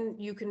you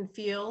can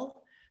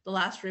feel the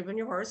last rib on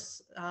your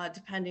horse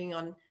depending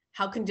on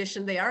how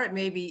conditioned they are. It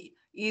may be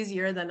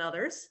easier than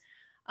others.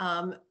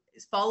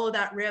 Follow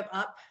that rib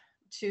up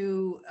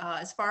to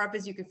as far up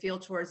as you can feel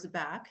towards the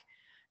back,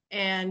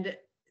 and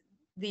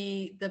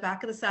the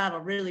back of the saddle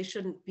really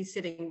shouldn't be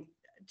sitting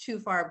too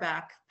far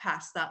back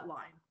past that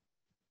line.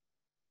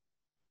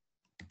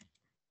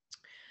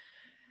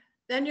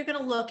 Then you're going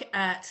to look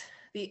at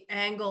the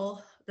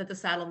angle that the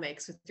saddle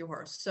makes with your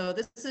horse. So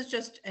this is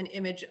just an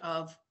image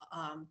of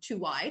too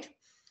wide.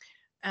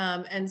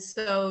 And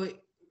so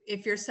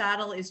if your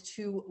saddle is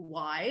too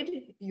wide,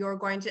 you're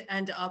going to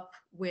end up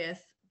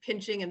with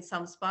pinching in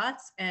some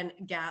spots and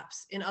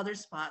gaps in other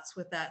spots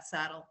with that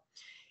saddle.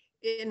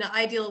 In an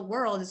ideal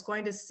world, it's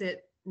going to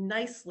sit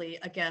nicely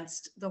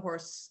against the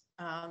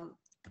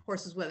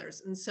horse's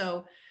withers. And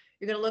so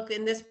you're going to look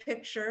in this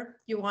picture,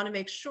 you want to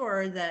make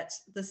sure that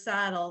the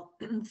saddle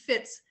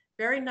fits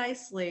very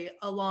nicely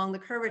along the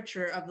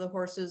curvature of the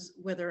horse's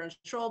wither and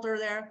shoulder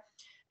there,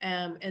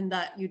 and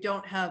that you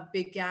don't have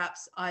big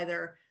gaps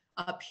either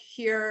up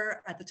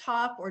here at the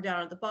top or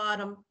down at the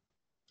bottom.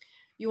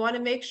 You want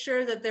to make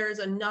sure that there's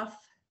enough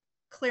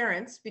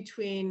clearance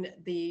between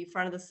the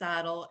front of the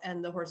saddle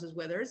and the horse's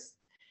withers.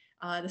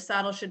 The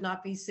saddle should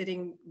not be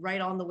sitting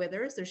right on the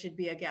withers. There should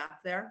be a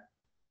gap there.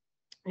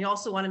 You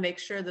also want to make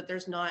sure that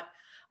there's not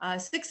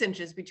 6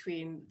 inches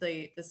between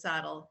the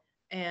saddle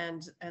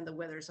and the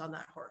withers on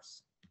that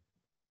horse.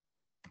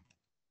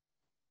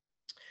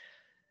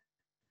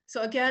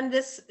 So again,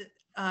 this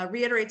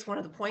reiterates one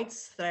of the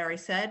points that I already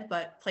said,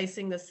 but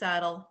placing the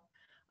saddle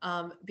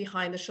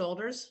behind the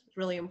shoulders is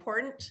really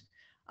important.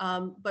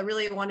 But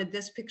really I wanted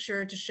this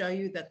picture to show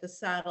you that the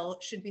saddle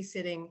should be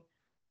sitting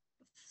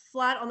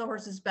flat on the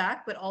horse's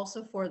back, but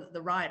also for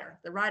the rider.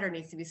 The rider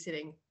needs to be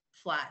sitting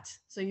flat.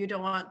 So you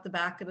don't want the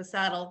back of the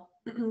saddle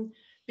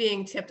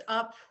being tipped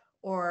up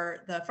or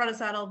the front of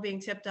the saddle being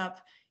tipped up.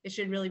 It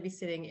should really be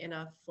sitting in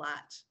a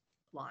flat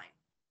line.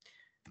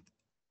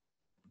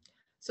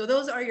 So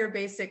those are your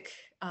basic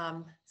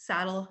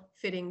saddle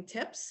fitting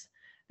tips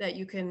that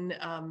you can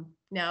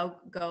now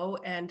go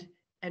and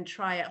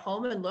try at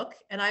home and look.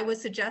 And I would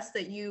suggest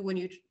that you, when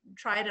you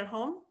try it at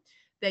home,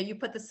 that you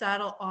put the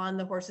saddle on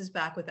the horse's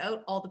back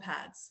without all the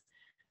pads.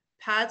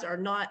 Pads are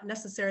not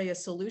necessarily a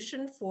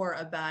solution for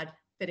a bad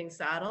fitting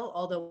saddle,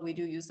 although we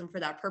do use them for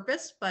that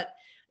purpose. But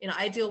in an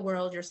ideal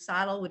world, your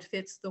saddle would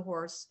fit the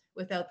horse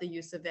without the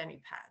use of any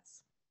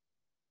pads.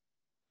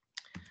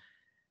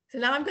 So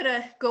now I'm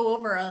gonna go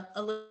over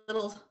a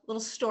little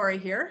story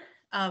here.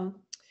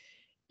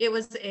 It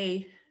was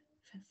a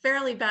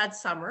fairly bad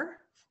summer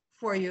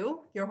for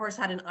you. Your horse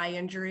had an eye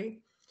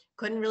injury,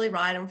 couldn't really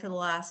ride him for the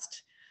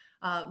last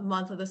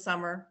month of the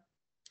summer.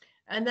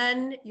 And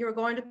then you were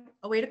going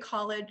away to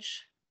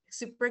college,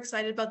 super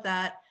excited about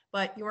that,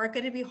 but you weren't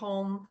going to be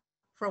home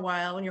for a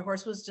while and your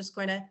horse was just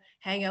going to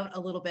hang out a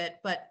little bit.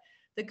 But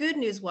the good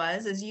news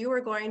is you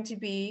were going to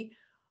be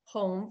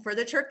home for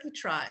the turkey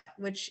trot,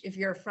 which if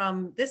you're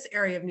from this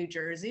area of New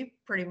Jersey,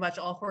 pretty much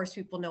all horse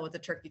people know what the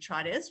turkey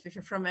trot is. If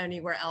you're from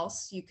anywhere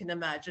else, you can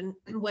imagine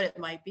what it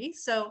might be.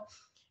 So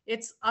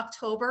it's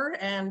October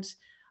and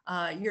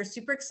you're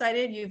super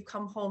excited. You've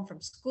come home from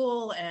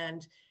school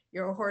and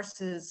your horse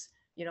is,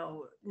 you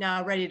know,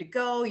 now ready to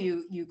go.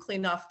 You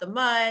clean off the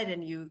mud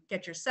and you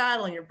get your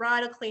saddle and your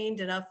bridle cleaned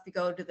enough to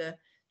go to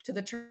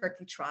the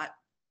turkey trot.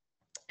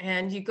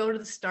 And you go to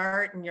the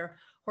start and your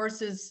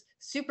horse is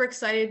super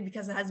excited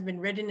because it hasn't been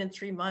ridden in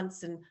 3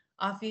 months, and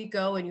off you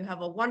go and you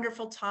have a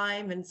wonderful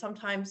time. And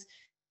sometimes,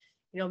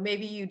 you know,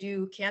 maybe you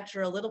do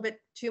canter a little bit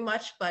too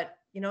much, but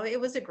you know,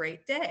 it was a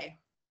great day.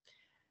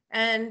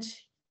 And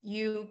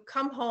you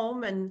come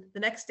home and the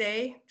next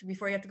day,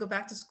 before you have to go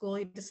back to school,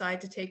 you decide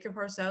to take your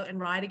horse out and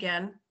ride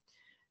again.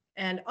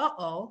 And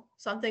uh-oh,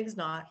 something's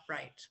not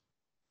right.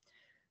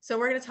 So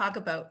we're going to talk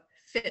about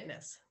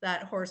fitness.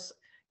 That horse,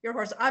 your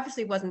horse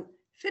obviously wasn't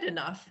fit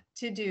enough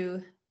to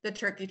do the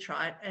turkey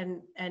trot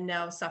and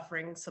now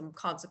suffering some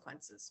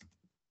consequences.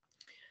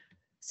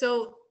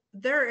 So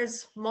there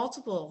is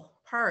multiple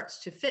parts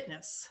to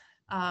fitness,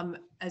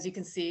 as you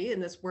can see in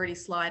this wordy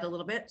slide a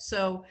little bit.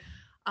 So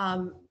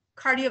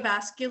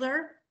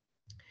cardiovascular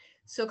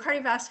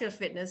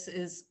fitness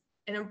is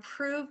an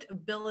improved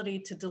ability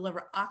to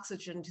deliver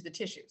oxygen to the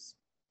tissues.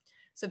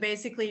 So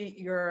basically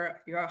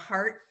your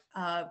heart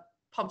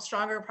pumps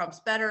stronger, pumps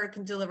better,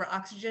 can deliver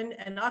oxygen,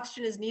 and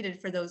oxygen is needed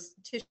for those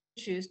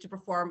tissues to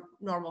perform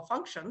normal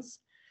functions.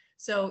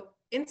 So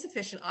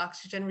insufficient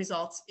oxygen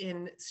results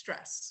in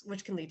stress,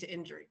 which can lead to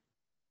injury.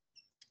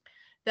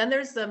 Then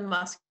there's the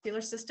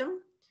muscular system.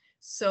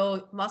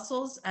 So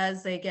muscles,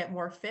 as they get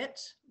more fit,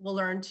 will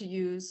learn to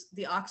use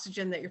the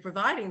oxygen that you're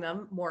providing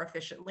them more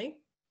efficiently,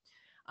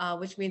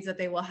 which means that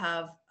they will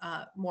have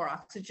more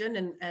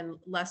oxygen and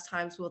less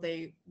times will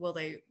they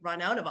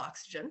run out of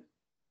oxygen.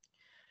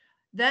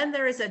 Then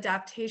there is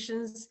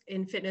adaptations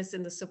in fitness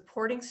in the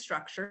supporting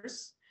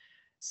structures.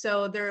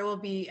 So there will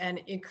be an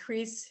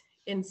increase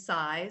in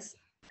size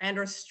and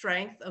or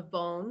strength of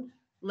bone,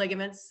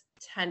 ligaments,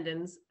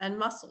 tendons, and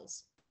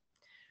muscles.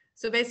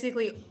 So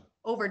basically,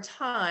 over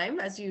time,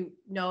 as you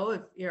know,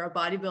 if you're a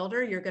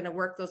bodybuilder, you're going to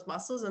work those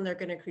muscles and they're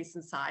going to increase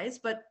in size,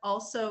 but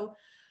also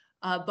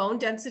bone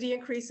density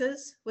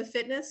increases with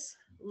fitness.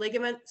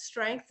 Ligament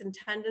strength and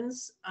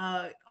tendons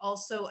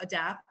also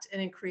adapt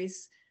and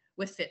increase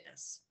with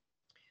fitness.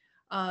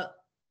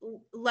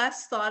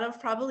 Less thought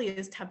of probably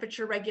is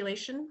temperature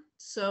regulation.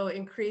 So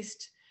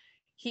increased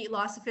heat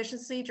loss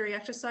efficiency during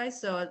exercise.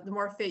 So the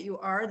more fit you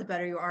are, the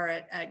better you are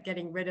at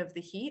getting rid of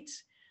the heat.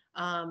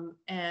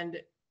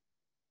 And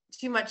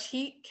too much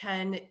heat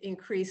can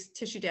increase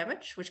tissue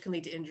damage, which can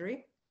lead to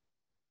injury.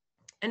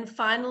 And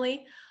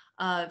finally,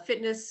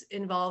 fitness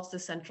involves the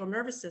central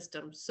nervous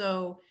system.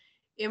 So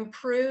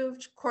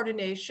improved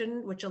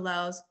coordination, which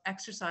allows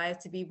exercise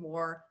to be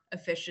more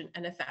efficient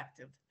and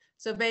effective.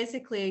 So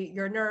basically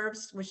your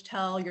nerves, which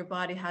tell your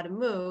body how to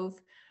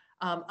move,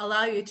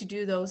 allow you to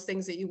do those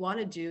things that you want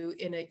to do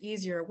in an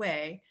easier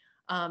way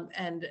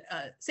and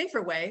a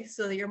safer way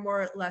so that you're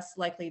more or less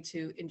likely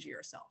to injure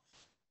yourself.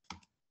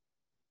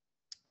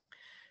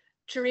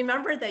 To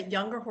remember that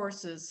younger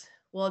horses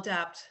will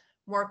adapt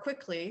more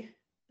quickly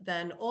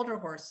than older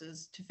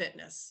horses to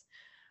fitness.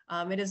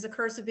 It is the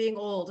curse of being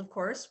old, of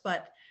course,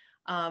 but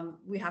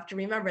we have to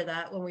remember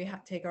that when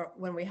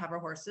we have our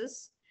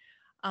horses.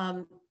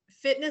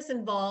 Fitness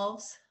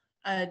involves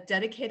a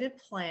dedicated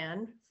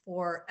plan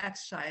for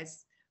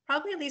exercise,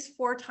 probably at least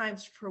 4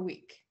 times per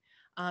week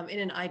in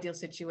an ideal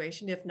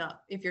situation.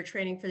 If you're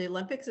training for the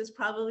Olympics, it's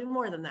probably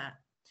more than that.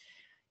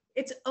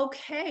 It's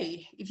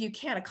okay if you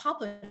can't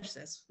accomplish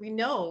this. We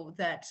know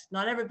that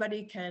not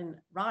everybody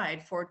can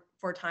ride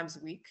four times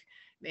a week.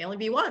 It may only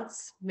be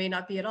once, may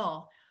not be at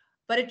all.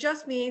 But it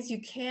just means you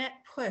can't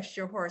push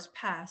your horse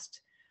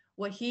past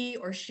what he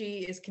or she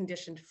is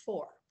conditioned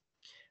for.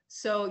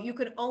 So you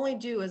can only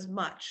do as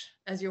much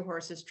as your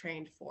horse is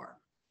trained for.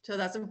 So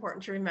that's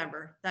important to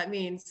remember. That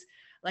means,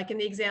 like in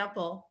the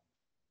example,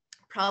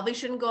 probably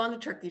shouldn't go on the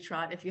turkey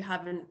trot if you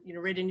haven't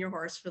ridden your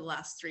horse for the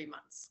last 3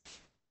 months.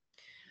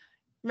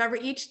 Remember,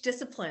 each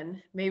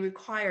discipline may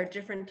require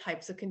different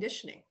types of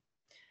conditioning.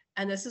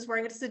 And this is where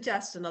I'm going to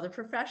suggest another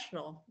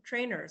professional,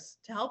 trainers,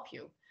 to help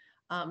you.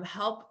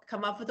 Help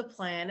come up with a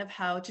plan of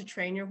how to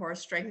train your horse,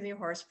 strengthen your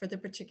horse for the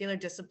particular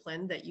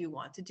discipline that you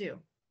want to do.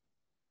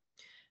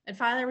 And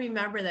finally,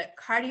 remember that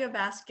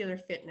cardiovascular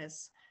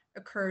fitness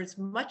occurs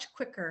much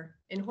quicker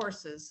in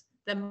horses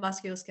than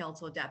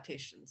musculoskeletal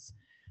adaptations.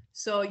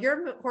 So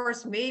your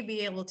horse may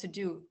be able to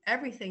do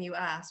everything you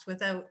asked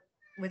without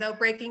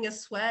breaking a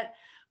sweat,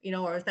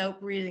 or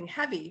without breathing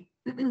heavy,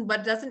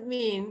 but it doesn't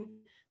mean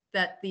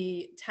that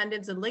the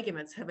tendons and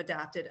ligaments have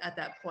adapted at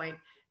that point,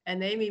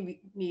 and they may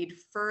need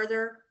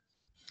further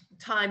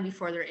time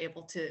before they're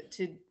able to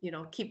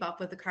keep up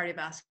with the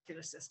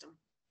cardiovascular system.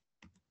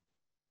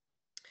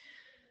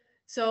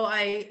 So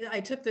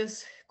I took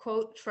this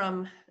quote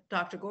from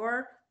Dr.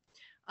 Gore.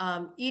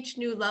 Each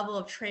new level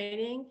of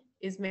training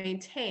is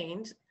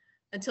maintained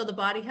until the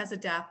body has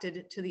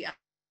adapted to the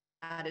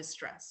added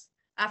stress,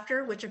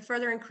 after which a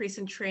further increase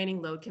in training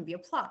load can be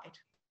applied.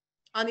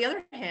 On the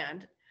other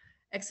hand,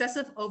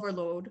 excessive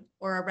overload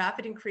or a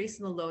rapid increase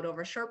in the load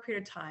over a short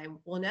period of time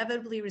will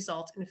inevitably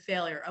result in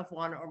failure of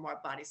one or more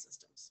body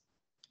systems.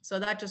 So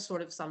that just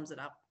sort of sums it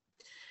up.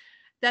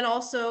 Then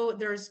also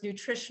there's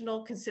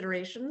nutritional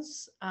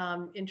considerations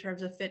in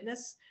terms of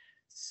fitness.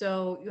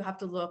 So you have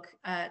to look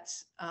at,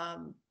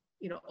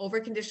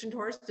 overconditioned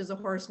horse. Does a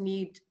horse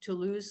need to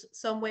lose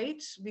some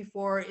weight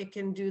before it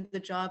can do the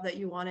job that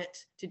you want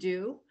it to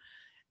do?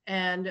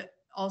 And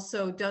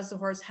also, does the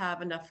horse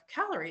have enough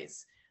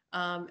calories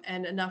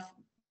and enough,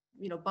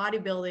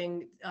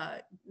 bodybuilding,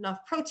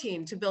 enough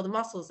protein to build the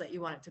muscles that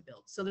you want it to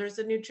build? So there's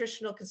the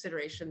nutritional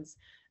considerations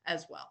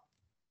as well.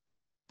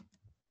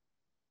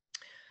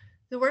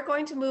 So we're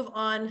going to move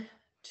on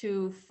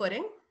to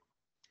footing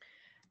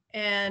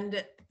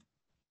and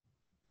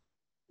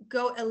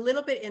go a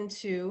little bit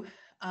into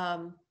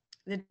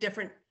the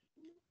different,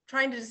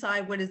 trying to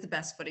decide what is the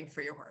best footing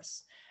for your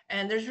horse.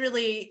 And there's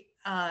really,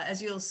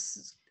 as you'll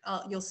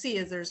see,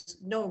 is there's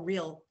no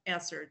real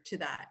answer to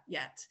that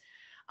yet.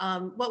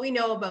 What we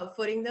know about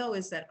footing, though,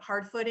 is that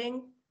hard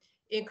footing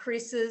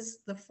increases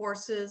the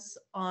forces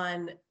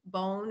on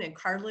bone and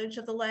cartilage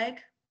of the leg.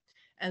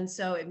 And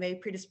so it may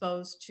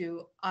predispose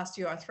to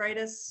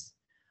osteoarthritis,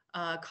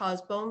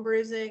 cause bone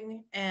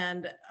bruising,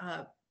 and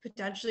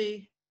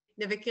potentially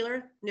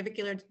navicular.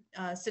 Navicular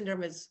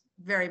syndrome is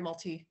very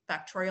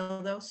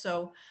multifactorial, though.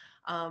 So,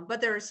 but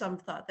there is some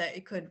thought that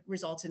it could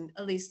result in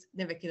at least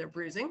navicular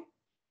bruising.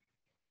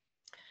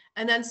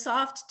 And then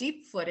soft,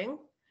 deep footing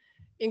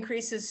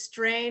increases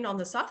strain on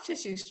the soft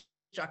tissue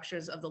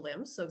structures of the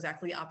limbs, so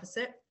exactly the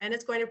opposite, and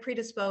it's going to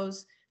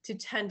predispose to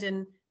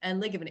tendon and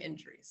ligament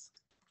injuries.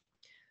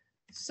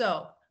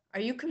 So, are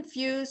you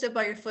confused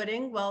about your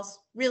footing? Well,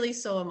 really,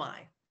 so am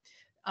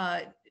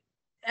I.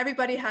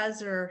 Everybody has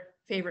their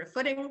favorite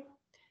footing.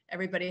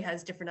 Everybody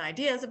has different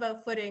ideas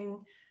about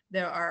footing.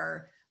 There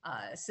are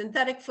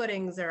synthetic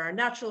footings, there are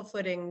natural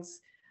footings.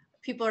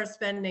 People are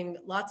spending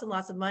lots and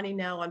lots of money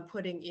now on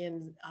putting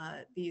in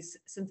these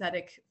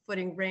synthetic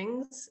footing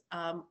rings,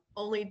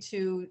 only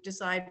to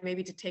decide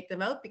maybe to take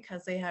them out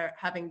because they are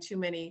having too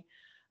many,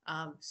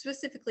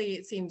 specifically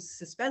it seems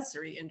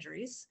suspensory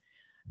injuries.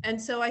 And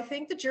so I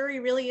think the jury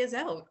really is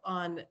out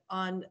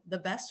on the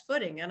best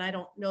footing. And I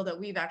don't know that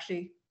we've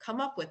actually come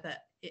up with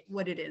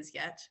what it is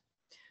yet.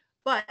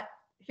 But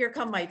here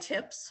come my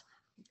tips.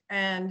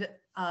 And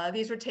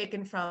these were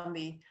taken from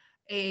the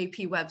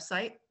AAP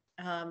website.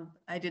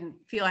 I didn't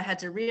feel I had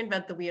to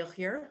reinvent the wheel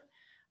here.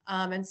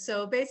 And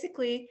so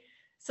basically,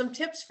 some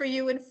tips for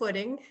you in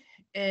footing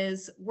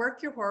is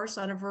work your horse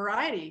on a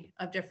variety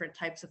of different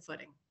types of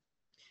footing.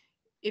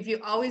 If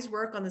you always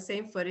work on the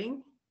same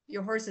footing,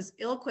 your horse is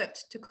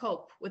ill-equipped to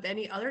cope with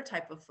any other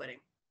type of footing.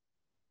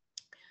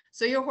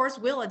 So your horse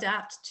will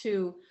adapt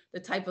to the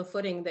type of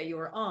footing that you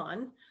are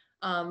on,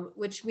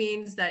 which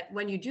means that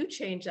when you do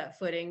change that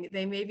footing,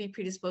 they may be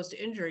predisposed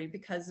to injury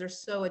because they're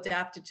so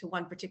adapted to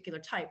one particular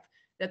type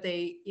that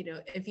they,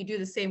 if you do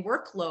the same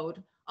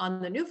workload on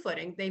the new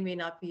footing, they may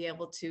not be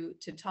able to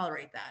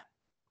tolerate that.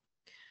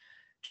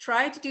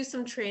 Try to do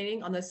some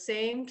training on the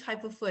same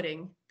type of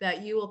footing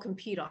that you will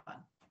compete on.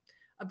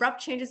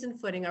 Abrupt changes in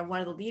footing are one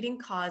of the leading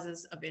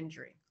causes of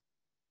injury.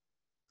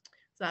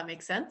 Does that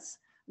make sense?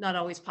 Not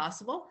always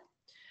possible.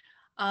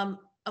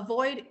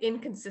 Avoid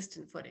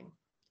inconsistent footing.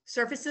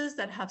 Surfaces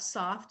that have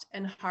soft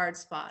and hard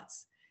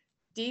spots,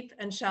 deep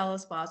and shallow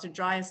spots, or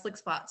dry and slick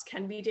spots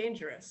can be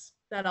dangerous.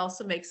 That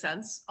also makes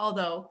sense,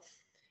 although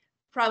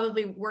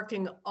probably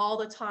working all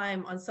the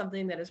time on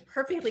something that is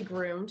perfectly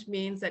groomed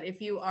means that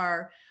if you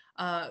are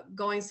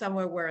going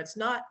somewhere where it's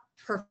not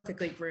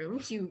perfectly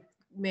groomed, you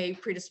may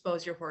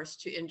predispose your horse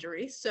to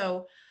injury.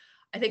 So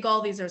I think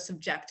all these are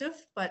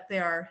subjective, but they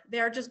are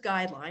just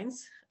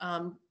guidelines.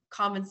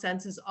 Common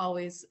sense is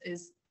always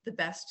the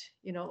best,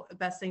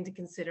 best thing to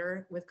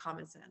consider with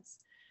common sense.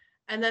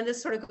 And then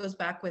this sort of goes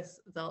back with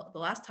the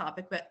last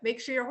topic, but make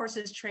sure your horse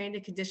is trained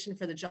and conditioned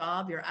for the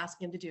job you're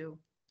asking him to do.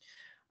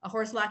 A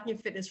horse lacking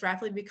fitness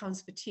rapidly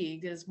becomes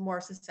fatigued and is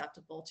more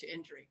susceptible to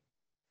injury.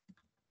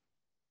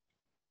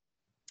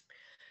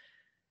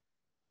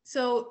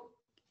 So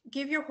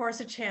give your horse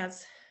a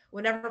chance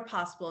whenever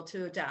possible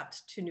to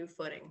adapt to new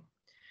footing.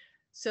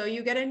 So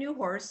you get a new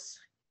horse,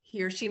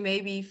 he or she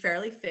may be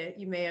fairly fit.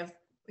 You may have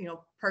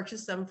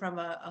purchased them from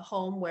a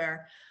home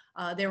where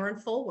they were in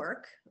full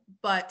work,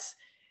 but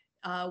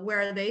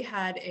where they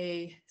had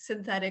a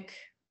synthetic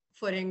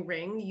footing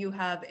ring, you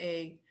have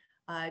a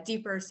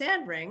deeper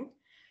sand ring.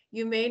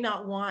 You may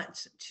not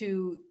want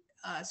to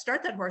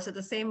start that horse at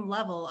the same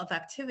level of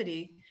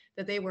activity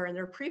that they were in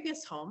their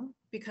previous home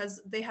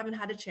because they haven't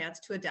had a chance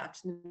to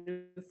adapt to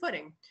new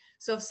footing.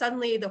 So if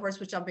suddenly the horse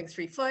was jumping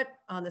 3 foot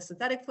on the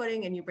synthetic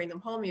footing and you bring them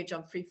home, you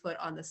jump 3 foot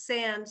on the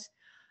sand,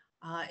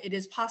 it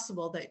is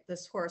possible that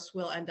this horse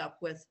will end up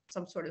with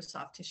some sort of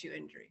soft tissue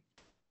injury.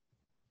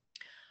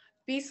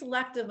 Be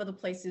selective of the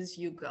places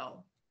you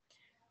go.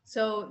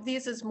 So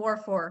this is more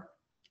for,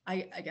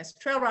 I guess,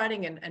 trail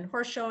riding and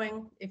horse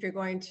showing if you're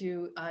going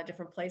to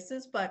different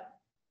places. But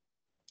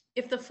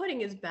if the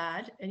footing is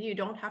bad and you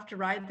don't have to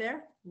ride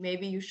there,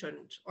 maybe you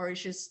shouldn't, or you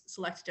should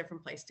select a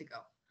different place to go.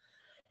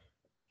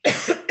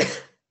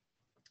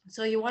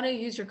 So you want to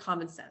use your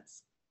common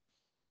sense.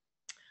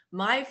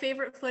 My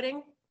favorite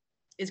footing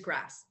is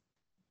grass.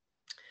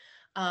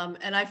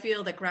 And I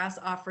feel that grass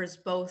offers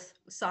both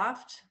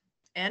soft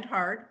and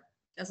hard,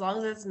 as long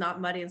as it's not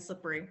muddy and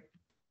slippery.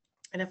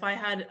 And if I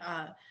had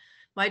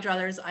my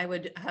druthers, I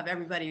would have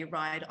everybody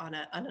ride on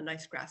a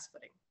nice grass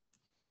footing.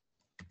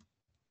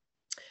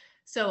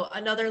 So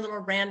another little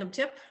random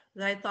tip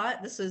that I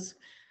thought, this is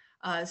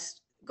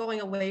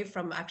going away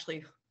from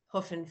actually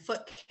hoof and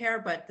foot care,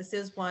 but this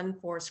is one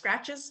for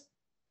scratches.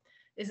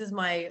 This is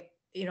my,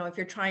 if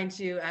you're trying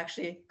to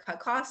actually cut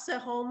costs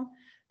at home,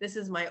 this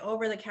is my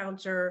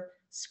over-the-counter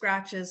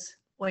scratches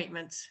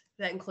ointment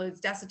that includes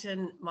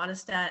Desitin,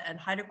 Monostat, and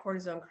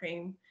hydrocortisone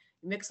cream.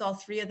 You mix all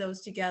 3 of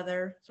those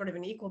together, sort of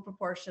in equal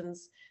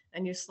proportions,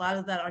 and you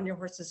slather that on your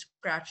horse's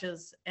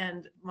scratches.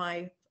 And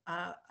I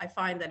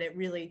find that it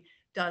really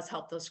does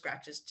help those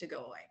scratches to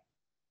go away.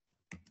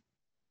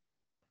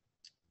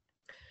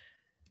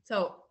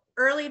 So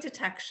early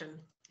detection.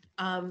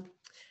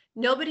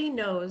 Nobody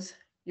knows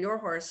your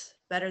horse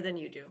better than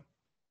you do.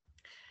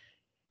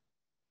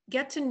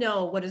 Get to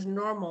know what is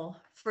normal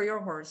for your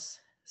horse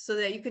so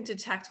that you can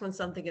detect when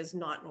something is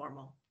not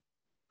normal.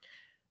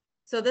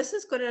 So this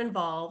is going to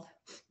involve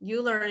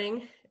you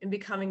learning and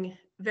becoming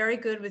very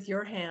good with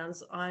your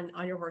hands on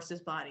your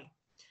horse's body.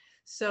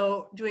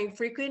 So doing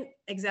frequent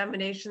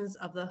examinations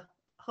of the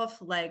hoof,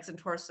 legs, and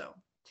torso.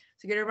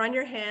 So you're going to run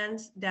your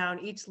hands down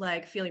each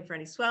leg, feeling for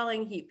any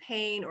swelling, heat,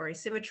 pain, or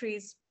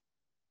asymmetries.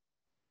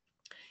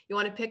 You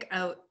want to pick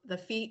out the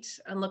feet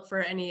and look for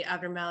any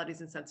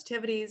abnormalities and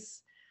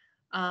sensitivities.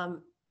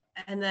 And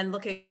then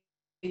look at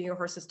your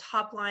horse's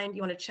top line.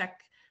 You want to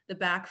check the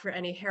back for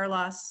any hair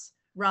loss,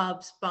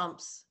 rubs,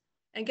 bumps,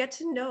 and get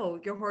to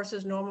know your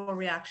horse's normal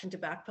reaction to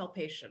back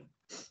palpation.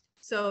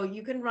 So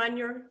you can run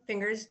your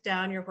fingers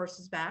down your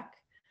horse's back.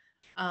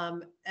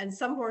 And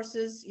some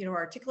horses,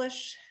 are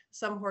ticklish.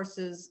 Some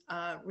horses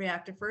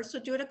react at first. So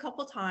do it a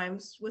couple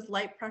times with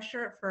light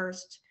pressure at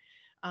first,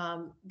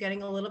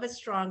 getting a little bit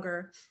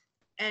stronger,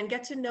 and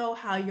get to know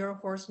how your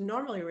horse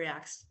normally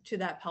reacts to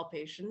that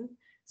palpation,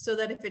 so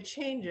that if it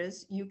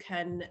changes, you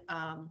can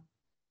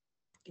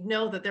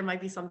know that there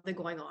might be something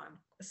going on.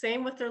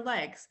 Same with their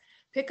legs.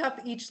 Pick up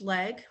each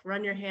leg,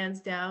 run your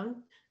hands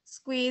down,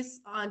 squeeze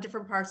on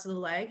different parts of the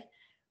leg.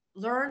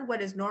 Learn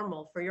what is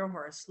normal for your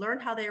horse. Learn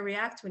how they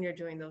react when you're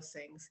doing those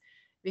things.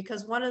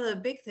 Because one of the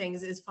big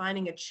things is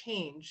finding a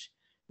change.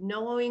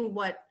 Knowing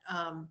what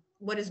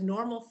is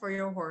normal for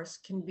your horse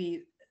can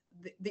be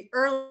the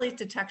early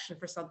detection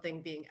for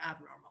something being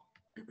abnormal.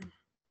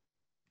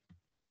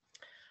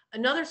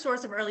 Another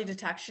source of early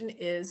detection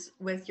is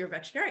with your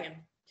veterinarian.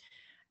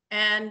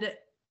 And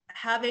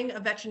having a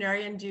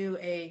veterinarian do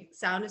a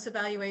soundness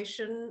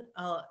evaluation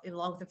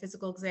along with a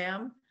physical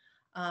exam,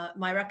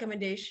 my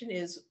recommendation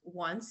is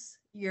once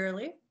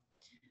yearly.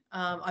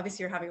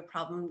 Obviously, you're having a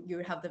problem, you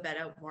would have the vet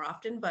out more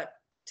often, but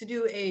to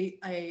do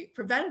a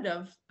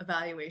preventative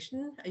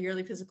evaluation, a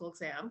yearly physical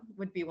exam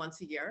would be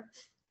once a year.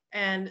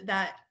 And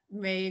that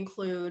may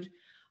include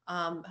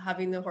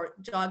having the horse,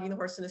 jogging the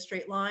horse in a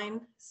straight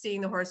line,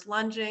 seeing the horse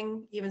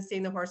lunging, even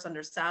seeing the horse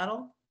under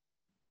saddle,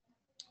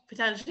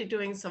 potentially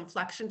doing some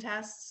flexion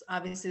tests.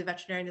 Obviously, the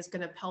veterinarian is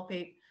going to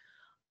palpate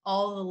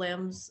all the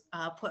limbs,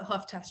 put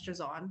hoof testers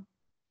on.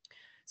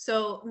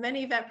 So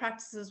many vet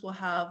practices will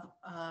have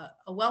a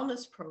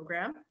wellness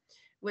program,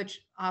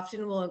 which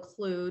often will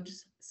include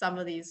some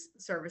of these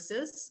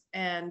services.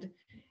 And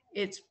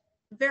it's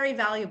very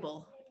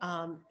valuable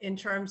in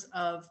terms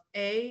of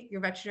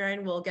your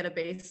veterinarian will get a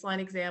baseline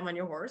exam on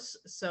your horse.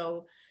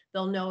 So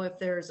they'll know if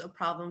there's a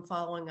problem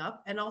following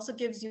up, and also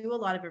gives you a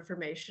lot of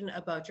information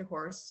about your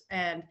horse.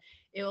 And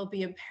it will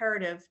be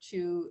imperative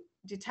to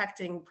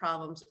detecting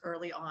problems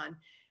early on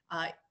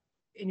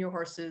in your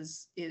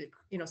horse's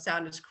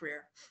soundness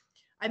career.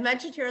 I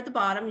mentioned here at the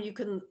bottom, you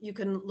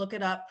can look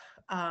it up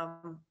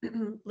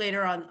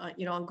later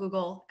on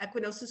Google,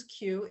 Equinosis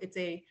Q. It's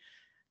a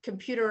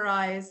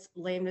computerized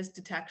lameness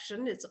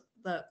detection. It's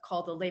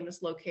called the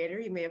lameness locator.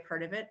 You may have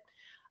heard of it,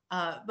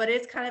 but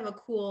it's kind of a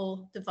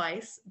cool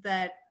device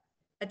that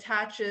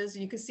attaches.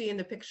 You can see in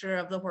the picture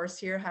of the horse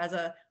here has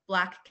a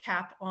black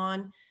cap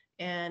on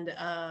and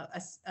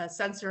a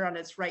sensor on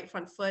its right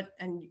front foot,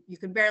 and you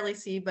can barely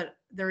see, but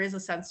there is a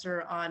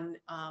sensor on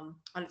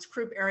its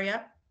croup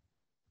area.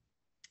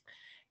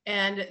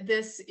 And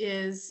this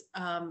is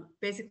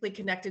basically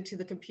connected to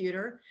the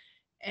computer,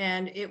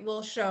 and it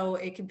will show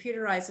a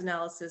computerized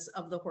analysis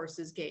of the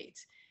horse's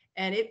gait.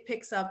 And it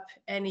picks up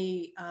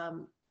any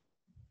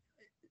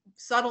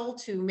subtle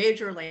to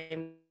major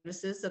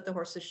lamenesses that the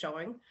horse is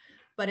showing,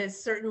 but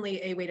it's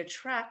certainly a way to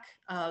track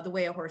the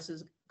way a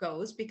horse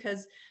goes,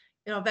 because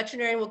a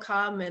veterinarian will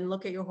come and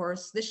look at your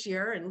horse this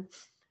year and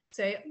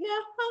say, yeah,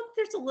 well,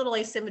 there's a little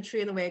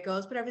asymmetry in the way it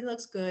goes, but everything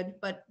looks good.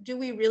 But do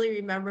we really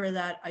remember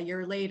that a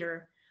year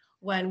later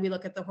when we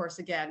look at the horse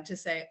again to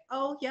say,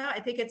 oh yeah, I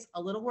think it's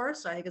a little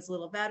worse, or I think it's a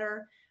little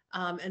better.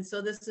 And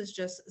so this is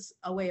just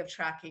a way of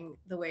tracking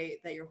the way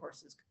that your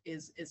horse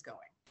is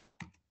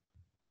going.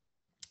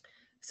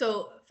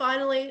 So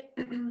finally,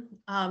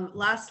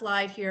 last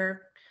slide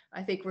here.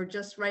 I think we're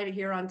just right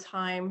here on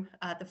time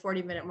at the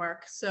 40-minute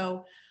mark.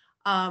 So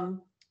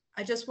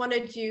I just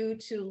wanted you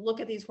to look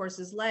at these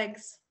horses'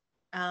 legs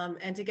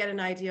and to get an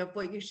idea of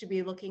what you should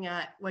be looking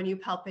at when you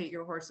palpate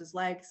your horse's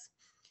legs.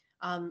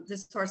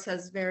 This horse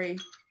has very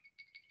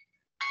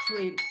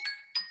clean,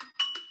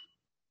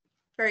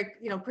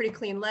 pretty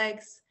clean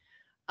legs.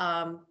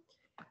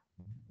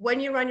 When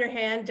you run your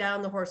hand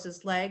down the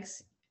horse's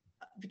legs,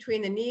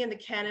 between the knee and the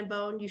cannon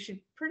bone, you should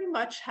pretty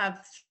much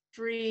have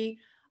 3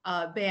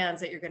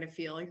 bands that you're going to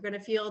feel. You're going to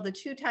feel the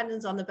 2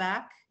 tendons on the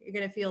back. You're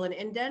going to feel an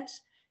indent.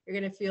 You're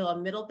going to feel a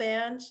middle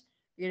band.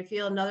 You're going to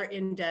feel another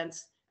indent,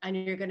 and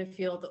you're going to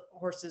feel the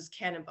horse's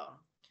cannon bone.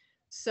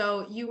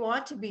 So you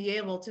want to be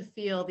able to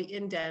feel the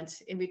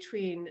indent in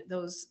between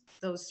those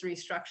 3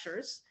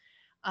 structures.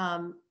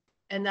 And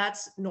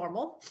that's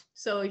normal.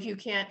 So if you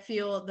can't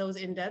feel those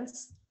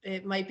indents,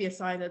 it might be a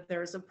sign that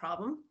there's a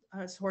problem.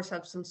 This horse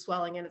has some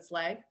swelling in its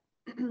leg.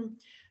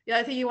 The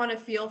other thing you want to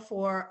feel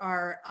for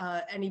are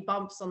any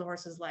bumps on the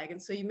horse's leg.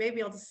 And so you may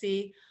be able to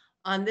see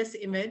on this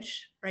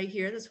image right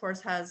here, this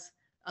horse has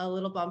a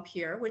little bump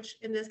here, which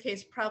in this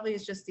case probably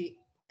is just the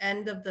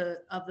end of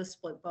the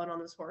split bone on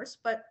this horse.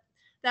 But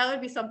that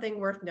would be something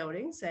worth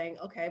noting, saying,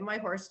 okay, my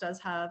horse does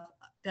have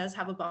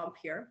a bump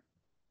here.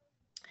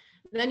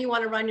 Then you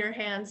want to run your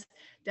hands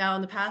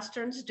down the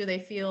pasterns. Do they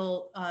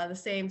feel the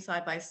same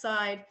side by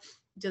side?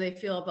 Do they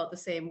feel about the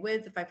same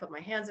width if I put my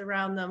hands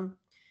around them?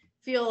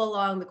 Feel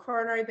along the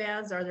coronary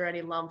bands. Are there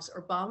any lumps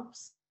or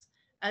bumps?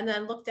 And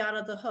then look down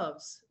at the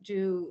hooves.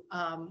 Do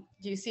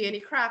you see any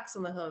cracks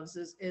on the hooves?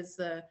 Is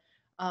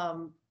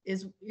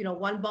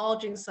one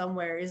bulging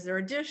somewhere? Is there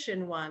a dish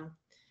in one?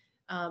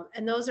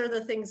 And those are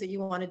the things that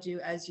you want to do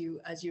as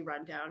you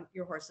run down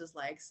your horse's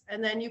legs.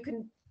 And then you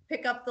can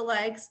pick up the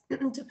legs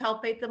to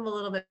palpate them a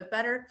little bit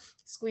better,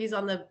 squeeze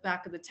on the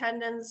back of the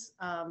tendons.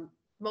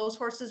 Most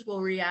horses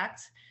will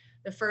react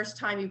the first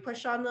time you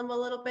push on them a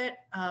little bit.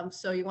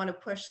 So you want to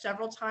push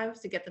several times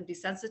to get them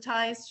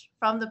desensitized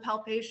from the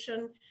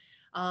palpation.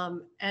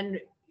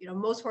 And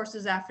most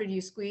horses, after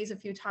you squeeze a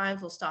few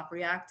times, will stop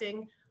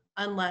reacting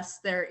unless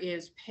there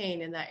is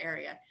pain in that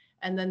area.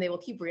 And then they will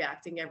keep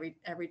reacting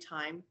every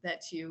time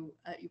that you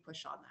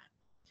push on that.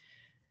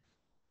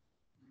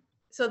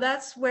 So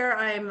that's where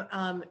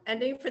I'm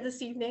ending for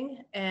this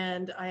evening,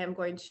 and I am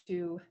going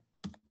to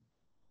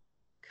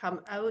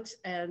come out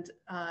and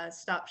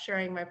stop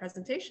sharing my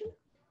presentation.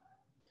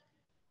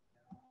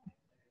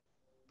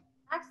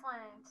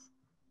 Excellent.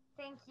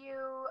 Thank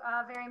you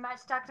very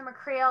much, Dr.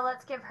 Makkreel.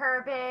 Let's give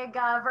her a big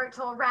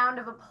virtual round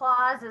of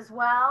applause as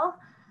well.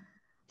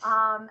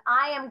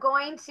 I am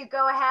going to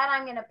go ahead.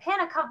 I'm going to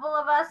pin a couple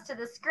of us to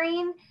the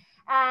screen,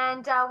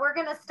 and we're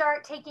going to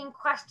start taking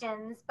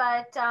questions.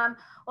 But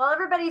while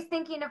everybody's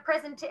thinking of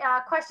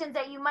questions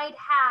that you might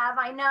have,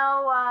 I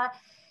know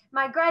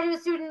My graduate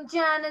student,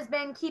 Jen, has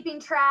been keeping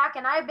track,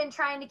 and I've been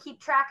trying to keep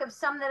track of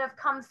some that have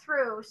come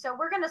through. So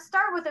we're going to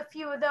start with a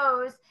few of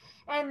those,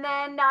 and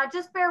then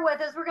just bear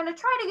with us. We're going to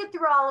try to get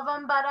through all of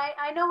them, but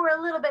I know we're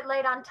a little bit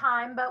late on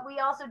time, but we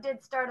also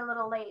did start a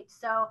little late.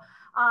 So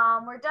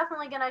we're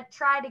definitely going to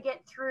try to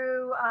get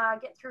through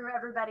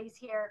everybody's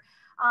here.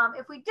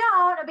 If we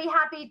don't, I'd be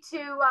happy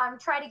to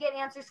try to get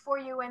answers for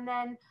you, and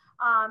then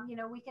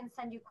we can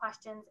send you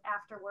questions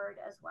afterward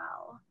as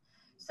well.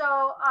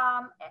 So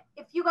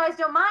if you guys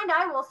don't mind,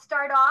 I will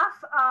start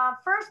off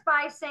first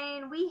by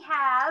saying we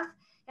have,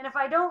 and if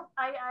I don't,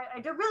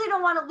 I really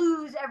don't want to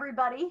lose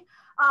everybody.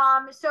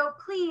 So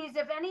please,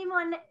 if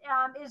anyone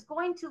is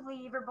going to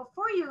leave or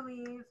before you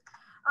leave,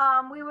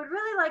 we would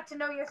really like to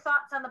know your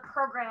thoughts on the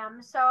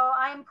program. So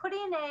I'm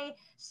putting a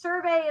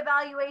survey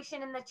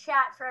evaluation in the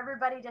chat for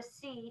everybody to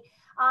see.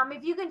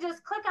 If you can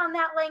just click on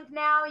that link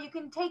now, you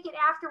can take it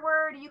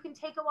afterward, you can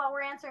take it while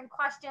we're answering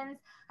questions.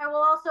 I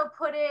will also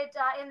put it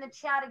in the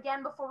chat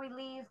again before we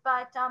leave,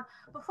 but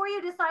before you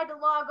decide to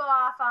log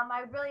off, I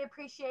would really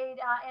appreciate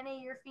any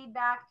of your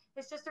feedback.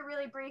 It's just a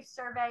really brief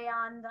survey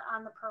on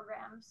the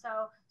program,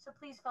 so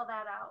please fill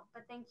that out,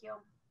 but thank you.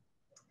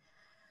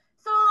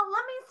 So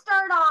let me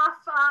start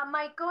off,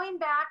 Mike, going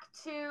back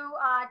to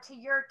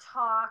your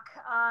talk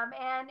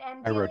and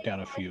I wrote down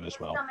a few as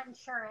well. Some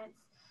insurance.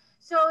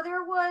 So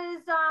there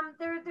was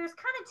there's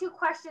kind of two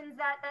questions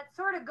that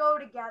sort of go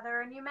together,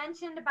 and you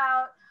mentioned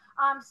about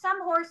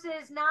some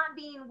horses not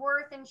being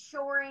worth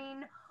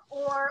insuring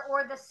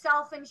or the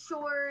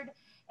self-insured,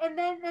 and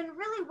then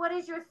really what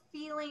is your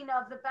feeling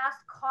of the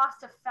best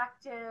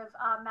cost-effective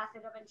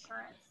method of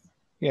insurance?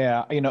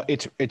 Yeah,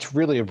 it's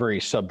really a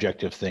very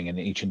subjective thing, and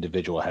each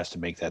individual has to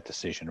make that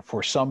decision.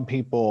 For some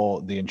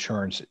people, the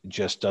insurance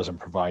just doesn't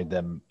provide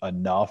them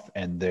enough,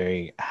 and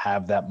they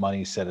have that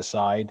money set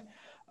aside.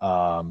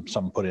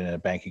 Some put it in a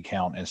bank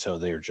account, and so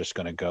they're just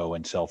going to go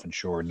and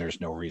self-insure, and there's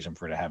no reason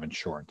for it to have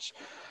insurance.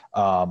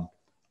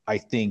 I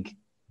think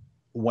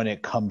when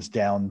it comes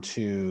down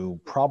to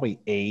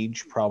probably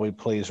age probably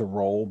plays a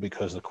role,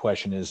 because the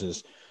question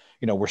is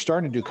we're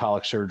starting to do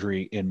colic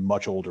surgery in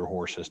much older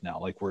horses now.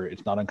 Like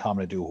it's not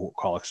uncommon to do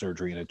colic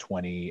surgery in a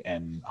 20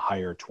 and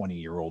higher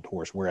 20-year-old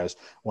horse. Whereas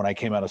when I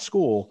came out of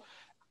school,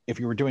 if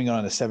you were doing it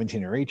on a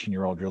 17 or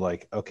 18-year-old, you're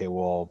like, okay,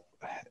 well,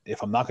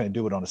 if I'm not going to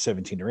do it on a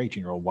 17 or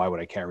 18-year-old, why would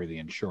I carry the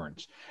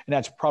insurance? And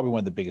that's probably one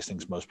of the biggest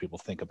things most people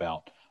think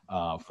about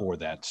for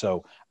that.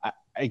 So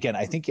again,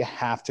 I think you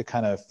have to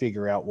kind of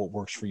figure out what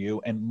works for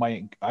you. And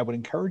I would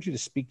encourage you to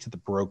speak to the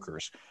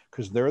brokers,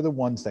 because they're the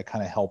ones that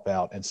kind of help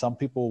out. And some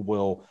people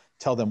will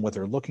tell them what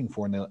they're looking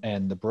for,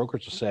 and the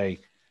brokers will say,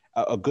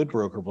 a good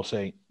broker will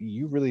say,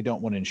 you really don't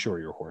want to insure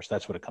your horse.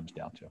 That's what it comes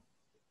down to.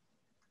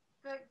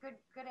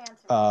 Good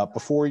answer.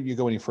 Before you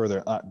go any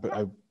further,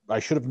 I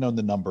should have known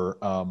the number,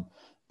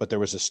 but there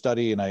was a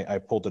study, and I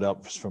pulled it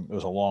up it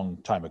was a long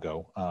time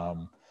ago,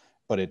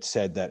 but it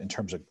said that in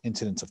terms of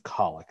incidence of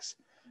colics,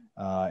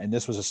 and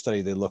this was a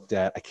study they looked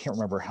at, I can't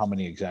remember how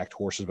many exact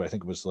horses, but I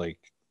think it was like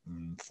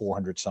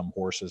 400 some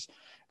horses,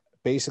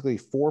 basically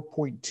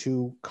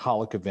 4.2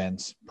 colic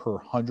events per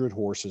 100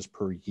 horses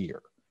per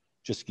year,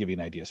 just to give you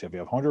an idea. So if you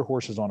have 100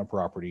 horses on a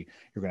property,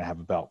 you're going to have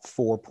about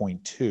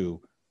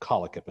 4.2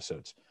 colic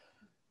episodes.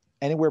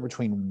 Anywhere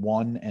between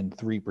 1% and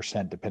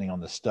 3%, depending on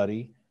the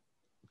study,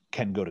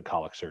 can go to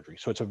colic surgery.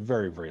 So it's a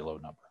very, very low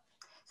number.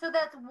 So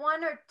that's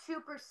 1 or 2%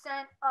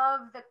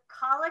 of the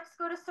colics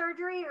go to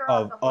surgery, or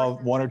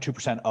of 1 or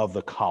 2% of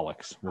the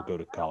colics will go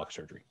to colic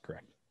surgery.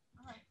 Correct.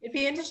 It'd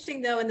be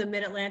interesting though in the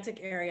Mid-Atlantic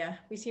area.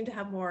 We seem to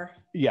have more.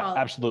 Yeah, colics.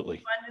 absolutely.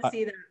 Fun to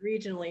see that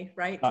regionally,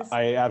 right?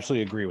 I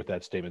absolutely agree with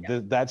that statement.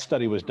 Yeah. That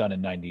study was done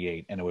in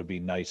 '98, and it would be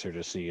nicer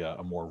to see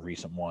a more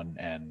recent one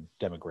and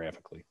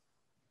demographically.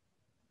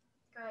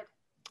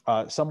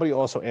 Good. Somebody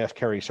also asked,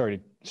 Carrie, sorry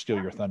to steal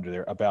your thunder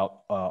there,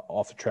 about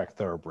off-the-track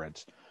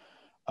thoroughbreds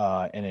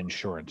and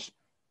insurance.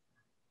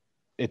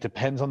 It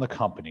depends on the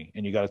company,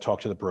 and you got to talk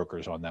to the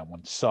brokers on that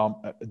one.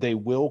 Some they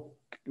will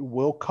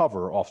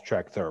cover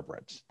off-track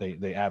thoroughbreds.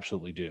 They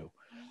absolutely do.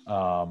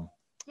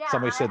 Yeah,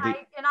 somebody said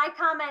and I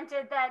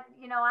commented that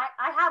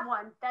I have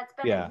one that's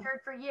been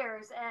insured for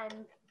years,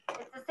 and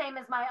it's the same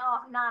as my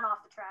non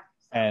off-the-track.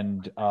 So.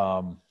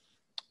 And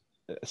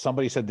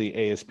somebody said the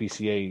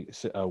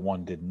ASPCA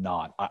one did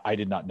not. I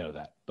did not know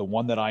that. The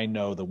one that I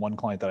know, the one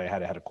client that I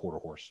had a quarter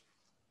horse.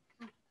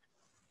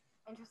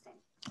 Interesting.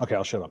 Okay,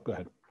 I'll shut up. Go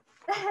ahead.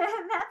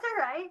 That's all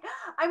right.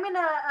 I'm going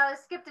to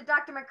skip to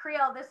Dr.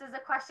 Makkreel. This is a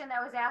question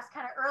that was asked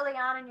kind of early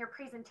on in your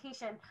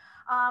presentation.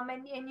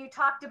 And you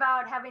talked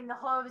about having the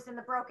hooves and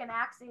the broken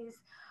axes.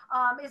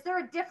 Is there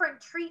a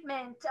different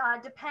treatment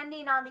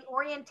depending on the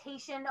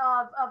orientation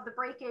of the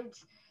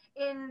breakage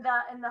in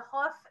the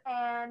hoof,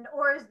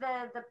 or is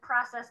the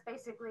process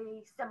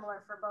basically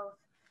similar for both?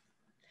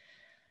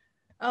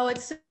 Oh,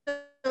 it's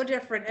so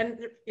different.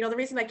 And the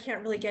reason I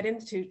can't really get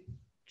into,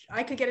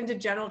 I could get into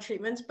general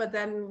treatments, but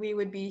then we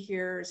would be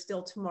here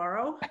still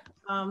tomorrow.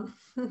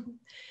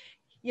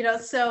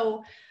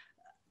 So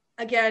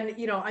again,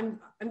 I'm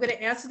going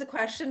to answer the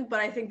question, but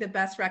I think the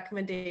best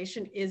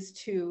recommendation is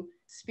to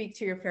speak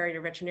to your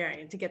farrier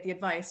veterinarian to get the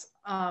advice,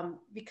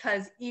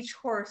 because each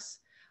horse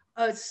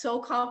is so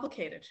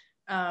complicated.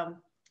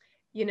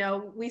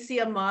 We see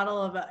a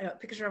model of a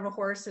picture of a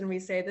horse and we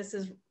say this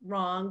is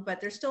wrong, but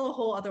there's still a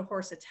whole other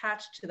horse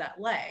attached to that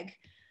leg.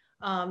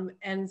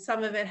 And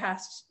some of it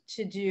has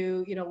to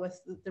do, with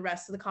the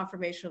rest of the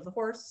conformation of the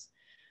horse.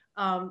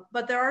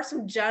 But there are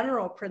some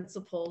general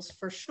principles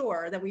for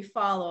sure that we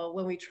follow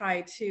when we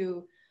try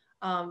to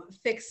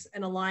fix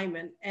an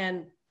alignment.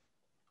 And,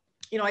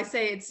 I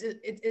say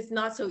it's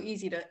not so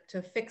easy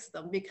to fix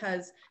them,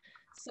 because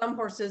some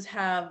horses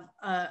have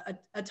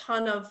a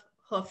ton of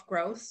hoof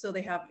growth. So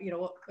they have,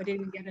 I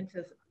didn't even get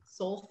into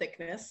sole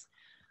thickness.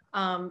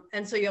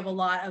 And so you have a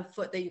lot of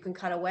foot that you can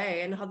cut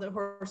away, and other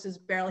horses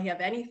barely have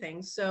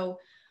anything. So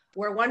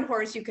where one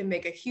horse you can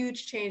make a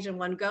huge change in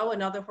one go,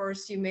 another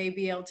horse you may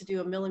be able to do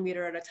a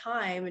millimeter at a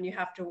time, and you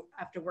have to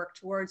work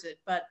towards it.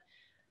 But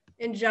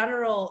in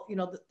general,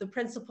 the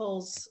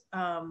principles,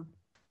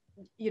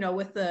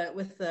 with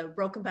the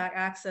broken back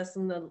access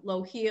and the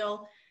low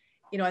heel,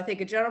 I think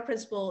a general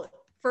principle,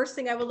 first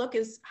thing I would look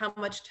is how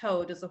much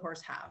toe does the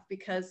horse have?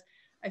 Because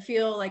I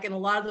feel like in a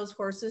lot of those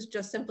horses,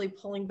 just simply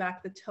pulling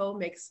back the toe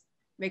makes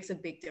a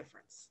big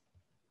difference.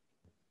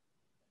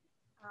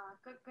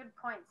 Good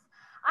points.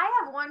 I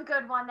have one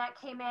good one that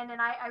came in, and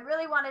I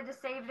really wanted to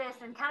save this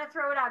and kind of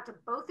throw it out to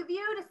both of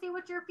you to see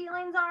what your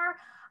feelings are.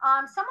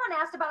 Someone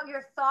asked about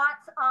your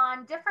thoughts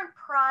on different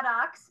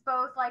products,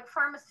 both like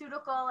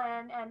pharmaceutical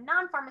and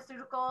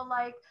non-pharmaceutical,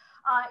 like,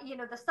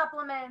 the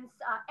supplements,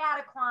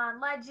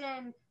 Adequan,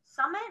 Legend,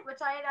 Summit, which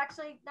I had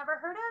actually never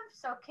heard of.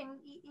 So can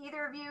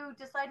either of you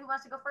decide who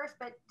wants to go first,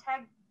 but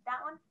tag that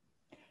one?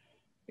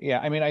 Yeah,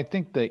 I mean, I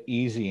think the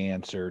easy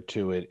answer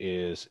to it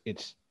is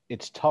it's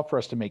tough for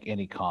us to make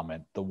any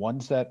comment. The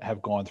ones that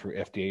have gone through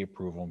FDA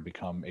approval and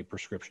become a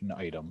prescription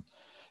item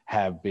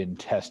have been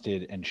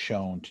tested and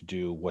shown to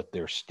do what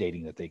they're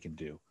stating that they can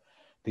do.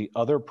 The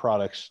other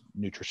products,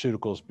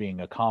 nutraceuticals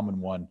being a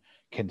common one,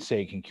 can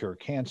cure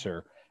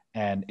cancer,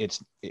 and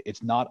it's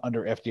not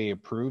under FDA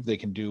approved. They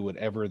can do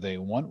whatever they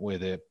want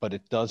with it, but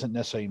it doesn't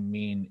necessarily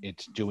mean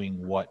it's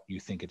doing what you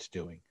think it's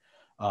doing.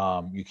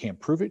 You can't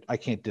prove it. I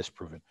can't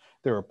disprove it.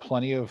 There are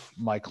plenty of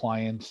my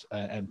clients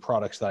and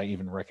products that I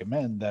even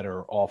recommend that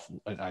are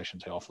I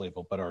shouldn't say off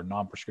label, but are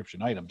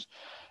non-prescription items.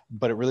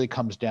 But it really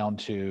comes down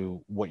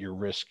to what your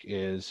risk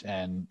is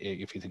and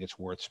if you think it's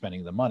worth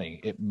spending the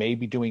money. It may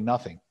be doing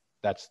nothing.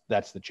 That's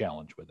the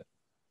challenge with it.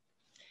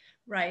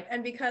 Right.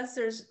 And because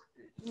there's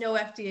no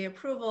FDA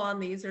approval on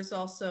these, there's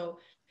also,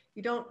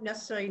 you don't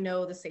necessarily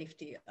know the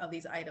safety of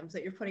these items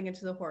that you're putting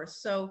into the horse.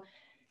 So,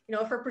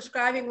 if we're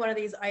prescribing one of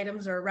these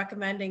items or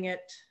recommending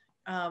it,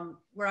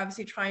 we're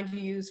obviously trying to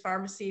use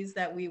pharmacies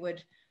that we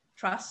would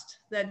trust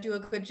that do a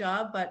good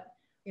job. But,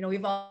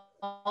 we've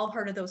all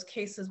heard of those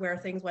cases where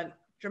things went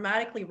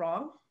dramatically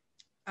wrong,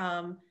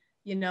 and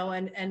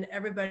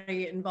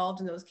everybody involved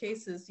in those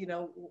cases,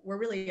 we're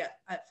really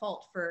at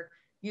fault for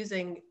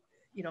using,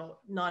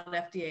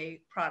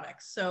 non-FDA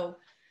products. So,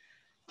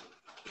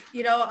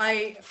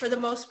 for the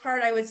most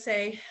part, I would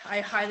say I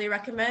highly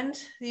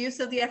recommend the use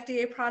of the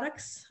FDA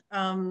products,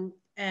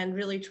 and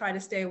really try to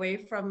stay away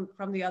from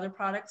the other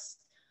products.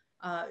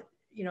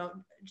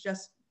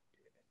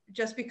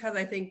 Just because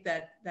I think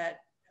that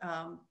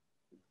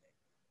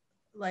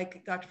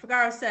like Dr.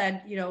 Fugaro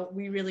said,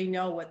 we really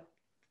know what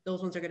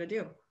those ones are going to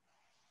do,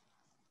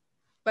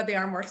 but they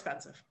are more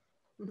expensive.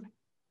 I'm going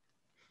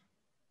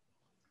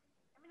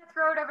to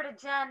throw it over to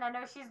Jen. I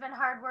know she's been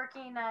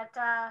hardworking at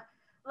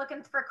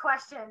looking for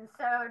questions.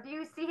 So do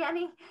you see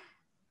any?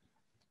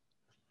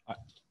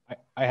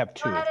 I have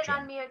two. Go ahead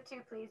and unmute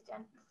too, please,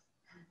 Jen.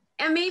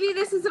 And maybe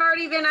this has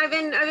already been, I've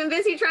been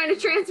busy trying to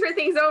transfer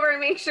things over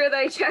and make sure that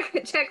I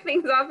check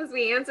things off as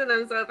we answer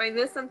them. So if I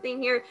miss something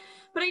here,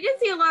 but I did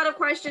see a lot of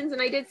questions, and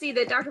I did see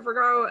that Dr.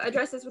 Fugaro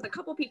addressed this with a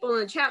couple people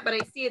in the chat, but I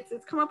see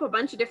it's come up a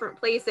bunch of different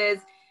places,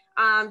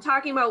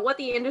 talking about what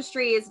the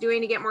industry is doing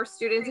to get more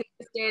students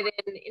interested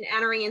in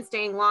entering and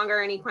staying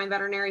longer in equine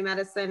veterinary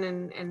medicine,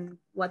 and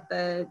what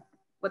the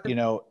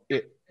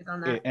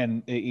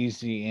and the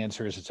easy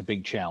answer is it's a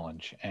big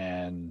challenge,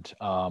 and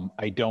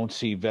I don't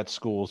see vet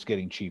schools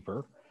getting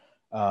cheaper.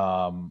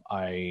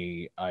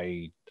 I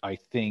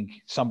think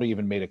somebody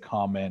even made a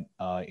comment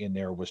in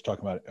there, was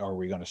talking about, are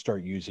we going to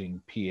start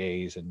using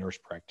PAs and nurse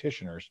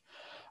practitioners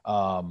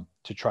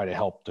to try to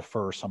help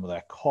defer some of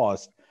that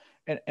cost?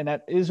 And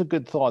that is a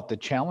good thought. The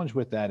challenge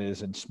with that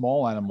is in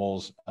small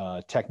animals,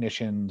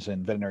 technicians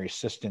and veterinary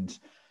assistants,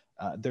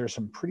 there are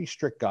some pretty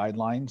strict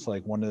guidelines.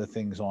 Like one of the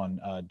things on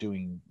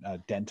doing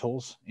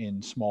dentals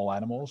in small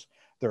animals,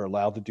 they're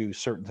allowed to do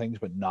certain things,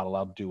 but not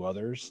allowed to do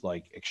others,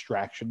 like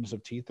extractions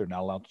of teeth. They're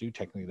not allowed to do.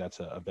 Technically, that's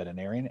a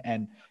veterinarian.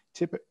 And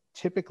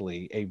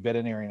typically, a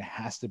veterinarian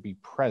has to be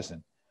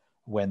present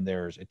when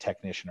there's a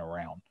technician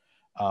around.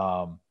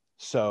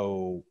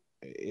 So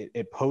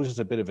it poses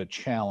a bit of a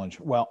challenge.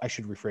 Well, I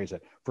should rephrase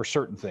that, for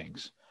certain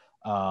things.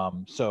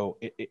 So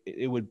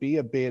it would be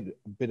a bit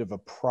of a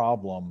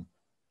problem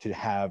to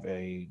have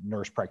a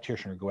nurse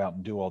practitioner go out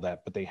and do all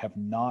that, but they have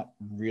not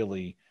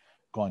really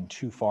gone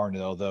too far into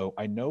it. Although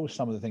I know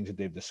some of the things that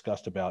they've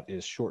discussed about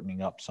is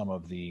shortening up some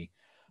of the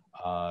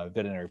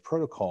veterinary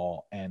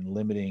protocol and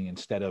limiting,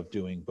 instead of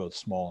doing both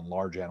small and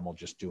large animal,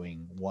 just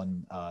doing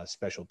one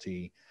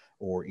specialty,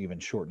 or even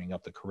shortening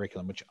up the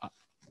curriculum, which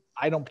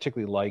I don't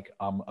particularly like.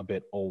 I'm a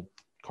bit old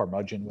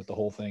curmudgeon with the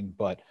whole thing,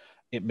 but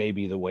it may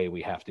be the way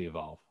we have to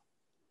evolve.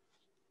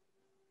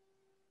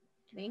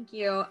 Thank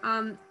you.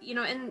 You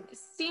know, and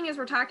seeing as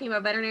we're talking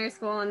about veterinary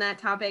school and that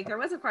topic, there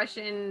was a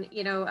question,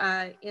 you know,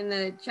 in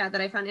the chat that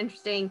I found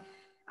interesting,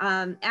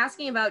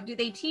 asking about, do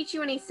they teach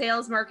you any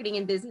sales, marketing,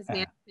 and business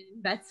management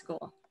in vet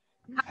school?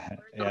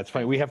 Yeah, it's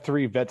funny. We have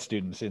 3 vet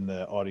students in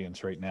the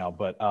audience right now,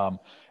 but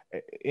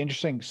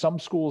interesting. Some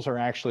schools are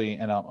actually,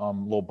 and I'm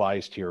a little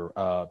biased here,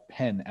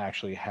 Penn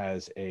actually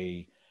has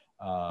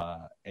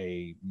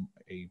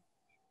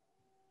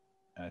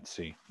let's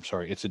see, I'm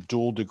sorry, it's a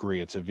dual degree.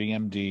 It's a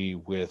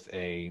VMD with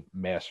a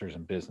master's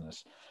in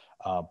business,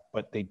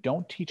 but they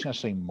don't teach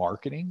necessarily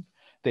marketing.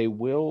 They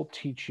will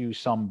teach you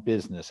some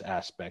business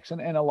aspects,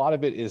 and a lot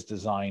of it is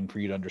designed for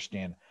you to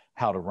understand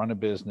how to run a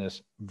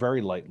business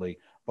very lightly,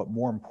 but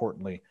more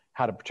importantly,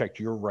 how to protect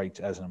your rights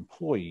as an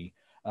employee,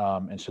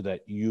 and so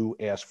that you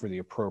ask for the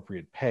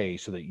appropriate pay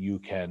so that you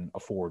can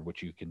afford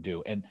what you can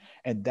do. And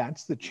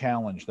that's the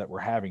challenge that we're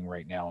having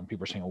right now. And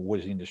people are saying, well, what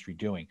is the industry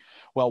doing?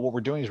 Well, what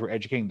we're doing is we're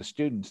educating the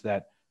students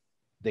that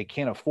they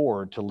can't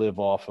afford to live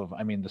off of,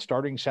 I mean, the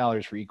starting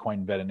salaries for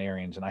equine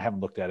veterinarians, and I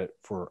haven't looked at it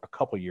for a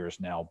couple of years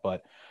now,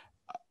 but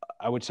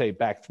I would say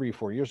back 3 or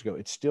 4 years ago,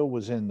 it still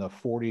was in the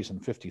 40s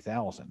and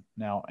 50,000.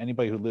 Now,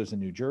 anybody who lives in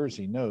New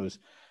Jersey knows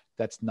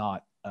that's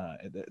not,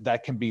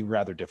 that can be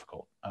rather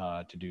difficult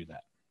to do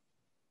that.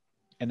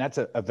 And that's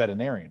a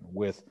veterinarian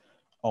with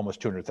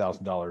almost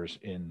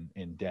 $200,000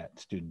 in debt,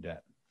 student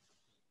debt.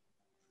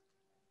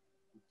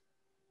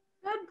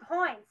 Good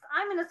points.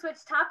 I'm going to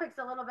switch topics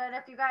a little bit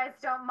if you guys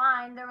don't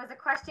mind. There was a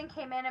question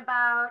came in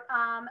about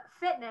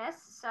fitness.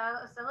 So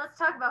let's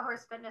talk about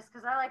horse fitness,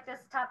 because I like this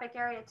topic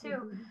area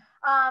too.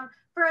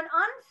 For an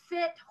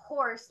unfit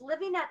horse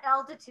living at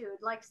altitude,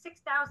 like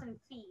 6,000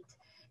 feet,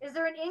 is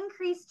there an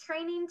increased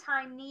training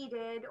time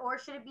needed, or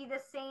should it be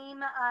the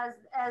same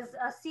as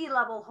a sea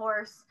level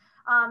horse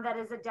that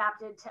is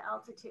adapted to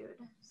altitude?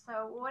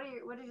 So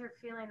what is your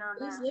feeling on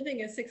that? Who's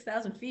living at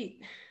 6,000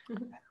 feet? We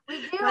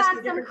do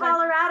have some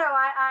Colorado.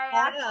 I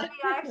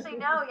actually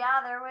know.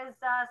 Yeah, there was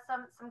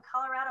some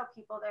Colorado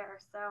people there.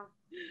 So,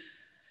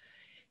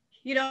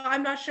 you know,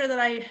 I'm not sure that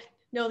I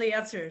know the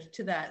answer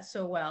to that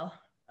so well.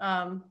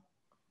 You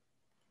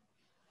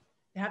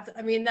have to,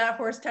 I mean, that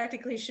horse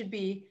technically should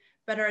be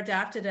better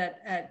adapted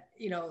at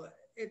you know,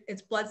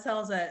 its blood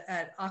cells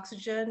at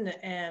oxygen.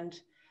 And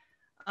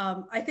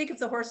I think if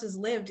the horse has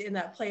lived in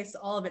that place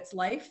all of its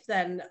life,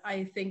 then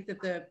I think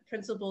that the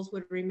principles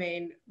would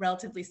remain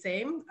relatively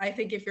same. I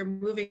think if you're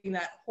moving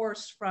that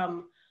horse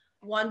from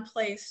one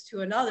place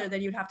to another,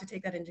 then you'd have to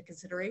take that into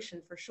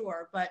consideration for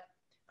sure. But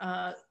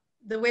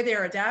the way they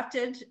are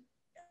adapted,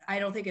 I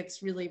don't think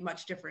it's really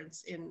much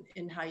difference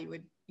in how you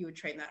would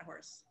train that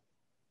horse.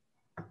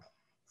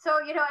 So,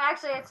 you know,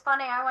 actually, it's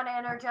funny. I want to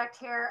interject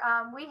here.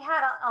 We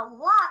had a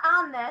lot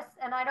on this,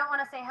 and I don't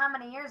want to say how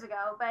many years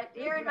ago, but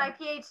during my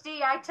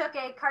PhD, I took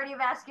a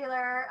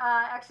cardiovascular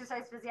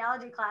exercise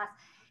physiology class,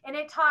 and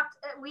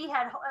we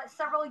had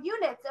several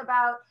units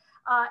about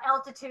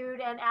altitude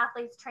and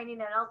athletes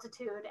training at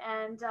altitude.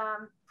 And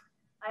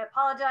I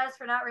apologize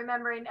for not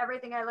remembering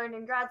everything I learned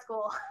in grad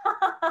school.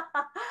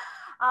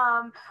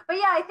 But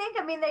yeah,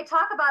 I mean, they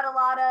talk about a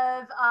lot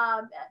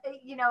of,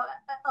 you know,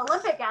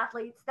 Olympic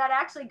athletes that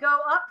actually go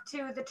up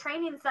to the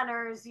training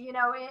centers, you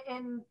know,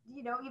 in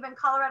you know, even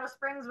Colorado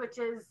Springs, which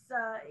is,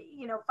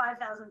 you know,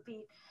 5,000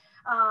 feet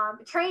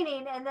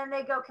training, and then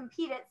they go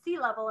compete at sea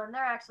level, and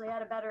they're actually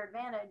at a better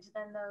advantage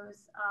than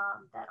those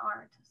that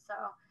aren't. So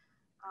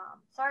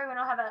sorry, we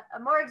don't have a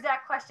more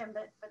exact question,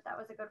 but that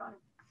was a good one.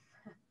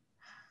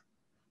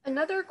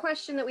 Another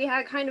question that we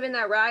had kind of in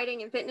that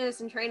riding and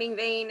fitness and training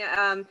vein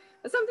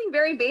was something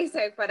very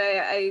basic, but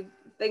I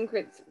think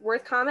it's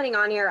worth commenting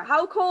on here.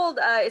 How cold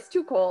is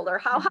too cold, or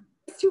how hot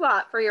is too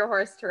hot for your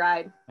horse to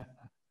ride?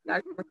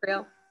 Dr.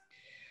 Makkreel?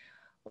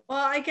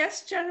 Well, I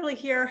guess generally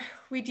here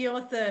we deal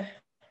with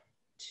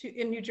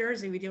in New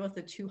Jersey, we deal with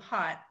the too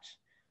hot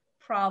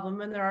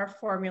problem, and there are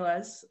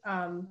formulas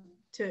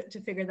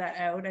to figure that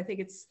out. I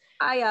think it's...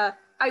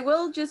 I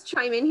will just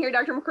chime in here,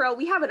 Dr. Makkreel.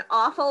 We have an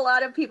awful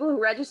lot of people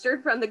who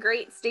registered from the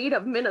great state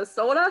of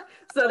Minnesota,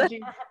 so that's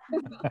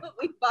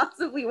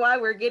possibly why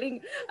we're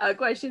getting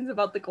questions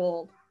about the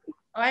cold.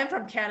 I am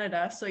from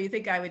Canada, so you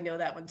think I would know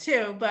that one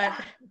too, but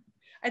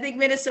I think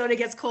Minnesota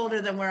gets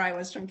colder than where I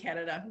was from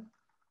Canada.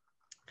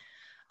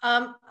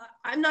 I'm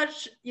not,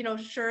 you know,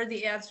 sure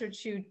the answer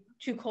to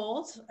too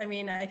cold. I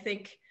mean, I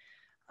think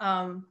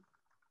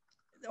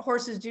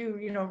horses do,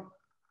 you know,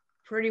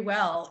 pretty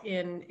well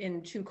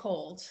in too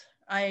cold.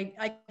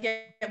 I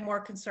get more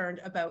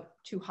concerned about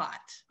too hot.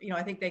 You know,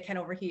 I think they can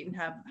overheat and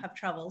have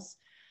troubles.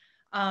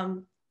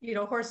 You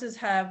know, horses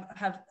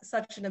have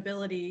such an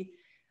ability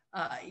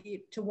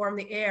to warm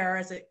the air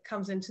as it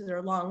comes into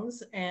their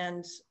lungs.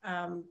 And,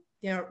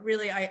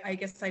 really, I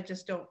guess I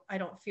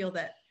don't feel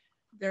that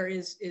there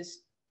is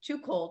too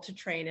cold to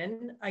train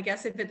in. I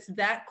guess if it's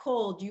that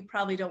cold, you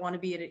probably don't want to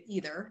be in it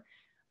either.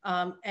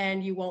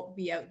 And you won't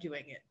be out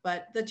doing it.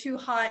 But the too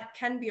hot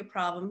can be a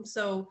problem.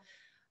 So,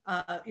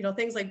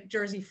 things like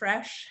Jersey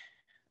Fresh,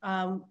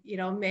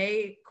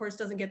 May, of course,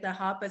 doesn't get that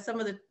hot, but some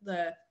of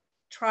the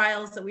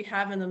trials that we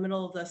have in the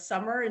middle of the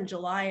summer in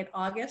July and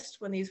August,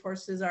 when these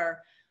horses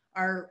are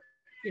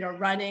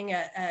running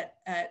at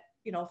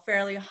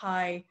fairly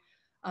high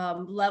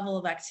level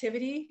of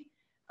activity.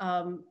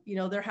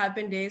 There have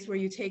been days where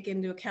you take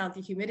into account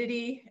the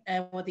humidity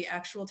and what the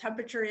actual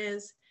temperature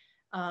is.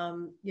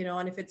 And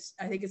I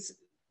think it's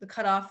the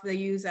cutoff they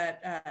use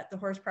at the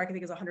horse park, I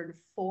think is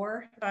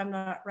 104, if I'm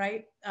not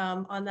right,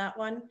 on that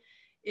one,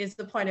 is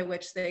the point at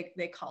which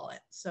they call it.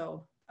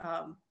 So,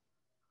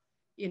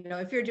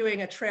 if you're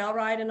doing a trail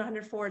ride in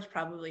 104, it's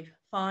probably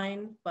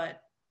fine,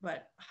 but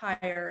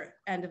higher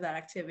end of that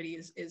activity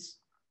is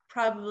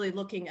probably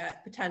looking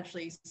at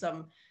potentially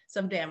some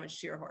damage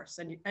to your horse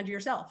and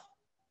yourself.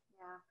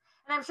 Yeah,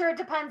 and I'm sure it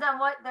depends on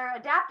what they're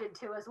adapted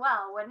to as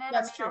well, wouldn't it?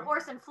 That's true. A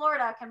horse in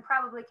Florida can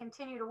probably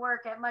continue to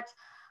work at much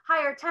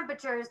higher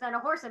temperatures than a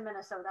horse in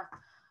Minnesota.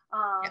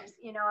 Yes.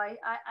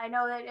 I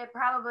know that it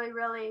probably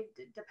really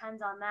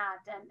depends on that.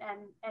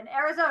 And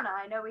Arizona,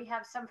 I know we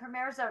have some from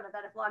Arizona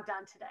that have logged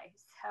on today.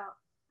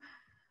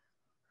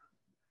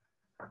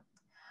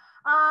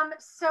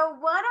 So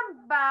what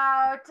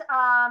about,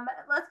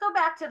 let's go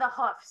back to the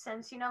hoof,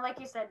 since, like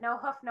you said, no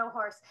hoof, no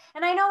horse.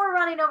 And I know we're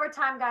running over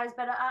time, guys,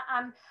 but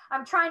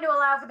I'm trying to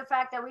allow for the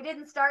fact that we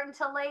didn't start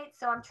until late.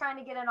 So I'm trying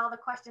to get in all the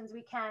questions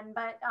we can,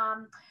 but,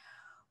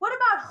 what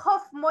about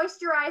hoof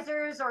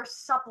moisturizers or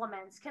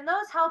supplements? Can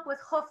those help with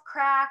hoof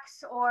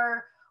cracks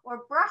or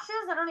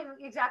brushes? I don't even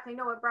exactly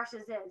know what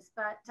brushes is,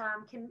 but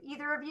can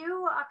either of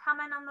you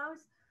comment on those?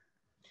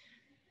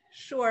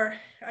 Sure.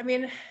 I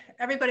mean,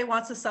 everybody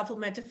wants a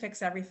supplement to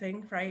fix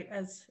everything, right?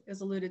 As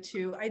alluded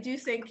to. I do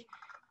think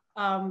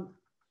that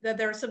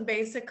there are some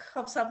basic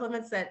hoof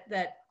supplements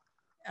that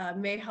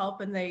may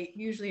help, and they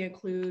usually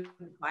include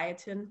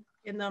biotin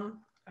in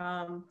them.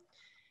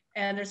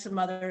 And there's some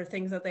other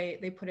things that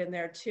they put in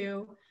there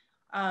too.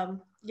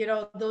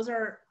 Those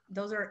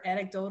are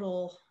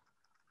anecdotal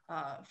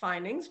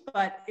findings,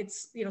 but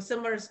it's,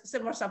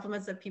 similar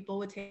supplements that people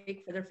would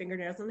take for their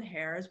fingernails and the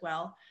hair as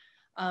well.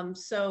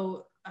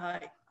 So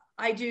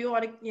I do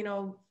want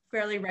to,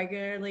 fairly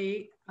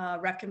regularly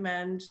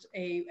recommend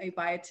a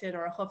biotin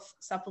or a hoof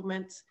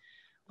supplement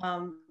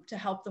to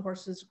help the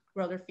horses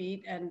grow their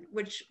feet, and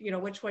which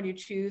one you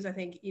choose. I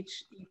think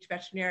each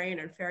veterinarian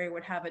and farrier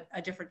would have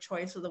a different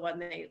choice of the one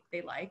they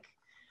like.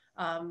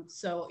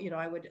 So,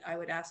 I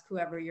would ask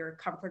whoever you're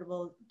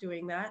comfortable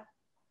doing that.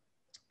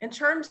 In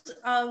terms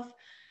of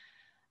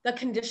the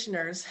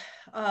conditioners,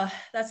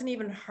 that's an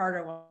even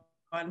harder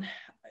one.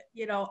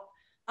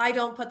 I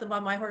don't put them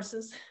on my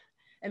horses,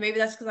 and maybe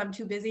that's because I'm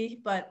too busy,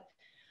 but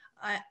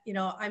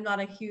I'm not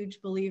a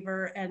huge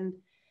believer. And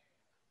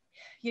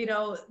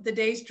the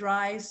day's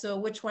dry, so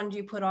which one do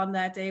you put on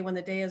that day? When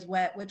the day is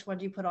wet, which one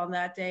do you put on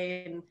that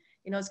day? And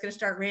it's going to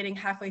start raining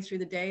halfway through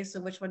the day, so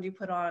which one do you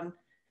put on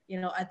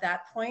at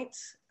that point?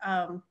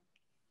 I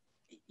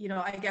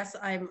guess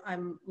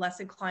I'm less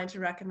inclined to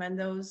recommend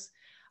those.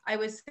 I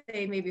would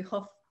say maybe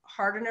hoof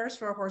hardeners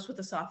for a horse with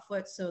a soft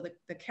foot, so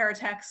the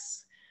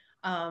Keratex,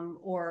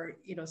 or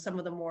some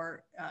of the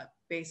more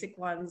basic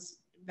ones,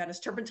 Venice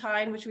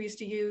turpentine, which we used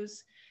to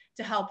use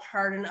to help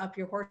harden up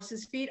your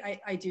horse's feet.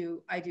 I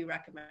do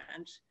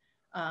recommend.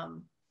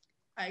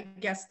 I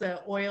guess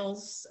the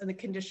oils and the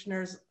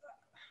conditioners,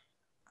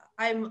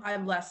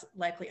 I'm less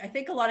likely. I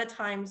think a lot of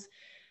times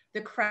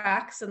the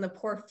cracks and the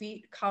poor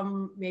feet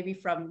come maybe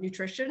from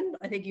nutrition.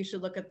 I think you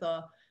should look at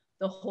the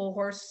whole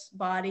horse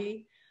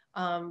body,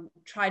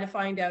 try to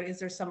find out, is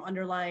there some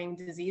underlying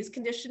disease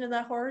condition in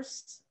that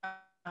horse?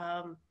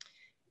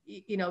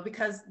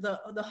 Because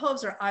the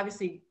hooves are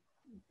obviously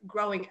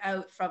growing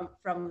out from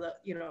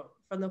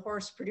the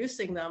horse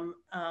producing them.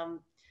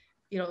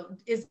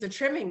 Is the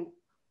trimming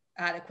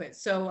adequate?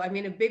 So, I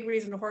mean, a big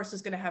reason a horse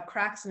is going to have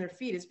cracks in their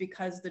feet is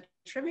because the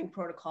trimming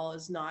protocol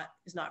is not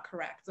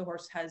correct. The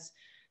horse has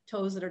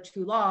toes that are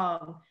too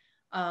long.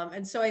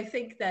 And so I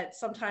think that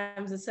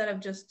sometimes, instead of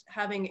just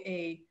having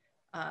a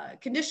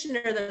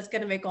conditioner that's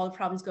going to make all the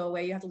problems go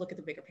away, you have to look at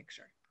the bigger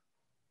picture.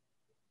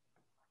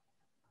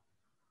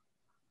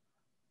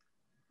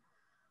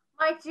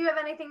 Mike, do you have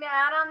anything to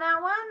add on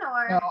that one?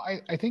 Or no,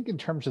 I think in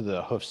terms of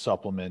the hoof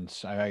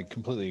supplements, I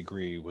completely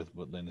agree with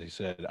what Lynsey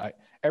said.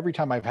 Every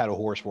time I've had a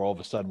horse where all of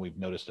a sudden we've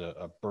noticed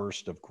a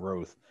burst of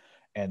growth,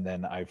 and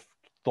then I've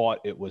thought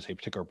it was a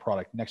particular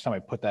product, next time I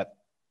put that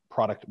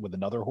product with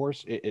another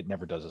horse, it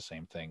never does the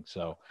same thing.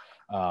 So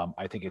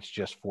I think it's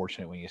just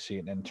fortunate when you see it.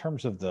 And in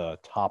terms of the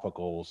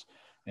topicals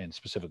and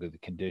specifically the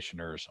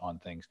conditioners on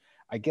things,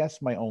 I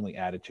guess my only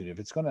attitude, if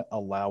it's going to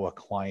allow a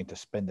client to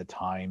spend the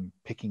time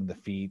picking the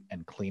feet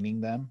and cleaning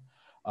them,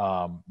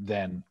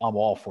 then I'm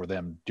all for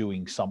them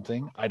doing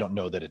something. I don't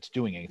know that it's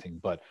doing anything,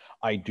 but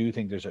I do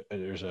think there's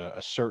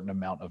a certain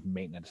amount of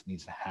maintenance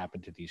needs to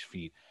happen to these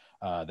feet.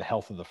 The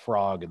health of the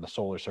frog and the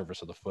solar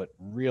surface of the foot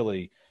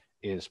really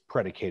is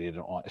predicated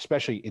on,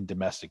 especially in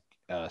domestic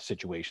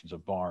situations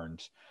of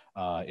barns,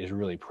 is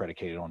really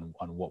predicated on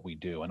what we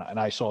do. And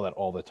I saw that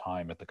all the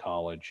time at the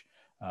college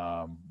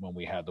when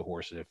we had the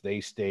horses. If they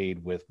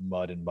stayed with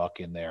mud and muck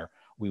in there,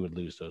 we would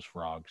lose those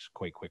frogs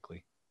quite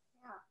quickly.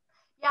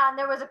 Yeah, and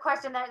there was a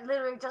question that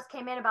literally just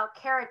came in about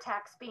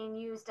Keratex being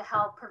used to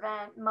help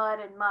prevent mud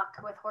and muck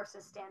with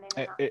horses standing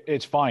up.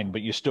 It's fine,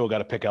 but you still got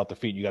to pick out the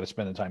feet. You got to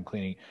spend the time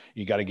cleaning.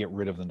 You got to get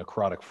rid of the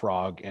necrotic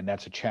frog, and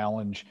that's a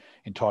challenge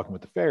in talking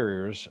with the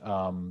farriers.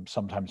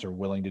 Sometimes they're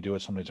willing to do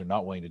it, sometimes they're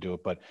not willing to do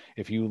it. But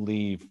if you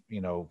leave,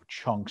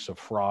 chunks of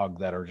frog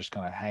that are just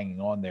kind of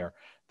hanging on there,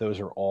 those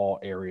are all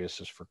areas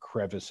just for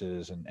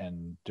crevices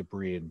and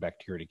debris and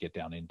bacteria to get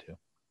down into.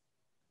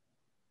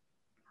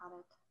 Got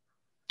it.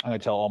 I'm going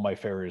to tell all my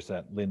farriers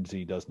that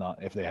Lynsey does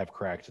not, if they have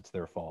cracks, it's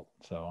their fault.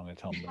 So I'm going to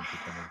tell them,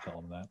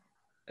 tell them that.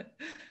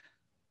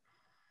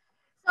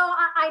 So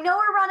I know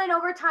we're running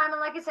over time. And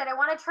like I said, I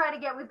want to try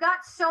to we've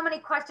got so many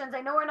questions.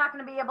 I know we're not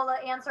going to be able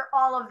to answer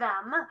all of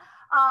them.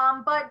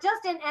 But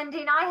just in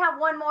ending, I have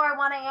one more I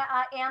want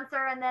to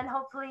answer, and then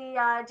hopefully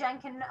Jen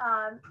can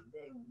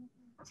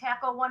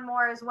tackle one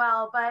more as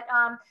well. But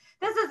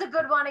this is a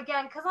good one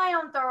again, because I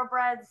own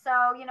thoroughbreds. So,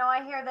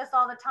 I hear this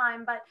all the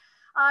time, but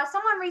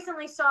someone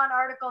recently saw an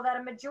article that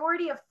a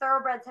majority of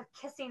thoroughbreds have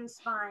kissing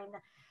spine.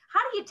 How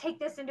do you take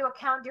this into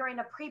account during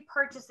a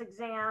pre-purchase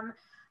exam,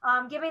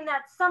 given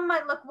that some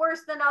might look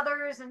worse than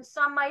others and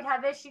some might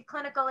have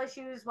clinical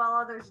issues while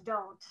others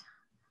don't?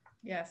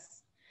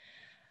 Yes,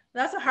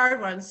 that's a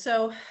hard one.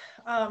 So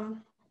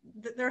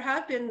there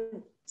have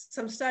been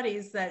some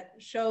studies that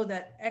show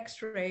that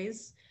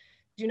x-rays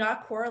do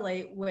not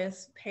correlate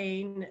with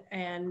pain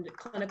and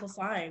clinical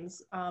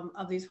signs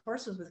of these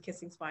horses with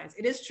kissing spines.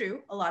 It is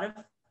true, a lot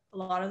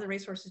of the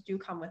racehorses do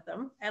come with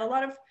them, and a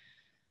lot of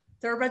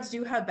thoroughbreds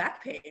do have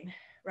back pain,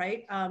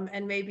 right?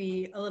 And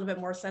maybe a little bit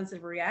more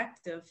sensitive or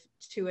reactive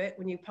to it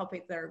when you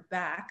palpate their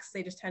backs.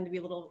 They just tend to be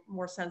a little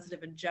more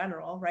sensitive in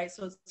general, right?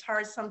 So it's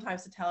hard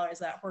sometimes to tell, is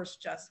that horse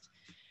just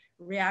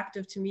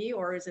reactive to me,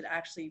 or is it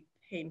actually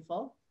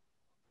painful?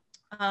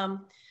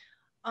 On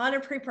a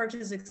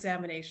pre-purchase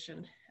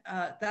examination,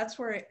 that's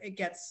where it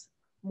gets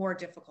more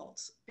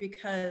difficult,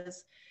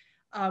 because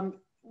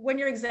when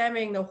you're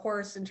examining the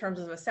horse in terms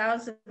of a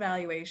sounds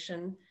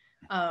evaluation,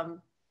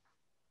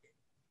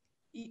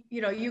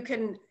 you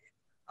can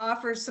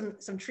offer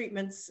some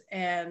treatments,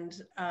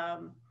 and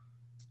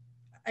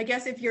I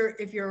guess if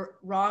you're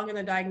wrong in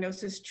the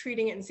diagnosis,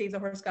 treating it and see if the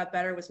horse got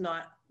better was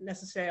not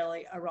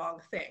necessarily a wrong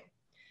thing.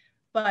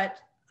 But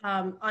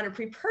on a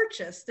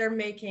pre-purchase, they're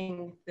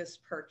making this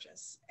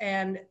purchase,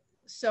 and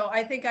so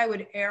I think I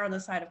would err on the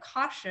side of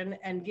caution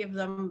and give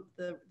them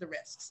the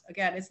risks.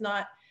 Again, it's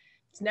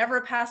never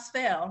a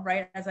pass-fail,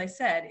 right? As I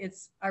said,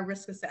 it's a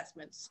risk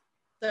assessment.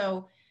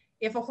 So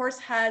if a horse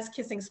has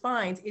kissing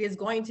spines, it is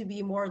going to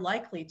be more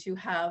likely to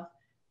have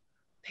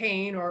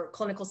pain or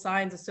clinical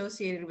signs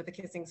associated with the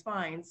kissing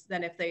spines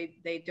than if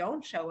they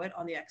don't show it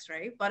on the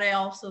x-ray. But I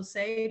also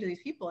say to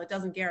these people, it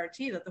doesn't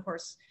guarantee that the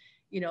horse,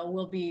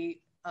 will be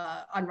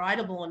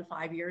unrideable in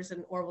 5 years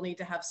or will need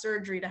to have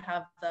surgery to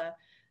have the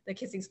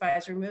kissing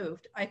spines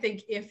removed. I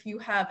think if you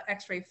have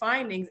x-ray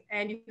findings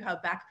and you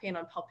have back pain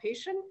on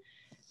palpation,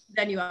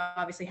 then you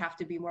obviously have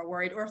to be more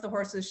worried. Or if the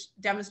horse is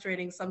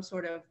demonstrating some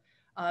sort of,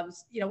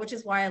 which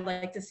is why I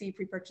like to see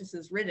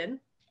pre-purchases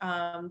ridden,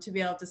 to be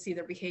able to see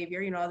their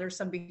behavior. There's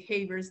some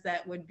behaviors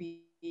that would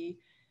be,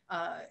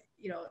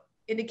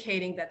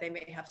 indicating that they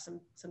may have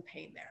some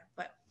pain there.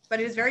 But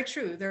it is very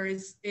true. There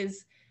is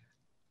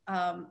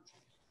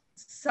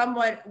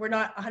somewhat, we're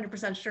not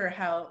 100% sure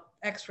how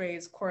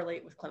x-rays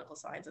correlate with clinical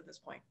signs at this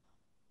point.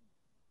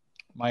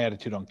 My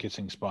attitude on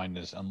kissing spine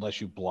is,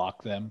 unless you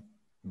block them,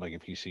 like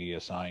if you see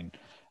a sign,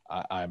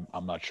 I'm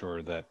not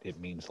sure that it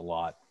means a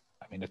lot.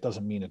 I mean, it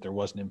doesn't mean that there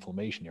wasn't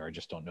inflammation here. I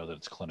just don't know that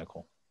it's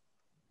clinical.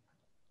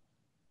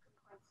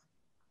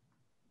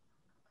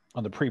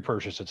 On the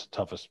pre-purchase, it's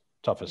the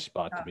toughest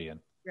spot to be in.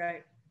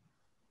 Right.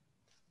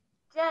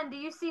 Jen, do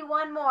you see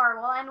one more?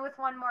 We'll end with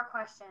one more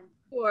question.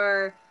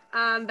 Sure.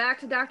 Back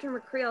to Dr.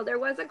 Makkreel. There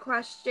was a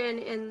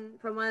question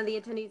from one of the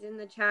attendees in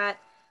the chat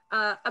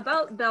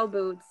about bell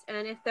boots,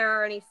 and if there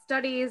are any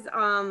studies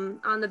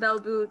on the bell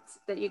boots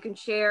that you can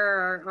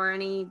share, or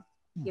any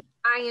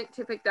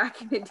scientific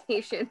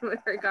documentation with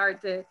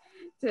regard to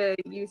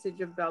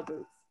usage of bell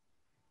boots.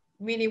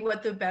 Meaning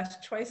what the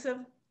best choice of,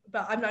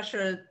 but I'm not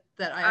sure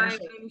that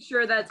I'm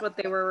sure that's what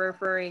they were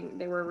referring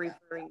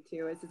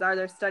to. Are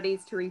there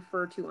studies to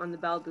refer to on the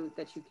bell boot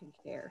that you can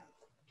share?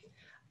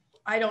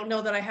 I don't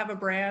know that I have a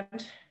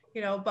brand,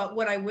 but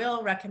what I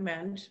will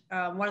recommend,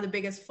 one of the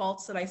biggest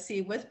faults that I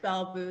see with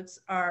bell boots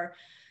are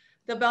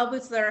the bell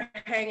boots that are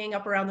hanging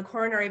up around the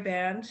coronary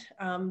band,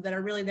 that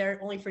are really there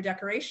only for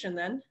decoration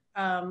then.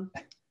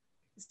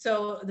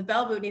 So the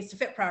bell boot needs to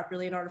fit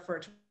properly in order for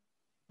it to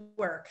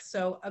work.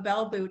 So a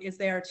bell boot is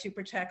there to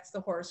protect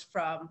the horse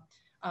from,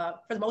 for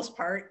the most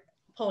part,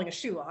 pulling a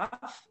shoe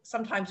off.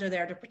 Sometimes they're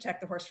there to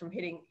protect the horse from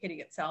hitting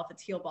itself,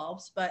 its heel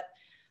bulbs. But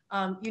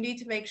you need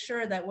to make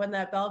sure that when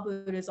that bell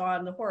boot is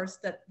on the horse,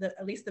 that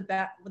at least the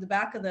back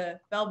of the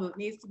bell boot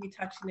needs to be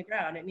touching the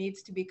ground. It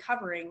needs to be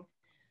covering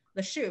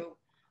the shoe,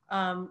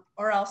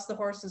 or else the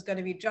horse is going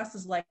to be just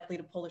as likely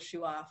to pull the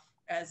shoe off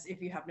as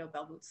if you have no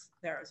bell boots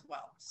there as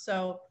well.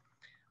 So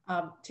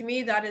to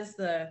me, that is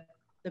the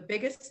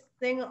biggest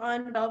thing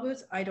on bell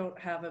boots. I don't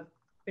have a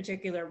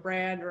particular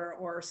brand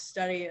or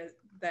study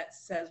that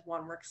says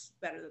one works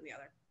better than the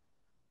other.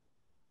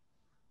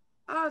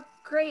 Oh,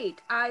 great.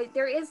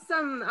 There is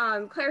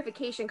some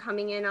clarification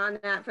coming in on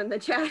that from the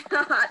chat.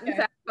 In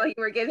fact, while you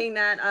were giving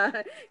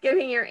that,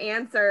 giving your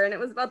answer, and it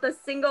was about the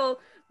single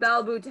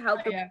bell boot to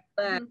help the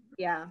leg.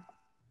 Yeah.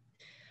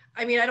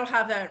 I mean, I don't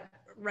have that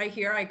right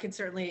here. I can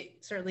certainly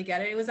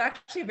get it. It was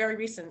actually a very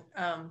recent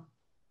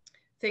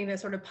thing that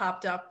sort of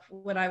popped up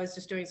when I was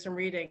just doing some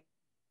reading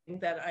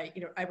that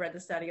I read the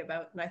study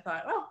about, and I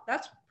thought, oh,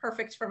 that's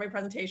perfect for my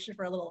presentation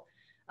for a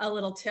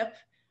little tip.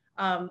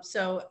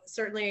 So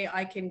certainly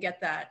I can get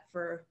that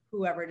for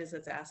whoever it is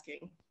that's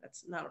asking.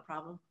 That's not a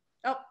problem.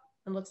 Oh,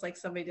 it looks like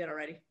somebody did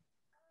already.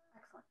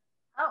 Excellent.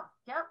 Oh,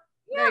 yep.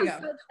 There you go.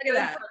 Look at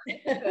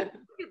that.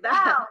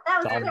 Wow,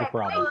 that was Solved the quick.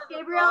 problem. Thanks,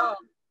 Gabriel.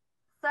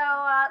 So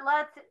I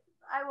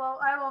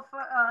will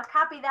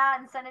copy that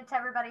and send it to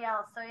everybody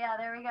else. So yeah,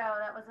 there we go.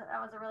 That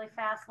was a really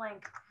fast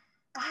link.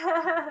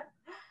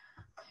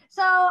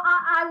 So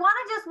I want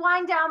to just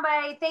wind down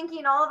by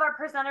thanking all of our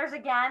presenters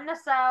again,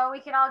 so we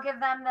can all give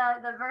them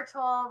the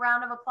virtual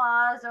round of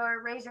applause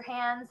or raise your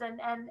hands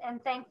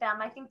and thank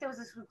them. I think this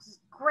was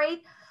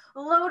great,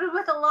 loaded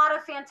with a lot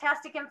of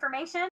fantastic information.